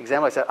one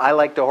example, I said, I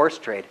like to horse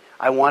trade.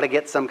 I want to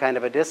get some kind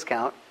of a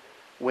discount.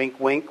 Wink,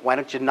 wink. Why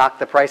don't you knock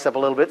the price up a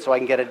little bit so I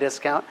can get a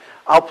discount?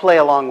 I'll play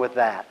along with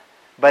that.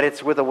 But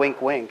it's with a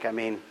wink, wink. I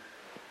mean,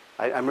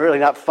 I'm really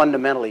not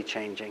fundamentally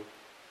changing,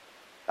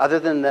 other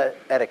than the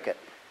etiquette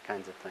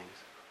kinds of things.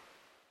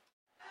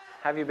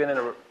 Have you been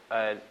in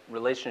a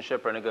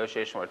relationship or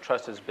negotiation where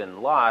trust has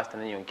been lost,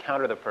 and then you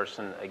encounter the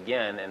person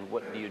again, and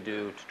what do you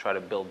do to try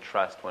to build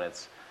trust when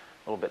it's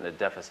a little bit in a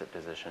deficit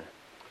position?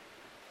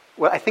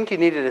 Well, I think you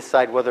need to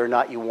decide whether or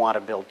not you want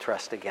to build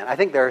trust again. I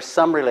think there are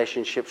some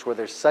relationships where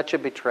there's such a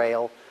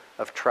betrayal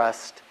of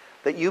trust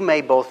that you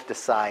may both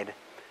decide,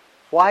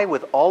 why,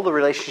 with all the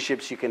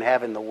relationships you can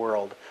have in the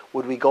world,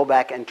 would we go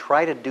back and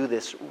try to do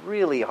this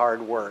really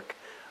hard work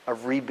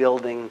of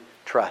rebuilding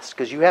trust?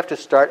 Because you have to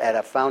start at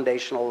a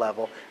foundational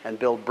level and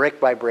build brick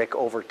by brick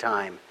over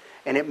time.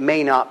 And it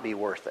may not be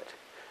worth it.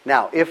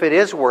 Now, if it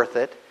is worth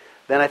it,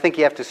 then I think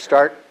you have to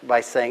start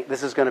by saying,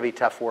 this is going to be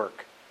tough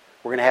work.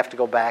 We're going to have to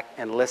go back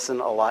and listen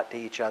a lot to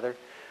each other.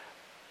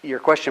 Your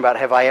question about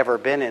have I ever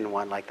been in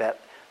one like that,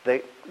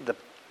 the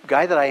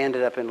guy that I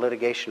ended up in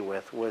litigation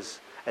with was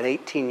an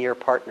 18-year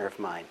partner of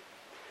mine.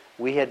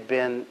 We had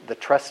been the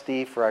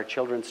trustee for our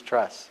children's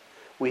trust.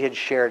 We had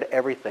shared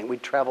everything.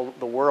 We'd traveled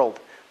the world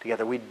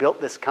together. We'd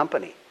built this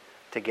company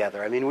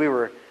together. I mean, we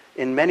were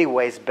in many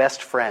ways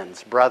best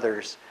friends,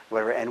 brothers,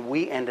 whatever, and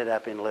we ended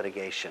up in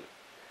litigation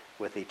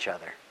with each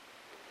other.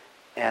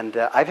 And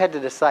I've had to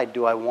decide,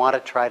 do I want to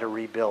try to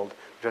rebuild?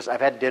 Because I've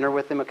had dinner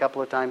with him a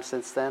couple of times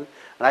since then,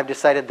 and I've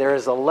decided there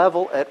is a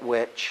level at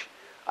which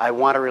I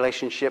want a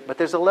relationship, but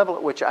there's a level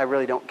at which I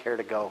really don't care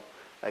to go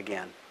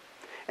again.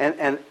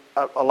 And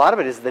a lot of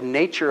it is the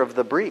nature of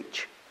the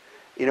breach.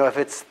 You know, if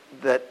it's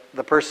that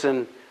the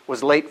person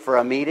was late for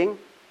a meeting,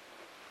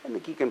 I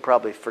think you can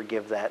probably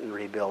forgive that and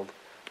rebuild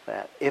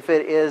that. If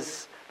it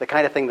is the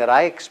kind of thing that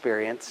I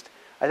experienced,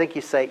 I think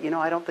you say,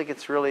 I don't think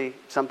it's really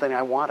something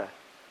I want to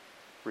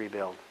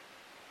rebuild.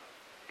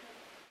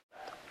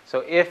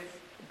 So if,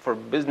 for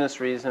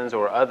business reasons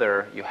or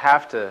other, you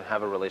have to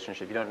have a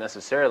relationship, you don't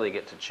necessarily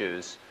get to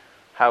choose,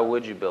 how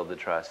would you build the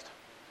trust?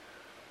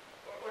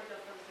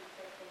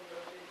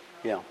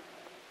 Yeah.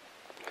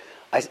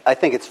 I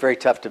think it's very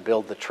tough to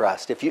build the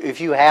trust.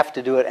 If you have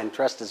to do it and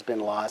trust has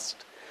been lost,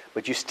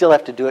 but you still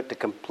have to do it to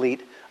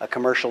complete a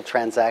commercial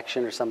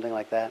transaction or something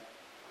like that,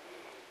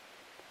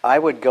 I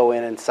would go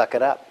in and suck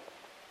it up.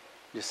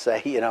 Just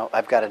say,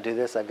 I've got to do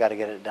this, I've got to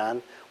get it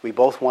done. We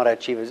both want to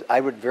achieve it. I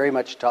would very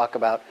much talk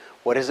about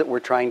what is it we're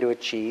trying to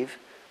achieve,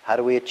 how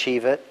do we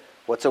achieve it,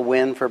 what's a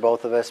win for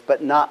both of us,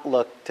 but not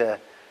look to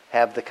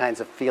have the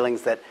kinds of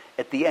feelings that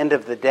at the end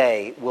of the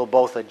day we'll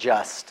both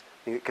adjust,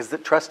 because the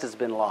trust has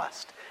been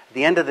lost. At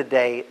the end of the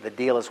day, the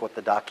deal is what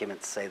the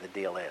documents say the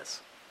deal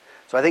is.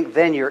 So I think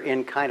then you're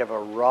in kind of a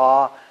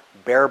raw,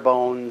 bare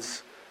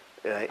bones,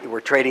 we're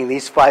trading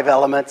these 5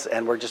 elements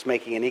and we're just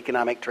making an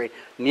economic trade.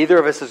 Neither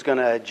of us is going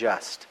to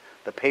adjust.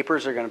 The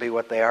papers are going to be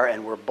what they are,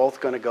 and we're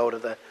both going to go to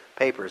the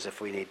papers if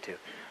we need to.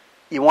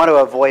 You want to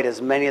avoid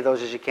as many of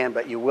those as you can,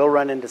 but you will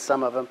run into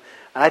some of them.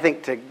 And I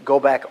think to go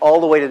back all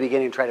the way to the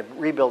beginning and try to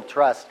rebuild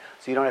trust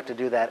so you don't have to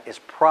do that is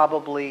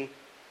probably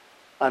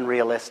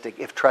unrealistic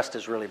if trust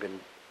has really been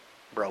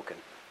broken.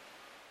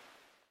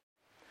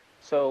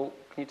 So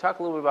can you talk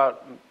a little bit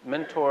about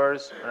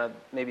mentors, and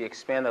maybe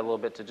expand that a little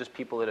bit to just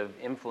people that have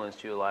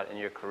influenced you a lot in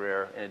your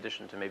career, in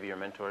addition to maybe your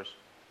mentors?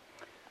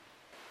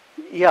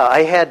 Yeah,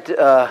 I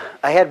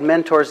had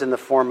mentors in the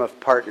form of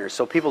partners.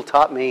 So people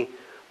taught me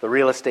the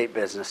real estate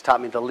business,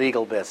 taught me the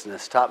legal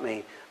business,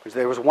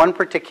 there was one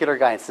particular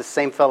guy, it's the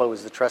same fellow who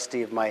was the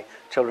trustee of my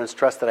children's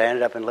trust that I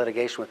ended up in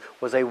litigation with,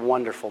 was a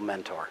wonderful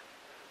mentor.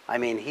 I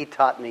mean, he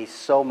taught me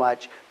so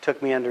much,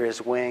 took me under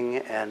his wing,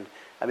 and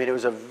it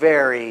was a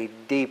very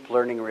deep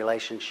learning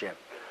relationship.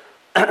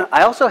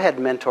 I also had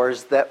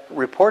mentors that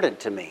reported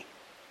to me.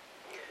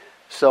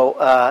 So,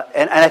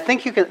 and I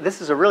think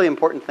this is a really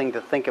important thing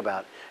to think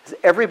about, is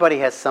everybody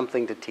has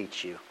something to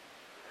teach you.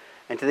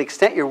 And to the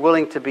extent you're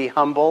willing to be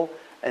humble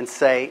and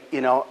say,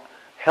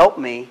 help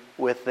me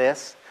with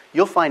this,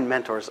 you'll find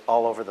mentors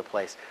all over the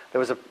place. There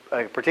was a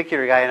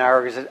particular guy in our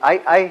organization,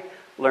 I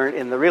learned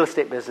in the real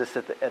estate business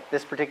at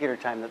this particular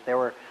time that there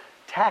were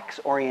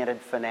tax-oriented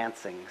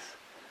financings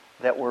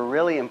that were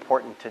really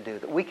important to do,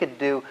 that we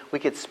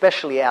could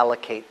specially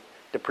allocate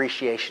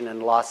depreciation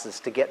and losses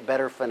to get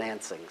better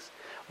financings.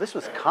 This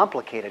was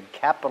complicated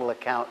capital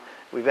account.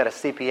 We've got a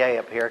CPA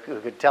up here who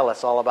could tell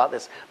us all about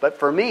this. But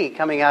for me,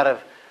 coming out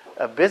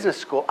of business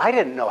school, I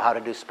didn't know how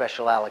to do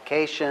special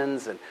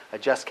allocations and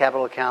adjust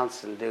capital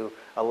accounts and do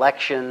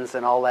elections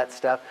and all that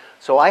stuff.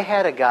 So I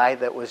had a guy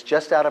that was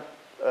just out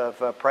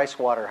of Price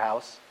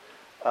Waterhouse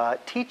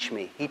teach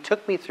me. He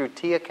took me through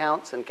T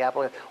accounts and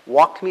capital,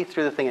 walked me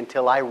through the thing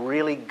until I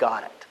really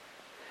got it.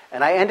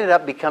 And I ended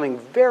up becoming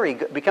very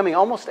good, becoming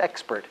almost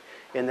expert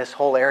in this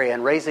whole area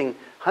and raising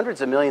hundreds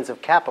of millions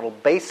of capital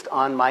based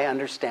on my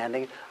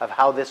understanding of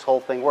how this whole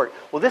thing worked.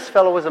 Well, this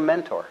fellow was a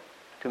mentor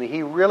to me.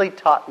 He really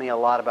taught me a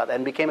lot about that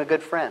and became a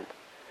good friend.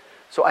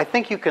 So I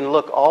think you can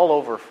look all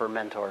over for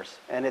mentors,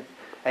 and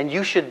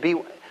you should be,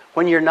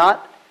 when you're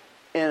not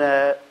in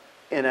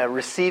a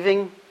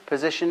receiving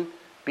position,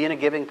 be in a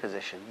giving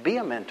position. Be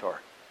a mentor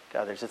to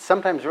others. It's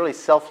sometimes really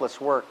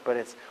selfless work, but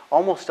it's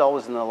almost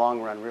always in the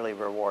long run really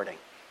rewarding.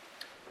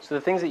 So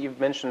the things that you've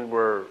mentioned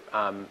were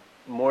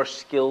more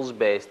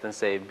skills-based than,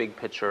 say, big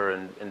picture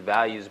and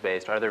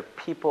values-based. Are there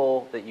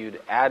people that you'd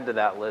add to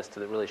that list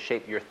that really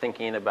shape your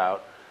thinking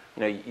about,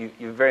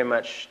 you very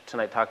much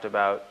tonight talked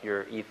about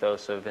your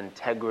ethos of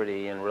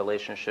integrity and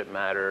relationship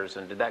matters,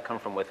 and did that come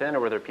from within, or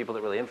were there people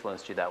that really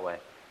influenced you that way?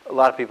 A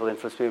lot of people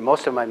influenced me. Most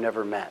of them I've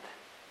never met.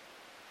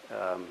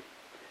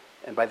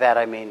 And by that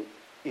I mean,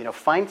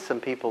 find some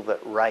people that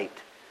write.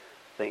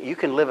 You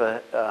can live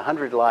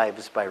 100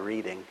 lives by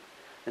reading,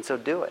 and so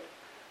do it.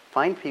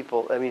 Find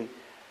people.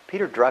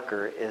 Peter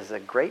Drucker is a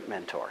great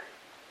mentor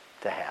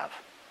to have.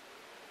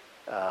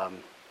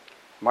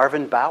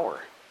 Marvin Bauer,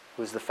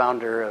 who's the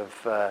founder of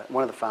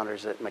one of the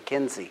founders at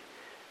McKinsey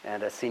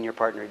and a senior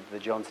partner at the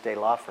Jones Day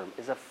law firm,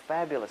 is a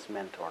fabulous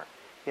mentor.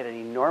 He had an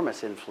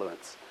enormous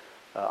influence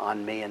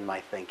on me and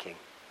my thinking.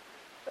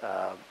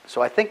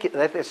 So I think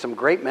that there's some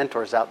great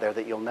mentors out there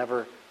that you'll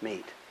never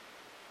meet.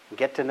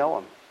 Get to know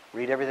them.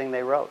 Read everything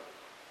they wrote.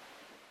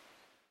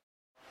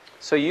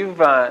 So you've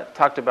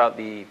talked about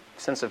the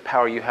sense of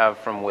power you have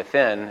from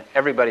within.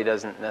 Everybody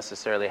doesn't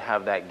necessarily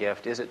have that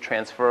gift. Is it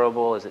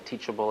transferable? Is it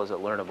teachable? Is it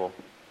learnable?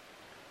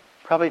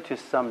 Probably to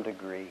some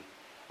degree.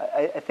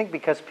 I think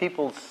because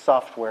people's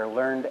software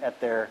learned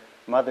at their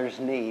mother's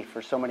knee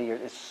for so many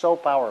years is so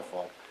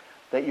powerful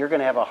that you're going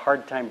to have a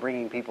hard time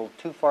bringing people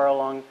too far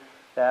along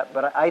that.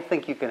 But I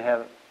think you can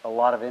have a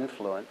lot of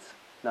influence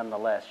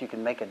nonetheless. You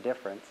can make a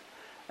difference.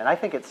 And I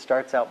think it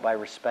starts out by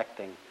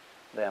respecting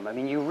them.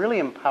 You really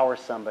empower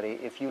somebody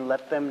if you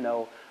let them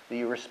know that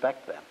you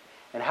respect them.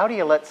 And how do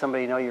you let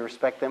somebody know you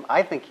respect them?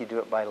 I think you do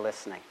it by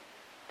listening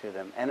to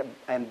them.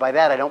 And by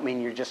that I don't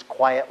mean you're just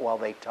quiet while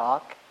they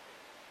talk.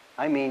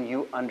 I mean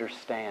you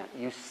understand.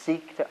 You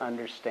seek to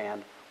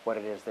understand what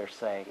it is they're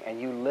saying. And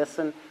you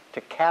listen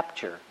to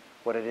capture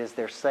what it is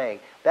they're saying.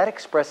 That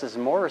expresses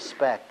more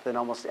respect than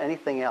almost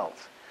anything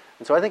else.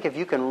 And so I think if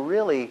you can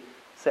really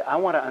say, I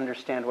want to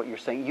understand what you're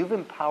saying, you've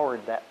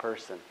empowered that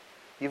person.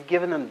 You've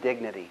given them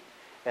dignity.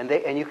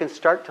 And you can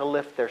start to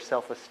lift their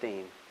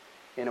self-esteem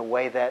in a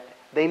way that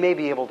they may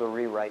be able to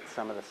rewrite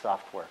some of the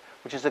software,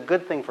 which is a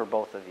good thing for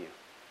both of you.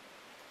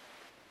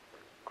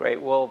 Great.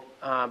 Well,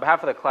 on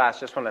behalf of the class,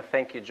 just want to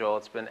thank you, Joel.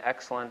 It's been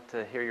excellent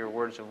to hear your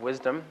words of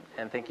wisdom,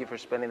 and thank you for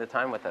spending the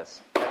time with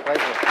us. My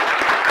pleasure.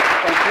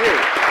 Thank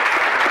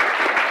you.